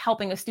goal of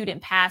helping a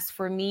student pass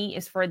for me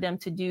is for them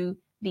to do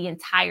the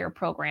entire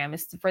program.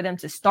 Is for them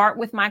to start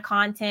with my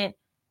content,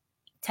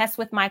 test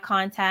with my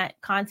content,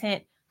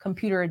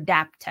 computer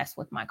adapt test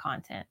with my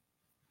content.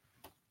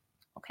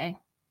 Okay.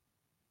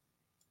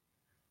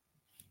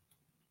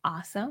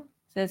 Awesome.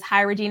 Says,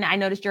 hi, Regina. I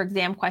noticed your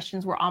exam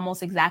questions were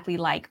almost exactly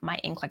like my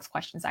NCLEX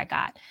questions I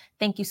got.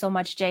 Thank you so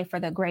much, Jay,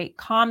 for the great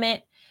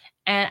comment.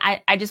 And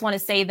I just want to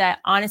say that,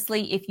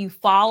 honestly, if you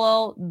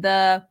follow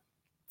the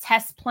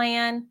test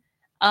plan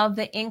of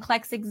the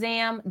NCLEX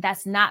exam,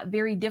 that's not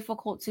very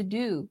difficult to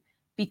do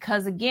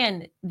because,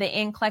 again, the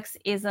NCLEX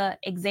is an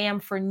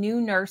exam for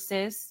new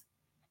nurses,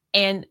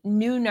 and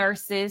new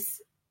nurses,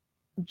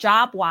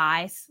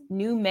 job-wise,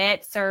 new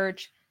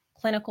med-surg,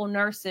 clinical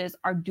nurses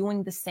are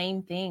doing the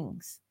same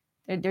things.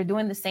 They're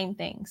doing the same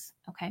things.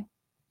 Okay.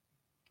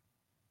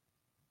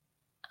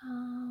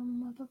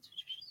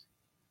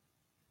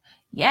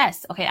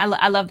 Yes. Okay.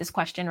 I love this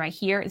question right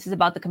here. This is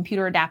about the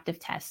computer adaptive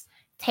test.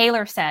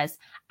 Taylor says,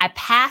 I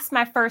passed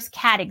my first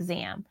CAT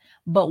exam,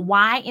 but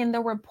why in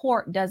the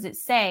report does it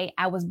say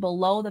I was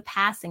below the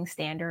passing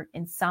standard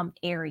in some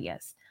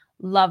areas?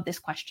 Love this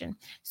question.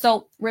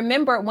 So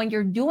remember, when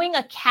you're doing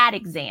a CAT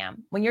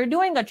exam, when you're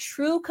doing a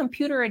true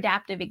computer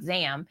adaptive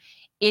exam,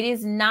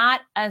 it's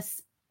not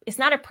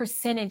a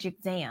percentage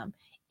exam.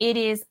 It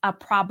is a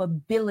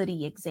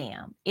probability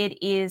exam.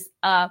 It is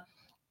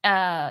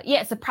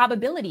it's a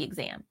probability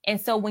exam. And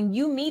so when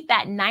you meet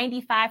that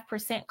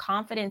 95%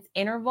 confidence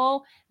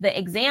interval, the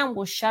exam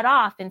will shut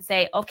off and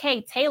say,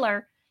 okay,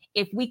 Taylor,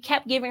 if we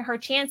kept giving her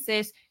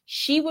chances,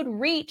 she would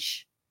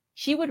reach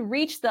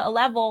the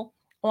level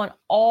on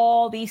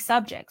all these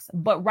subjects.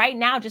 But right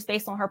now, just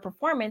based on her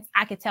performance,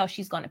 I could tell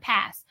she's going to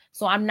pass.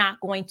 So I'm not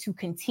going to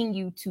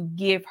continue to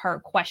give her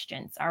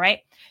questions. All right.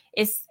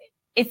 It's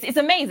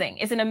amazing.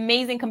 It's an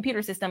amazing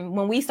computer system.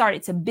 When we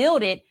started to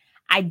build it,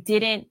 I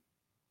didn't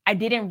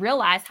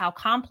realize how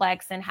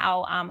complex and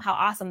how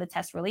awesome the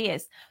test really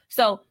is.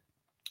 So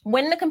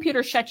when the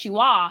computer shuts you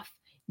off,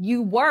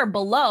 you were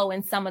below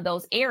in some of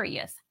those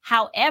areas.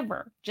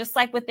 However, just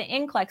like with the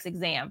NCLEX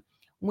exam,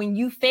 when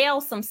you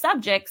fail some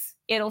subjects,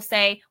 it'll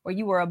say, well,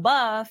 you were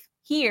above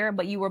here,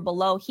 but you were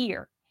below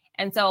here.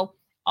 And so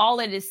all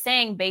it is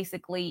saying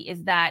basically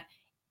is that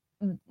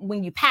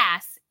when you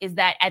pass, is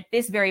that at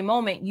this very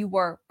moment, you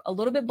were a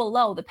little bit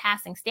below the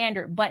passing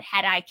standard, but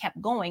had I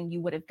kept going,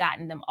 you would have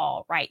gotten them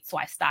all right. So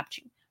I stopped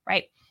you,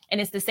 right?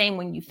 And it's the same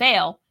when you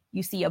fail,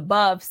 you see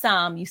above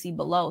some, you see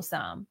below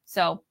some.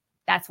 So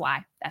that's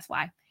why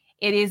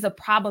it is a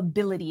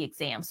probability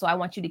exam. So I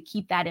want you to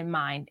keep that in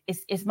mind.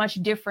 It's much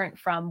different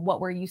from what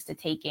we're used to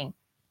taking.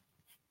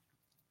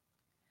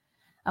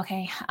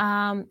 Okay.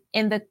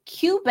 In the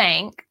Q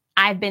bank,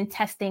 I've been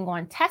testing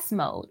on test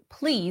mode.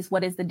 Please,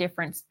 what is the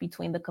difference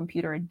between the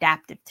computer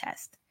adaptive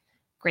test?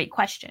 Great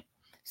question.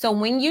 So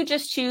when you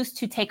just choose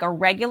to take a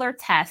regular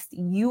test,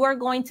 you are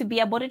going to be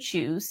able to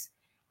choose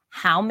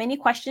how many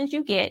questions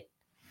you get.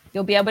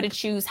 You'll be able to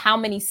choose how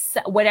many,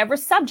 whatever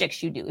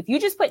subjects you do. If you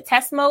just put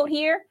test mode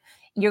here,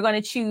 you're going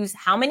to choose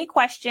how many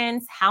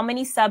questions, how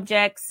many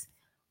subjects,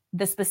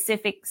 the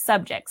specific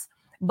subjects.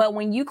 But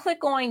when you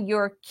click on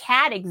your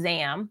CAT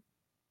exam,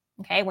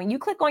 okay, when you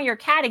click on your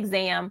CAT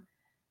exam,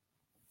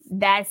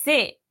 that's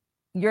it.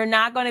 You're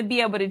not going to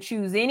be able to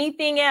choose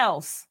anything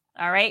else.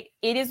 All right.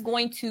 It is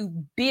going to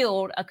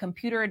build a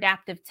computer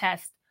adaptive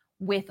test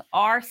with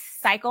our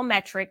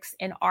psychometrics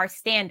and our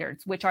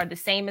standards, which are the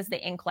same as the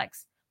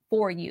NCLEX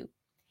for you.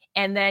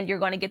 And then you're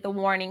going to get the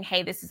warning,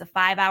 hey, this is a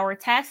 5-hour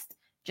test,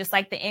 just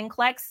like the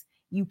NCLEX.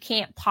 You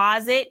can't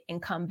pause it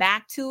and come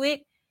back to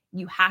it.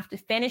 You have to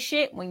finish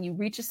it. When you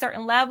reach a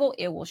certain level,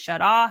 it will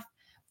shut off.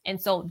 And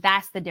so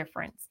that's the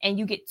difference. And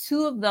you get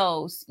two of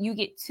those. You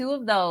get two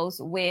of those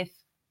with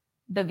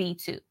the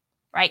V2,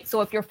 right?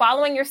 So if you're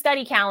following your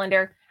study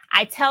calendar,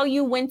 I tell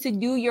you when to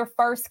do your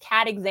first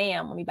CAT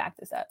exam. Let me back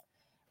this up.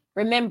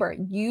 Remember,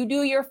 you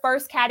do your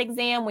first CAT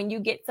exam when you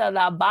get to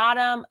the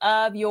bottom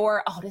of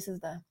your,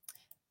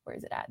 where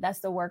is it at? That's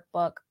the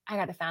workbook. I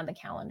got to find the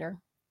calendar.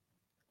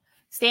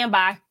 Stand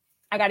by.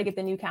 I got to get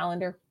the new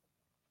calendar.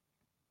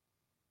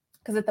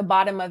 Because at the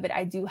bottom of it,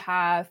 I do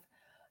have,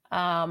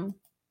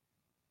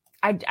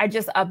 I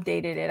just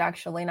updated it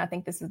actually, and I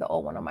think this is the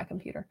old one on my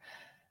computer.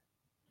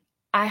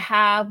 I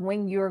have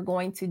when you're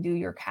going to do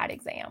your CAT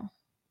exam.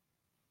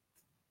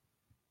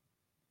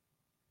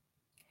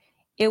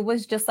 It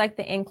was just like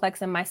the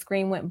NCLEX and my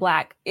screen went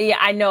black. Yeah,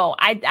 I know.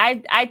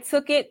 I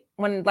took it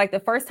when, like the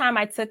first time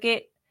I took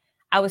it,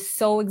 I was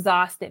so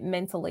exhausted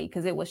mentally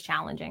because it was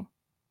challenging.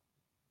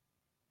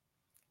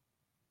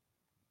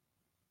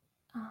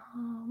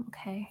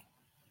 Okay.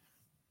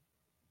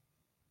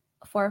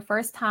 For a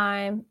first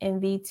time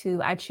in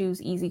V2, I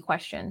choose easy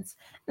questions.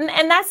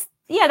 And that's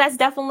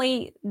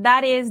definitely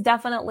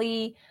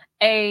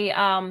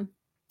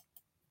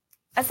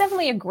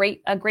a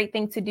great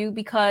thing to do,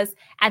 because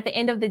at the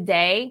end of the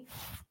day,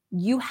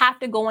 you have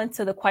to go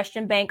into the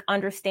question bank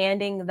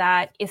understanding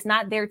that it's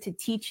not there to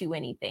teach you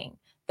anything.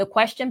 The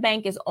question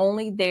bank is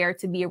only there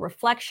to be a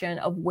reflection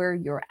of where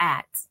you're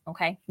at.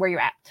 Okay, where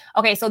you're at.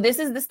 Okay, so this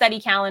is the study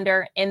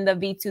calendar in the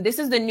V2. This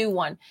is the new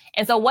one.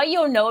 And so what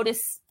you'll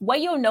notice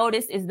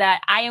is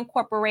that I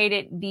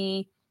incorporated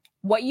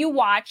what you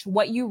watch,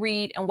 what you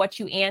read, and what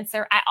you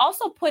answer. I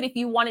also put, if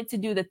you wanted to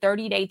do the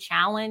 30-day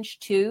challenge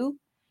too,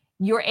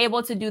 you're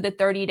able to do the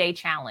 30-day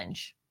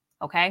challenge.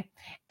 Okay.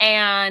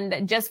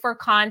 And just for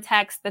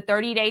context, the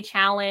 30-day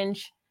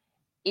challenge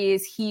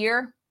is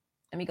here.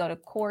 Let me go to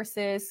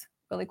courses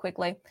really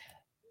quickly.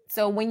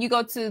 So when you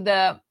go to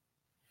the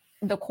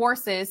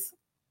courses,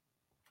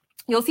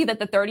 you'll see that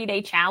the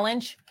 30-day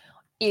challenge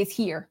is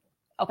here.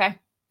 Okay.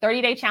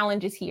 30-day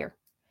challenge is here.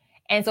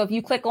 And so if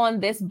you click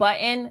on this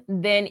button,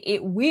 then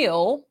it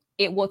will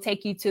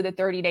take you to the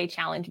 30-day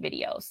challenge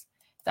videos.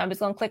 So I'm just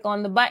going to click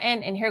on the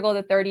button, and here go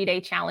the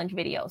 30-day challenge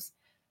videos.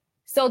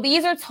 So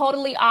these are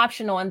totally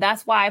optional, and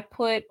that's why I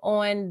put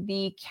on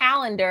the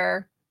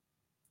calendar.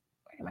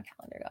 Where did my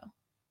calendar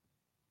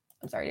go?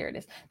 I'm sorry, there it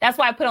is. That's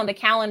why I put on the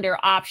calendar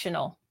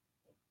optional.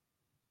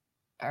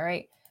 All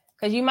right.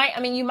 Because you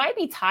might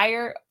be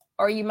tired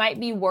or you might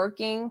be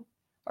working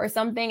or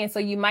something. And so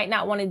you might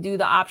not want to do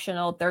the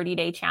optional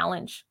 30-day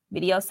challenge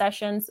video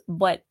sessions,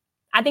 but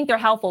I think they're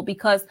helpful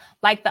because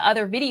like the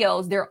other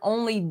videos, they're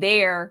only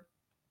there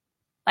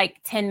like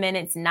 10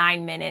 minutes,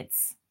 9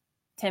 minutes,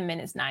 10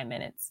 minutes, 9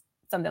 minutes,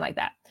 something like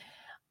that.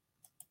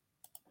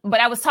 But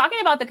I was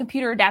talking about the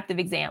computer adaptive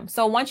exam.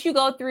 So once you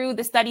go through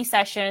the study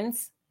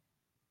sessions,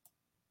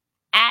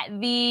 at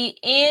the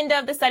end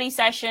of the study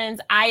sessions,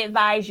 I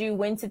advise you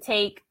when to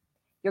take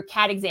your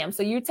CAT exam.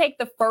 So you take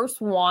the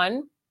first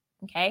one,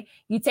 okay?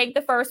 You take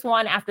the first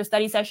one after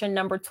study session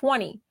number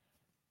 20.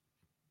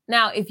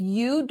 Now, if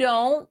you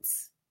don't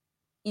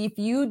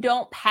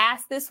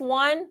pass this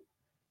one,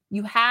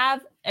 you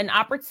have an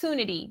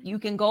opportunity. You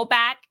can go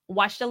back,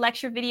 watch the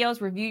lecture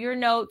videos, review your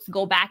notes,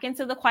 go back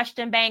into the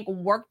question bank,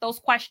 work those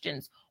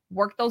questions,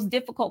 work those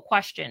difficult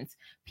questions.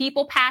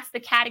 People pass the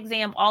CAT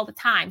exam all the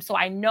time. So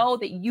I know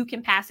that you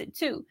can pass it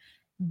too.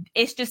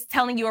 It's just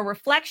telling you a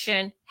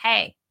reflection.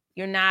 Hey,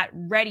 you're not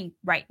ready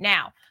right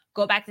now.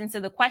 Go back into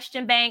the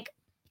question bank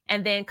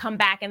and then come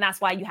back. And that's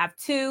why you have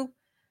 2.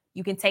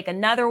 You can take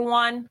another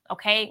one.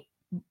 Okay.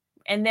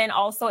 And then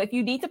also if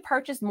you need to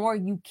purchase more,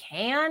 you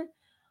can.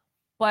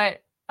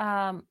 But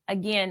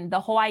again, the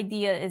whole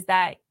idea is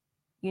that,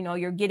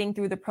 you're getting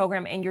through the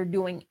program and you're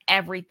doing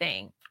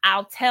everything.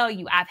 I'll tell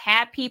you, I've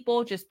had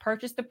people just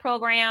purchase the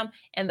program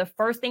and the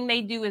first thing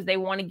they do is they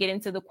want to get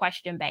into the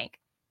question bank.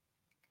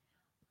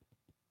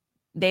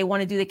 They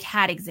want to do the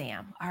CAT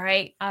exam. All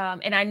right.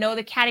 And I know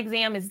the CAT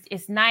exam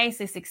is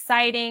nice. It's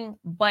exciting,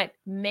 but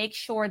make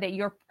sure that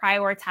you're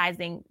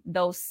prioritizing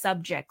those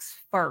subjects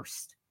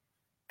first.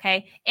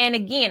 Okay. And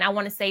again, I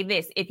want to say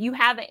this, if you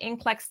have an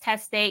NCLEX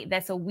test date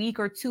that's a week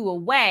or 2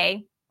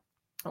 away,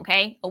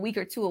 okay, a week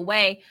or 2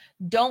 away,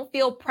 don't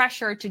feel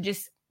pressure to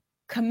just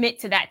commit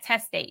to that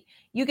test date.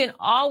 You can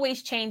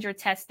always change your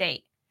test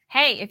date.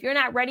 Hey, if you're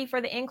not ready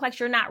for the NCLEX,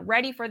 you're not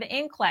ready for the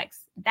NCLEX.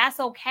 That's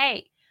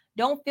okay.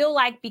 Don't feel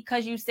like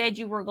because you said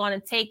you were going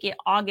to take it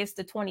August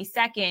the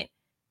 22nd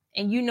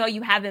and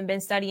you haven't been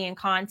studying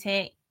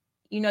content,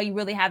 you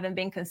really haven't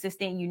been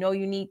consistent,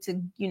 you need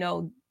to,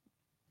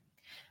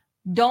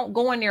 don't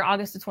go in there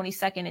August the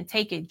 22nd and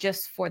take it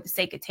just for the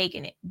sake of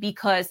taking it.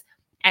 Because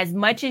as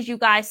much as you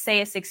guys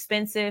say it's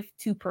expensive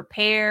to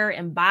prepare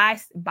and buy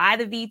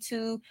the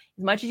V2,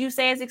 as much as you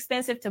say it's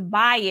expensive to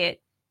buy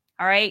it,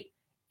 all right,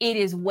 it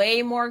is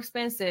way more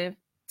expensive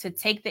to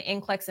take the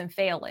NCLEX and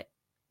fail it.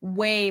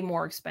 Way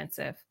more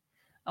expensive.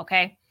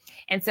 Okay.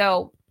 And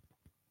so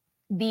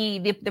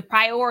the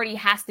priority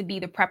has to be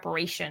the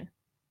preparation.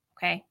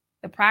 Okay.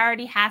 The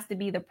priority has to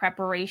be the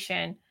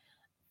preparation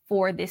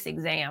for this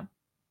exam.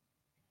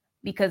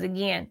 Because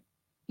again,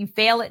 you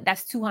fail it,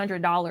 that's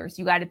 $200.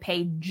 You got to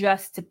pay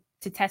just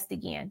to test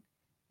again.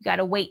 You got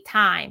to wait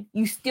time.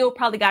 You still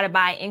probably got to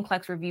buy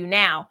NCLEX review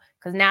now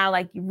because now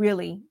like you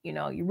really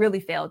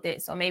failed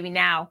it. So maybe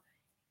now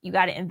you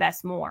got to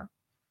invest more.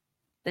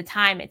 The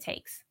time it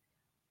takes.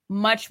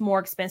 Much more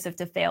expensive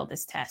to fail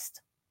this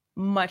test.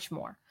 Much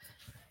more.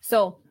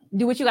 So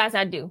do what you guys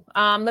got to do.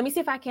 Let me see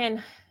if I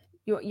can,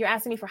 you're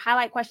asking me for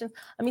highlight questions.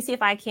 Let me see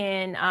if I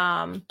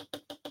can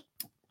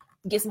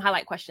get some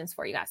highlight questions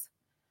for you guys.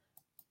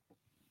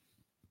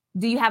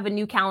 Do you have a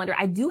new calendar?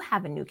 I do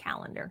have a new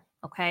calendar.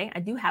 Okay. I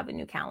do have a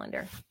new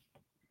calendar.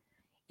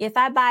 If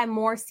I buy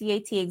more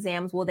CAT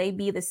exams, will they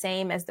be the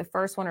same as the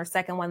first one or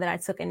second one that I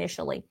took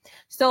initially?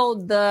 So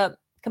the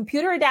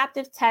computer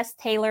adaptive test,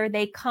 Taylor,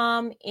 they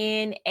come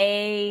in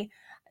a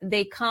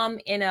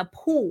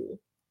pool.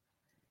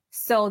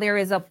 So there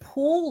is a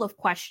pool of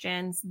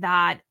questions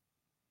that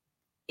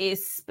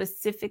is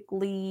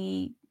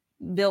specifically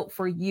built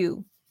for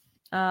you.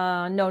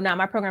 No,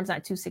 my program's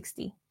not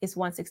 260. It's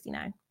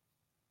 169.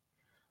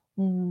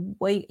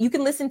 Wait, you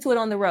can listen to it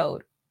on the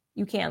road.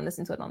 You can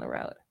listen to it on the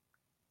road.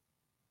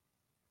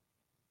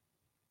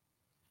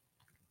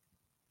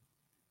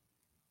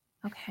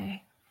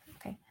 Okay.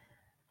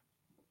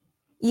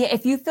 Yeah,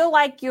 if you feel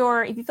like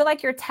your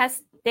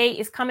test date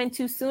is coming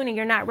too soon and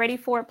you're not ready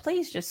for it,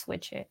 please just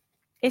switch it.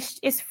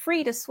 It's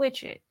free to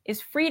switch it.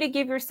 It's free to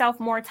give yourself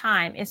more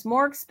time. It's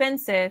more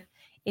expensive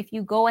if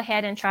you go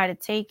ahead and try to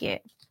take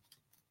it.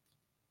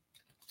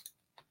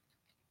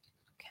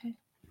 Okay.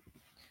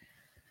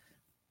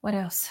 What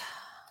else?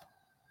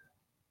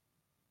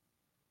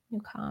 New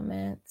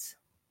comments.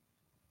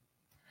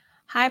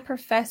 Hi,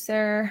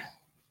 Professor.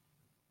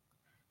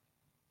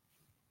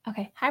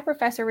 Okay. Hi,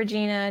 Professor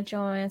Regina.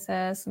 Joanne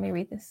says, let me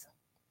read this.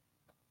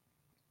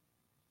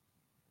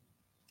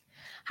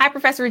 Hi,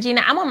 Professor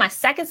Regina. I'm on my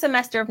second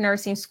semester of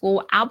nursing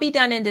school. I'll be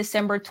done in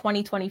December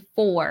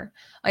 2024.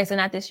 Okay, so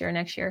not this year,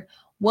 next year.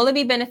 Will it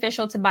be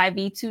beneficial to buy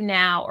V2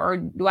 now, or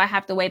do I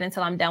have to wait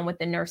until I'm done with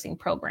the nursing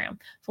program?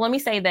 So let me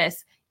say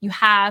this. You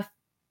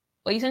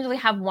essentially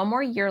have 1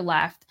 more year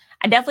left.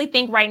 I definitely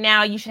think right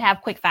now you should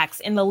have quick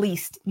facts in the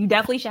least. You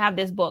definitely should have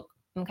this book,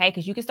 okay?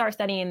 Because you can start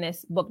studying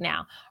this book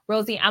now.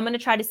 Rosie, I'm going to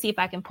try to see if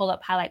I can pull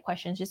up highlight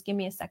questions. Just give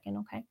me a second,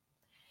 okay?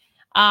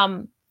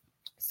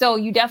 So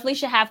you definitely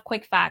should have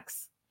quick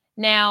facts.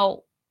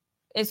 Now,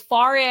 as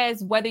far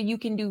as whether you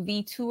can do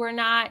V2 or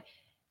not,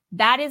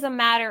 that is a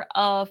matter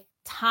of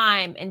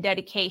time and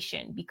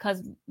dedication,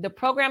 because the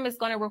program is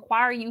going to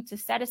require you to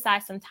set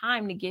aside some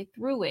time to get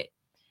through it.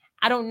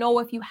 I don't know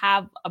if you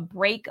have a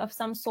break of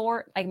some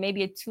sort, like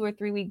maybe a 2 or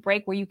 3 week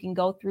break where you can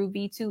go through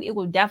V2. It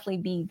will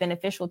definitely be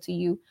beneficial to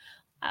you.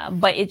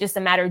 But it's just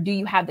a matter of, do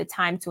you have the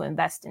time to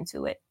invest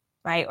into it,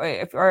 right?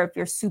 Or if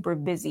you're super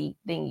busy,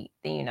 then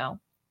you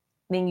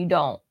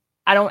don't.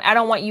 I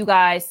don't want you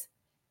guys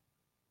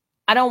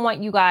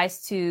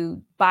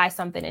to buy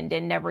something and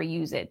then never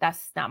use it.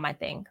 That's not my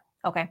thing.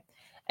 Okay.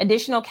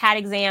 Additional CAT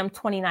exam,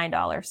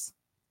 $29.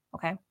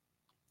 Okay.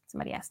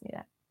 Somebody asked me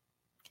that.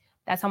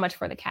 That's how much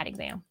for the CAT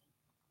exam.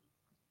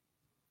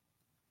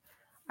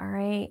 All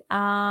right.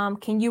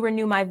 Can you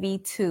renew my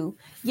V2?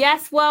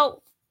 Yes.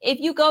 Well, if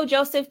you go,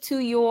 Joseph, to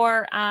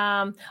your,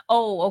 if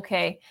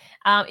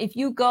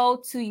you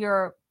go to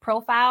your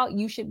profile,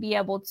 you should be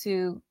able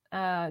to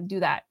do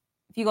that.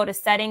 If you go to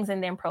settings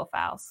and then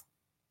profiles.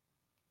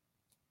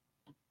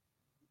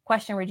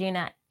 Question,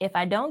 Regina, if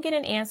I don't get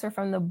an answer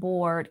from the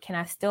board, can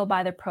I still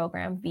buy the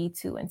program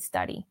V2 and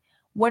study?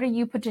 What are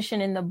you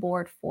petitioning the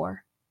board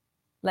for?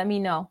 Let me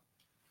know.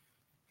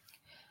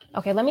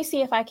 Okay, let me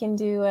see if I can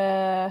do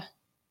a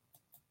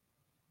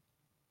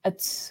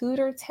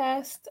tutor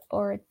test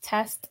or a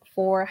test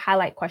for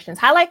highlight questions.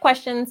 Highlight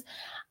questions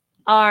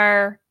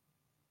are,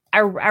 I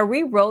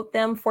rewrote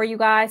them for you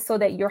guys so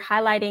that you're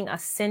highlighting a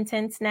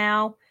sentence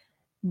now.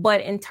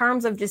 But in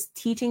terms of just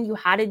teaching you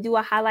how to do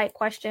a highlight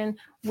question,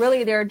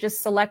 really they're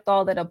just select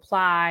all that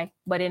apply,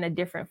 but in a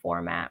different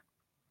format.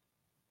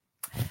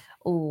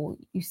 Oh,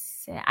 you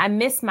said, I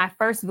missed my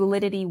first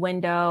validity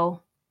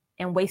window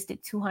and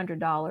wasted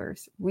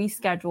 $200,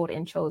 rescheduled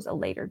and chose a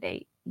later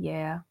date.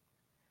 Yeah.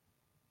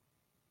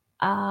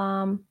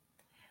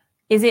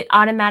 Is it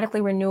automatically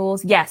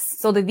renewals? Yes.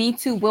 So the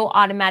V2 will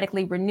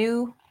automatically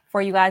renew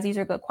for you guys. These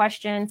are good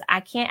questions.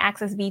 I can't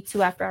access V2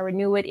 after I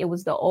renew it. It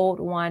was the old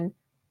one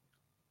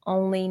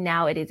only.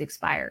 Now it is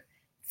expired.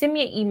 Send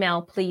me an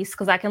email, please,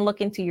 because I can look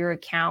into your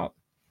account.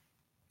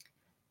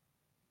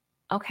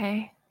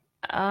 Okay.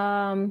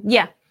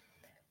 Yeah.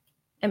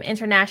 I'm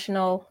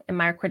international and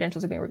my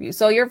credentials are being reviewed.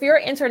 So if you're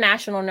an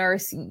international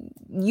nurse,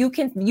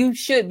 you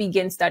should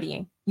begin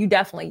studying. You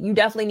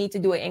definitely need to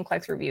do an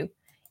NCLEX review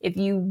if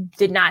you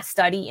did not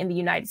study in the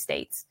United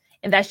States.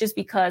 And that's just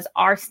because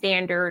our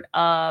standard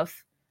of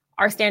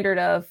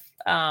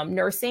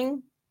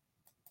nursing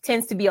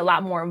tends to be a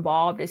lot more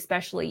involved,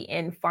 especially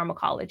in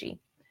pharmacology.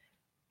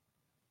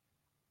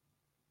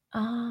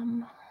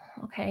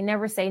 Okay,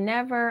 never say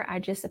never. I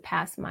just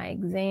passed my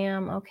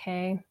exam.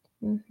 Okay.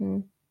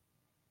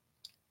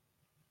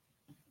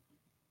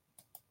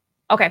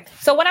 Okay,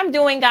 so what I'm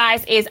doing,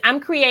 guys, is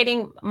I'm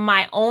creating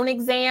my own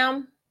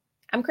exam.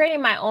 I'm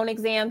creating my own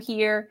exam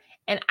here,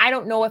 and I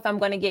don't know if I'm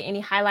going to get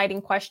any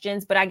highlighting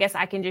questions, but I guess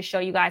I can just show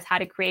you guys how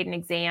to create an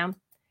exam.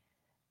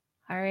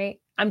 All right,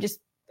 I'm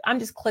just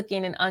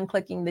clicking and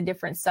unclicking the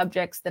different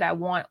subjects that I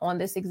want on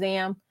this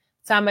exam.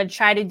 So I'm going to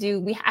try to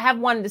do, I have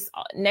one of this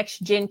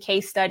next gen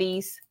case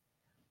studies,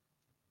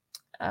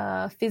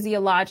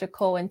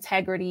 physiological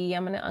integrity.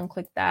 I'm going to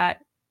unclick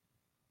that.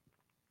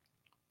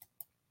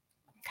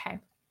 Okay.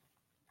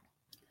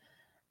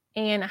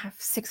 And I have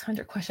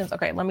 600 questions.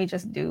 Okay, let me see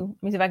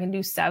if I can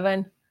do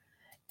 7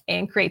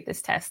 and create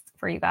this test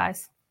for you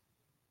guys.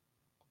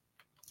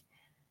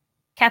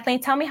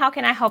 Kathleen, tell me, how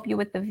can I help you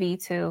with the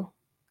V2?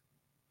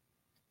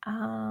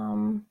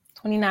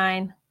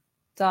 $29.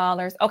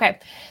 Okay,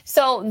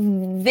 so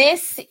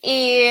this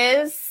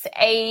is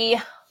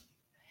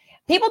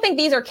people think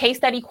these are case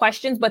study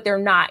questions, but they're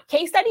not.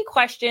 Case study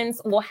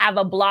questions will have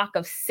a block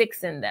of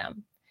 6 in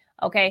them.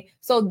 Okay,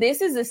 so this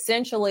is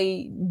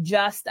essentially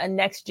just a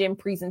next gen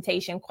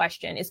presentation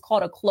question. It's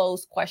called a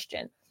closed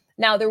question.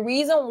 Now, the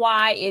reason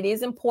why it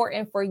is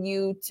important for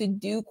you to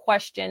do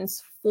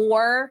questions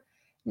for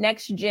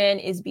next gen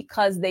is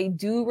because they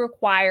do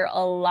require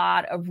a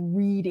lot of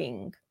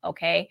reading.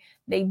 Okay,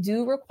 they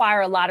do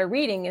require a lot of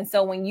reading. And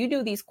so when you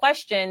do these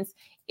questions,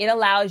 it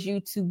allows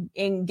you to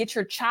get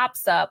your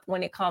chops up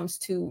when it comes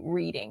to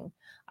reading.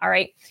 All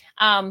right.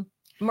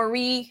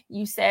 Marie,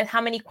 you said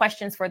how many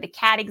questions for the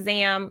CAT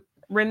exam?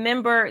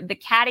 Remember, the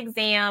CAT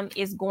exam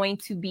is going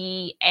to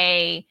be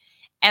a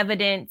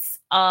evidence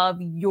of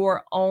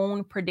your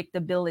own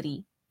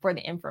predictability for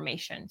the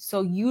information.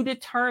 So you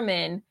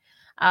determine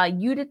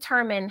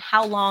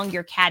how long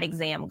your CAT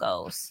exam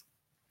goes.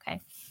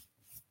 Okay.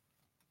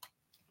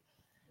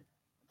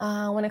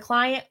 When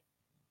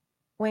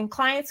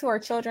clients who are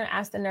children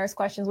ask the nurse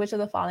questions, which of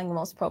the following are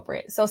most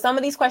appropriate? So some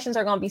of these questions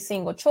are going to be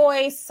single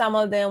choice. Some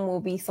of them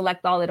will be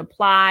select all that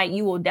apply.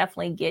 You will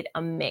definitely get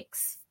a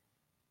mix.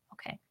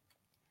 Okay.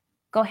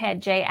 Go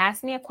ahead, Jay.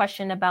 Ask me a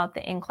question about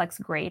the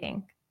NCLEX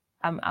grading.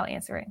 I'll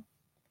answer it.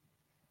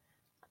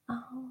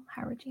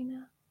 Hi,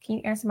 Regina. Can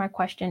you answer my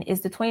question?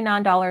 Is the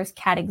 $29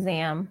 CAT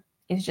exam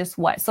is just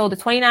what? So the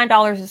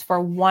 $29 is for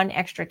one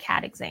extra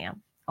CAT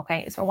exam.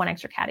 Okay. It's for one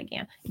extra CAT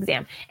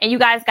exam. And you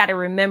guys got to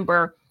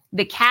remember,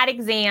 the CAT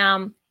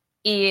exam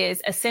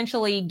is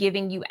essentially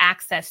giving you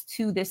access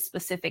to this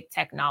specific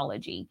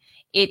technology.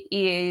 It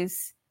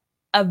is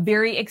a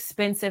very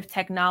expensive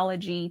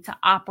technology to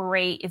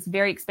operate. It's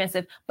very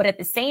expensive, but at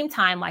the same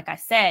time, like I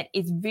said,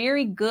 it's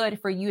very good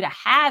for you to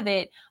have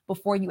it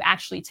before you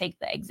actually take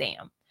the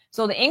exam.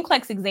 So the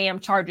NCLEX exam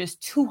charges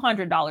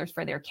 $200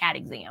 for their CAT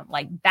exam.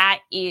 Like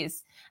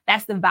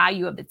that's the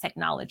value of the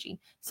technology.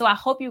 So I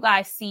hope you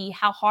guys see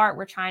how hard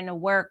we're trying to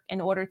work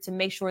in order to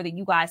make sure that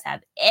you guys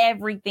have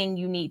everything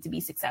you need to be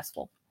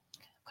successful.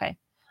 Okay.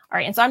 All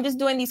right. And so I'm just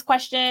doing these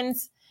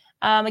questions.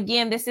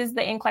 Again, this is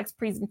the NCLEX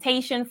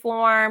presentation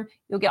form.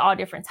 You'll get all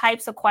different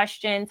types of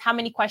questions. How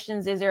many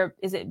questions is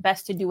it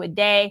best to do a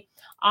day?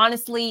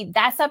 Honestly,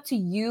 that's up to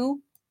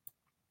you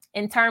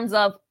in terms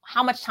of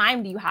how much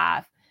time do you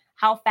have?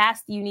 How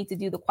fast do you need to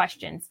do the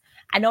questions?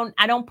 I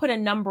don't put a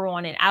number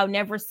on it. I'll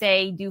never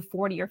say do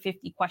 40 or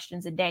 50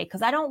 questions a day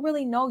because I don't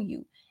really know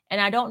you. And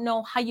I don't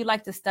know how you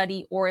like to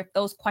study or if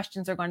those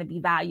questions are going to be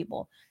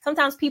valuable.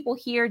 Sometimes people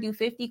here do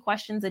 50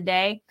 questions a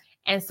day.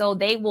 And so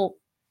they will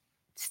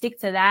stick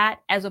to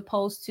that as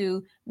opposed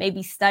to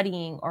maybe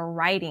studying or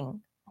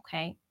writing,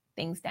 okay,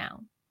 things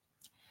down.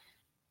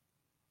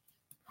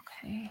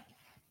 Okay.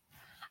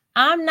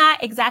 I'm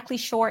not exactly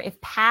sure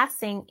if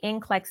passing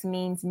NCLEX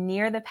means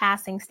near the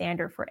passing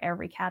standard for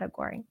every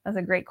category. That's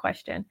a great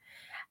question.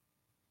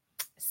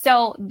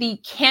 So the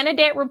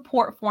candidate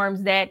report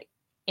forms that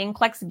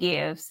NCLEX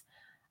gives,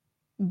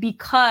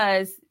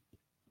 because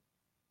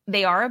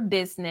they are a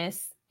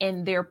business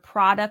and their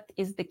product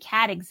is the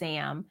CAT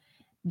exam,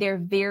 they're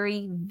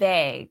very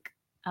vague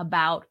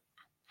about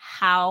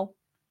how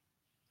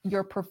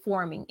you're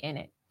performing in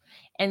it.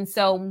 And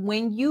so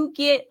when you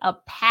get a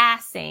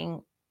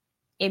passing,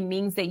 it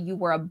means that you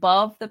were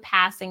above the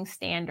passing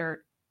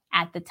standard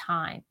at the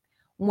time.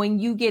 When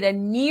you get a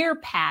near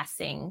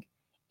passing,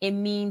 it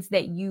means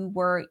that you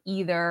were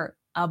either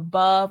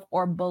above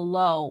or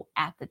below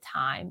at the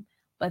time,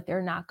 but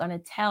they're not going to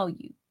tell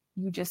you.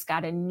 You just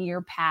got a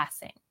near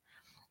passing.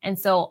 And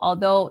so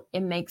although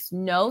it makes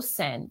no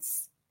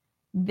sense,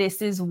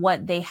 this is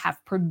what they have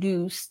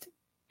produced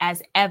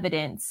as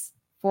evidence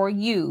for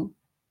you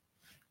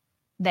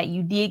that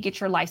you did get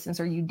your license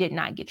or you did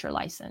not get your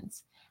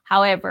license.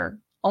 However,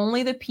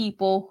 only the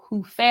people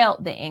who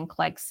failed the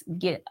NCLEX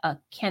get a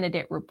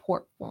candidate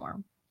report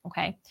form,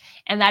 okay?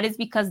 And that is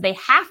because they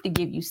have to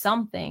give you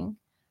something,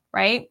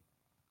 right?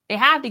 They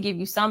have to give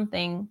you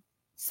something.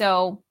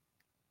 So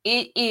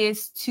it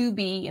is to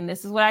be, and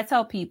this is what I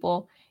tell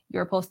people,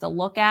 you're supposed to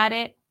look at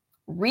it,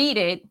 read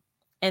it,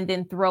 and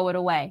then throw it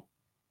away.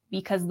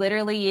 Because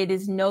literally it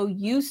is no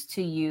use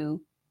to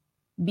you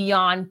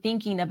beyond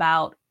thinking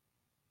about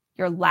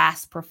your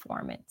last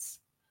performance.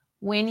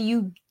 When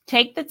you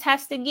take the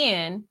test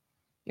again,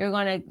 you're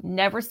going to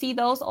never see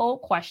those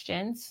old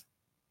questions.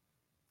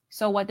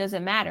 So what does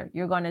it matter?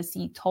 You're going to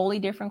see totally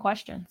different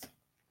questions.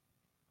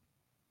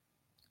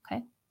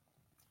 Okay.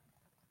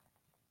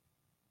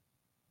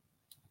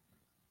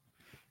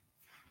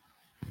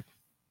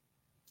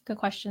 Good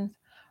questions.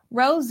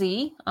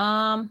 Rosie,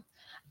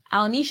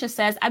 Alnisha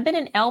says, I've been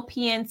an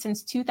LPN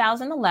since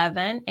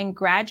 2011 and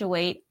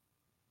graduated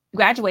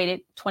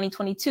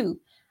 2022.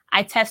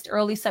 I test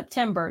early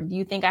September. Do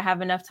you think I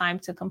have enough time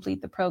to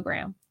complete the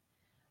program?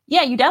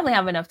 Yeah, you definitely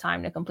have enough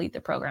time to complete the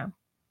program.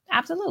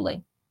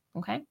 Absolutely.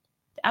 Okay.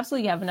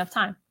 Absolutely, you have enough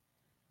time.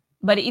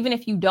 But even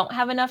if you don't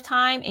have enough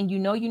time and you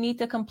know you need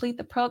to complete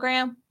the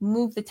program,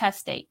 move the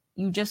test date.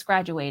 You just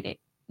graduated.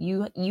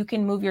 You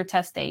can move your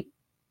test date.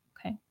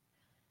 Okay.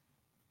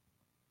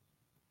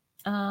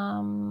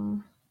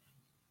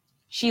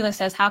 Sheila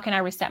says, how can I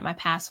reset my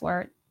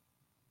password?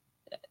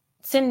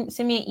 Send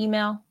me an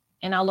email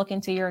and I'll look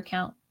into your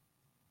account.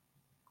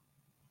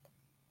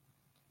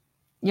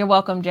 You're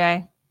welcome,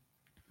 Jay.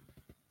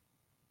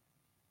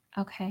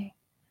 Okay.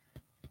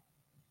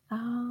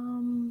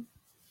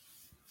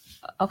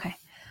 Okay.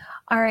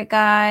 All right,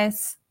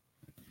 guys.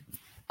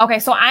 Okay,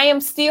 so I am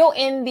still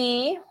in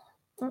the,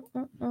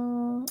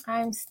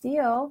 I'm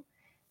still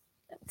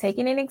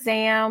taking an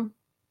exam.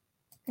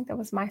 I think that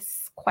was my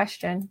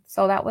question.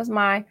 So that was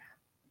my,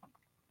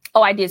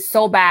 oh, I did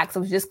so bad. So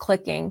I was just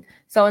clicking.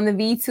 So in the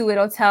V2,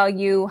 it'll tell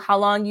you how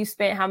long you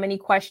spent, how many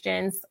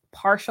questions,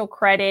 partial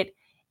credit,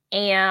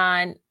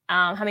 and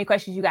how many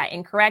questions you got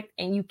incorrect.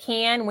 And you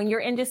can, when you're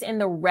in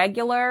the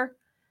regular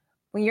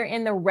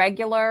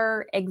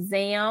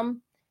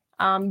exam,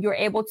 you're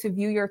able to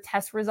view your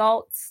test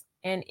results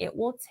and it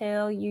will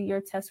tell you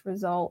your test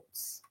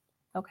results.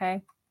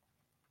 Okay.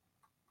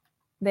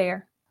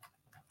 There.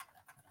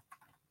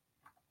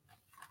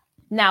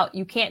 Now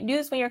you can't do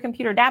this when you're a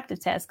computer adaptive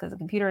test because the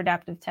computer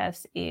adaptive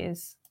test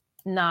is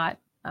not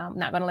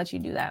going to let you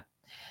do that.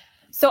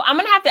 So I'll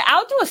have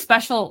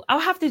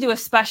to do a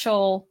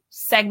special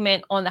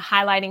segment on the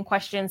highlighting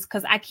questions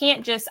because I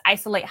can't just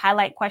isolate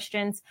highlight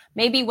questions.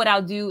 Maybe what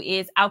I'll do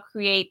is I'll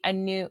create a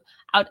new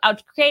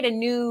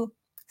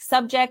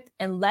subject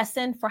and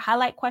lesson for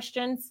highlight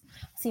questions.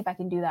 See if I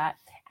can do that.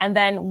 And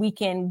then we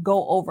can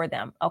go over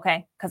them.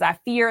 Okay. Because I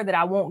fear that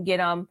I won't get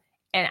them.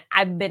 And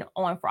I've been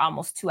on for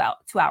almost 2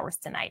 hours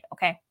tonight.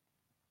 Okay.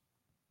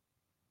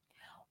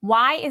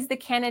 Why is the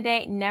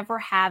candidate never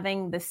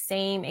having the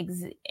same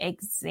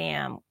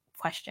exam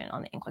question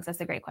on the NCLEX?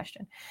 That's a great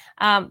question.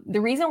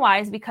 The reason why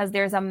is because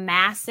there's a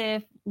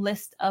massive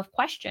list of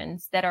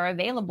questions that are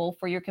available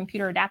for your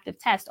computer adaptive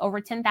test,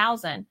 over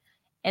 10,000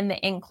 in the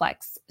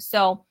NCLEX.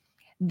 So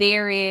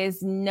there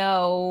is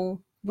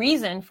no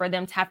reason for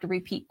them to have to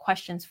repeat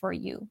questions for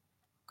you.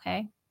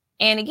 Okay.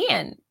 And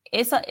again,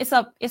 it's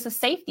a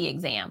safety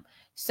exam.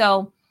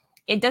 So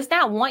it does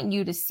not want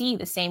you to see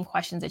the same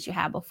questions that you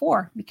had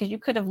before, because you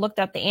could have looked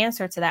up the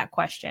answer to that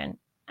question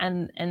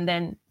and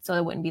then so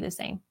it wouldn't be the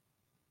same.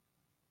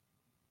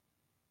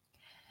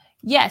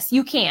 Yes,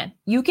 you can.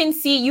 You can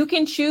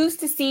choose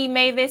to see,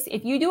 Mavis,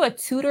 if you do a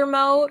tutor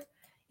mode,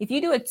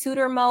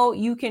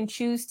 you can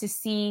choose to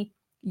see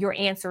your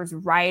answers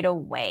right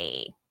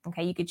away.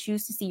 Okay, you could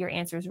choose to see your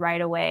answers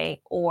right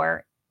away,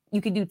 or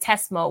you could do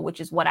test mode, which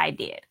is what I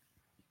did.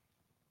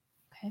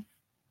 Okay.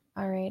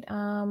 All right.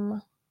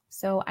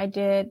 So I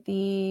did let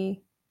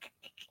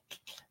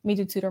me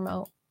do tutor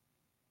mode.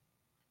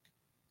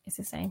 It's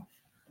the same.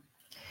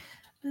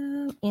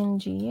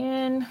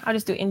 NGN. I'll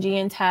just do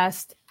NGN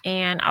test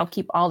and I'll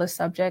keep all the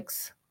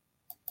subjects.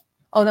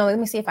 Oh no, let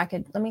me see if I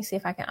can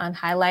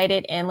unhighlight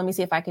it, and let me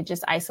see if I could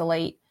just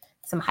isolate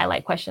some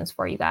highlight questions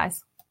for you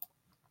guys.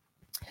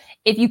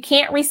 If you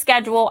can't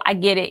reschedule, I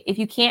get it. If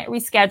you can't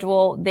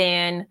reschedule,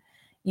 then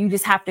you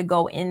just have to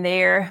go in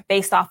there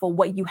based off of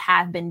what you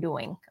have been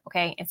doing.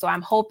 Okay. And so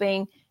I'm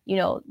hoping,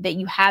 that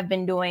you have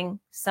been doing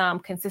some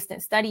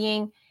consistent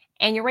studying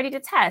and you're ready to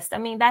test. I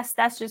mean, that's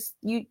just,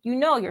 you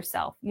know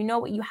yourself, you know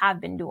what you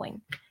have been doing.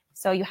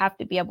 So you have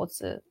to be able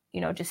to,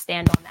 just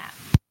stand on that.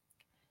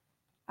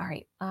 All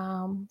right.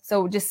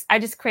 So I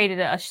just created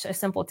a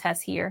simple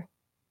test here.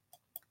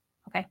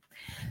 Okay.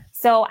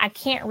 So I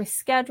can't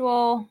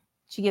reschedule.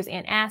 She gives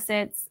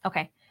antacids.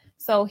 Okay.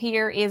 So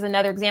here is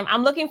another exam.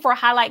 I'm looking for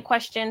highlight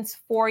questions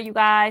for you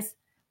guys.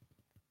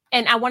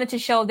 And I wanted to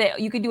show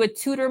that you could do a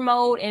tutor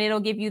mode and it'll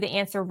give you the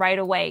answer right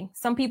away.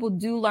 Some people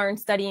do learn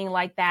studying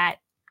like that.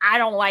 I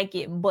don't like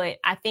it, but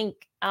I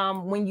think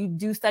when you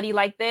do study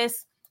like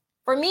this,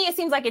 for me, it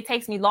seems like it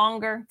takes me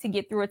longer to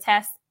get through a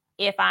test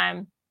if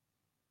I'm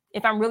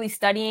really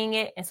studying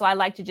it. And so I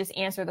like to just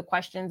answer the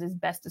questions as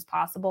best as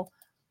possible.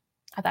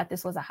 I thought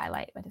this was a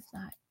highlight, but it's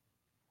not.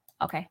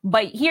 Okay.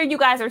 But here you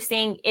guys are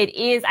seeing it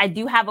is, I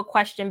do have a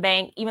question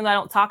bank, even though I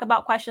don't talk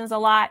about questions a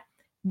lot.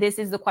 This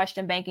is the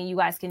question bank, and you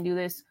guys can do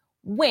this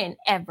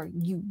whenever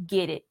you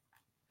get it.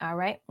 All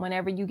right.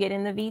 Whenever you get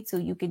in the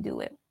V2, you could do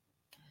it.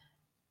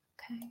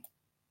 Okay.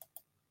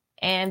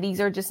 And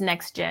these are just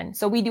next gen.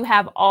 So we do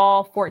have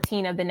all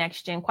 14 of the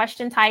next gen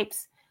question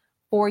types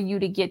for you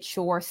to get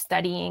your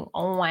studying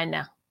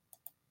on.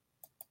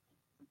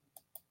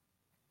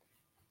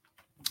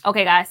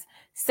 Okay, guys.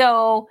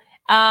 So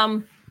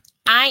I'm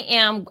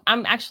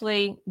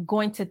actually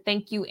going to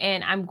thank you,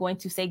 and I'm going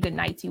to say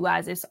goodnight to you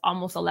guys. It's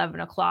almost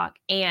 11 o'clock.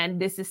 And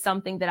this is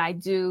something that I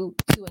do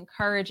to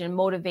encourage and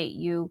motivate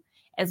you,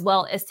 as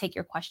well as take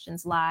your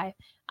questions live.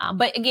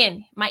 But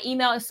again, my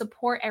email is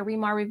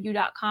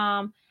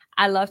support@remarreview.com.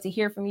 I love to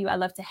hear from you. I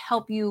love to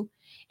help you,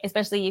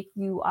 especially if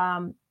you,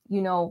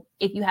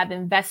 if you have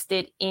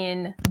invested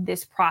in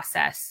this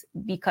process,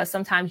 because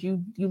sometimes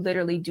you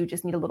literally do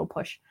just need a little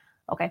push.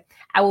 Okay.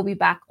 I will be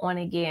back on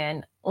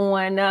again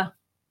on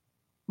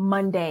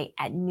Monday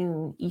at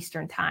noon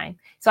Eastern time.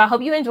 So I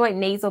hope you enjoyed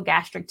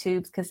nasogastric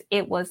tubes, because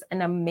it was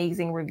an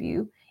amazing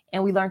review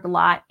and we learned a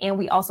lot. And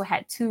we also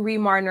had 2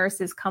 REMAR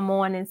nurses come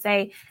on and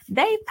say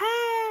they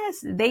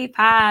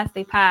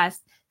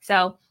passed.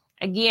 So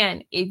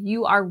again, if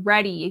you are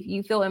ready, if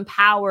you feel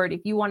empowered,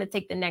 if you want to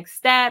take the next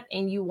step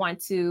and you want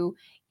to,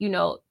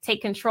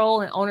 take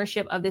control and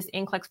ownership of this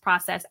NCLEX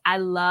process, I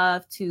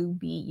love to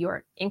be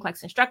your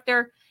NCLEX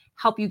instructor,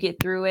 help you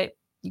get through it.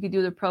 You could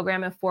do the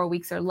program in 4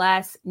 weeks or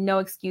less. No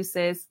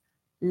excuses.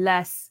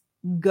 Let's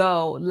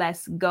go.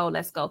 Let's go.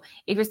 Let's go.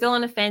 If you're still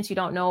on the fence, you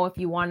don't know if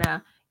you want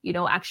to,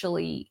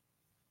 actually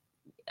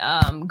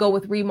go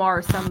with REMAR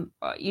or some,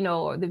 or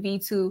the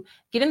V2,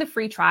 get in the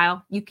free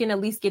trial. You can at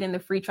least get in the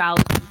free trial.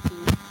 Go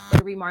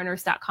to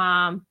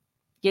remarnurse.com,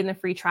 get in the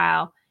free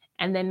trial,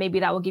 and then maybe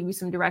that will give you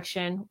some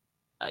direction.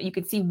 You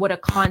can see what a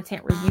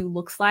content review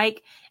looks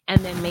like and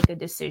then make a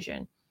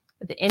decision.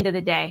 At the end of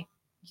the day,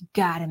 you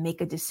got to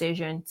make a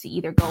decision to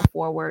either go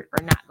forward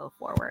or not go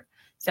forward.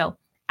 So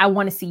I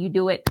want to see you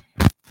do it.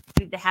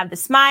 You need to have the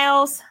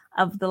smiles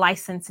of the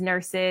licensed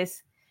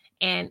nurses.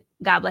 And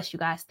God bless you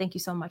guys. Thank you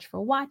so much for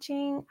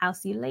watching. I'll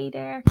see you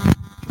later.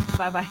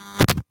 Bye-bye.